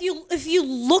 but if you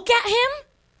look at him,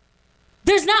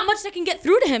 there's not much that can get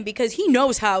through to him because he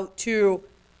knows how to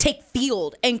take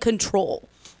field and control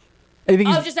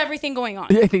of just everything going on.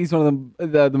 I think he's one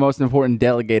of the most important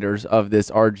delegators of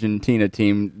this Argentina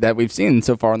team that we've seen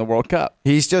so far in the World Cup.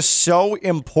 He's just so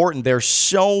important. There's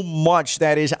so much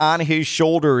that is on his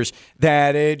shoulders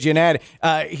that, Ginette,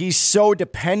 he's so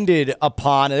depended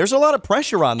upon. There's a lot of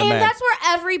pressure on the man. And that's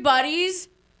where everybody's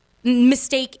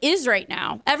mistake is right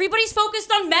now. Everybody's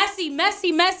focused on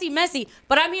Messi.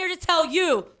 But I'm here to tell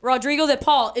you, Rodrigo de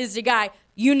Paul is the guy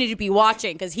you need to be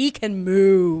watching because he can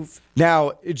move.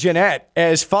 Now, Ginette,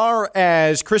 as far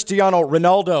as Cristiano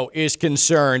Ronaldo is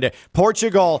concerned,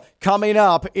 Portugal coming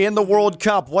up in the World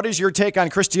Cup. What is your take on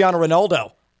Cristiano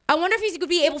Ronaldo? I wonder if he's going to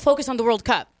be able to focus on the World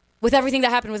Cup with everything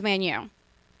that happened with Man U.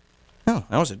 Oh,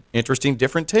 that was an interesting,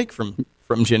 different take from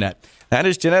Ginette. That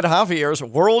is Ginette Javier's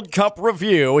World Cup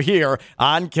review here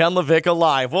on Ken LaVicka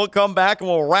Live. We'll come back and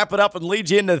we'll wrap it up and lead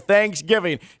you into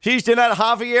Thanksgiving. She's Ginette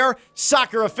Javier,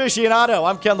 soccer aficionado.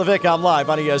 I'm Ken LaVicka. I'm live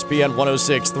on ESPN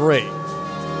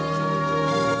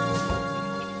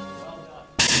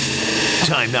 106.3.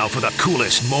 Time now for the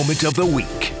coolest moment of the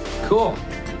week. Cool,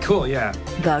 yeah.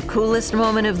 The coolest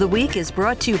moment of the week is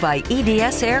brought to you by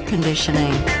EDS Air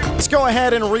Conditioning. Let's go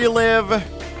ahead and relive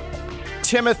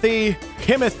Timothy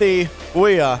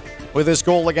Weah with his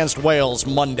goal against Wales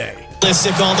Monday.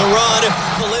 Pulisic on the run.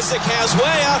 Pulisic has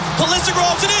Weah. Pulisic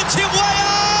rolls it in. Tim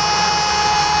Weah!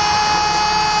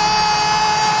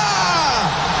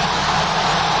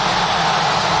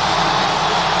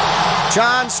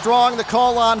 John Strong, the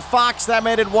call on Fox. That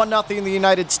made it 1-0 in the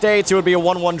United States. It would be a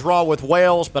 1-1 draw with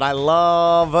Wales, but I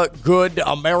love good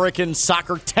American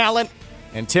soccer talent.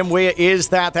 And Tim Weah is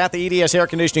that. That's the EDS Air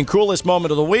Conditioning coolest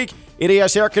moment of the week.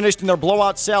 EDS Air Conditioning, their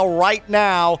blowout sale right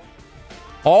now.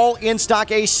 All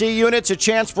in-stock AC units, a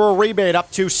chance for a rebate up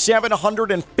to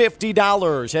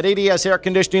 $750. At EDS Air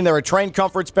Conditioning, they're a trained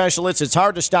comfort specialist. It's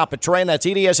hard to stop a train. That's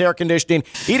EDS Air Conditioning,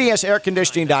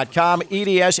 edsairconditioning.com,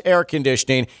 EDS Air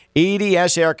Conditioning,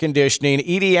 EDS Air Conditioning.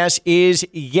 EDS is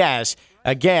yes.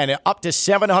 Again, up to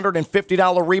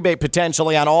 $750 rebate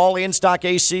potentially on all in-stock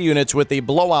AC units with the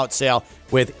blowout sale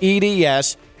with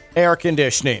EDS Air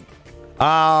Conditioning.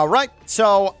 Right,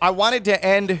 so I wanted to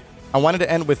end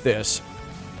with this.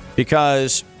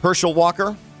 Because Herschel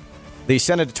Walker, the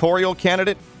senatorial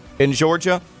candidate in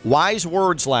Georgia, wise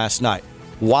words last night.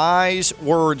 Wise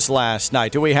words last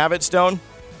night. Do we have it, Stone?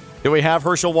 Do we have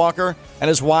Herschel Walker and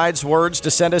his wise words to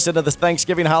send us into the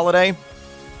Thanksgiving holiday?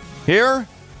 Here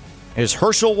is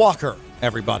Herschel Walker,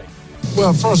 everybody.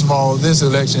 Well, first of all, this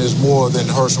election is more than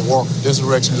Herschel Walker. This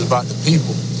election is about the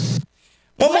people.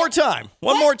 One more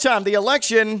time. The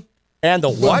election and the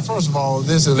what? Well, first of all,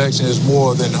 this election is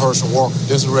more than Herschel Walker.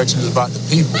 This election is about the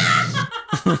people.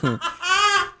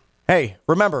 Hey,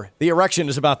 remember, the election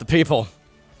is about the people.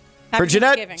 Happy For Ginette,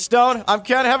 Thanksgiving. Stone, I'm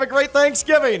Ken. Have a great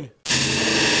Thanksgiving.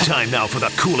 Time now for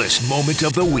the coolest moment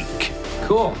of the week.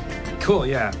 Cool,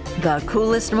 yeah. The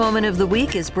coolest moment of the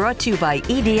week is brought to you by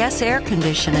EDS Air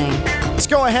Conditioning. Let's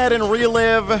go ahead and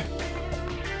relive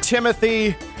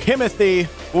Timothy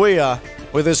Weah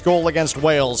with his goal against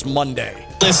Wales Monday.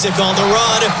 Pulisic on the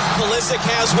run. Pulisic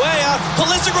has Weah.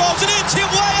 Pulisic rolls it in. Tim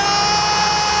Weah!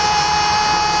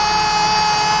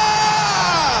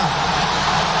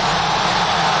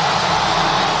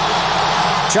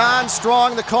 John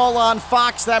Strong, the call on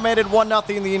Fox. That made it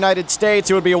 1-0 in the United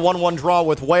States. It would be a 1-1 draw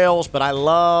with Wales, but I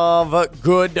love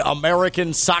good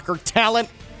American soccer talent.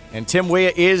 And Tim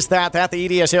Weah is that. That's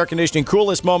the EDS Air Conditioning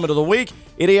coolest moment of the week.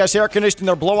 EDS Air Conditioning,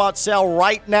 their blowout sale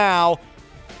right now.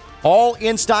 All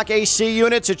in-stock AC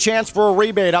units, a chance for a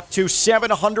rebate up to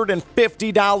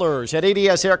 $750. At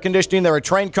EDS Air Conditioning, they're a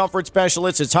trained comfort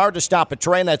specialist. It's hard to stop a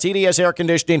train. That's EDS Air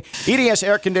Conditioning,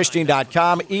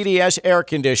 edsairconditioning.com, EDS Air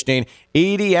Conditioning,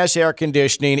 EDS Air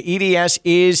Conditioning. EDS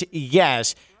is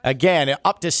yes. Again,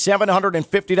 up to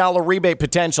 $750 rebate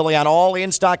potentially on all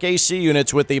in-stock AC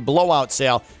units with the blowout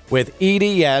sale with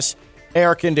EDS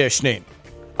Air Conditioning.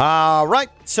 Right,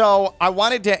 so I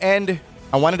wanted to end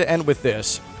with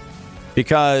this.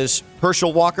 Because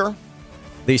Herschel Walker,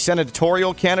 the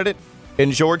senatorial candidate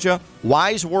in Georgia,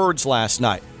 wise words last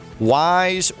night.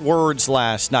 Wise words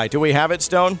last night. Do we have it,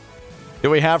 Stone? Do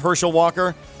we have Herschel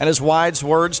Walker and his wise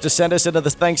words to send us into the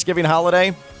Thanksgiving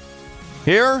holiday?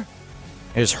 Here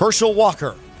is Herschel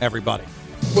Walker, everybody.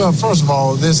 Well, first of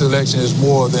all, this election is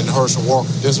more than Herschel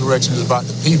Walker. This election is about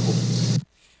the people.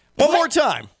 One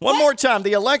more time.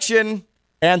 The election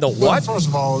and the what? Well, first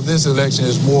of all, this election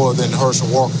is more than Herschel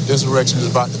Walker. This election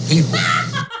is about the people.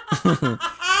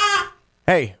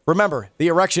 Hey, remember, the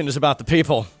election is about the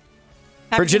people.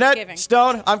 Happy For Ginette, Thanksgiving.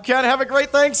 Stone, I'm Ken. Have a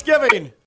great Thanksgiving.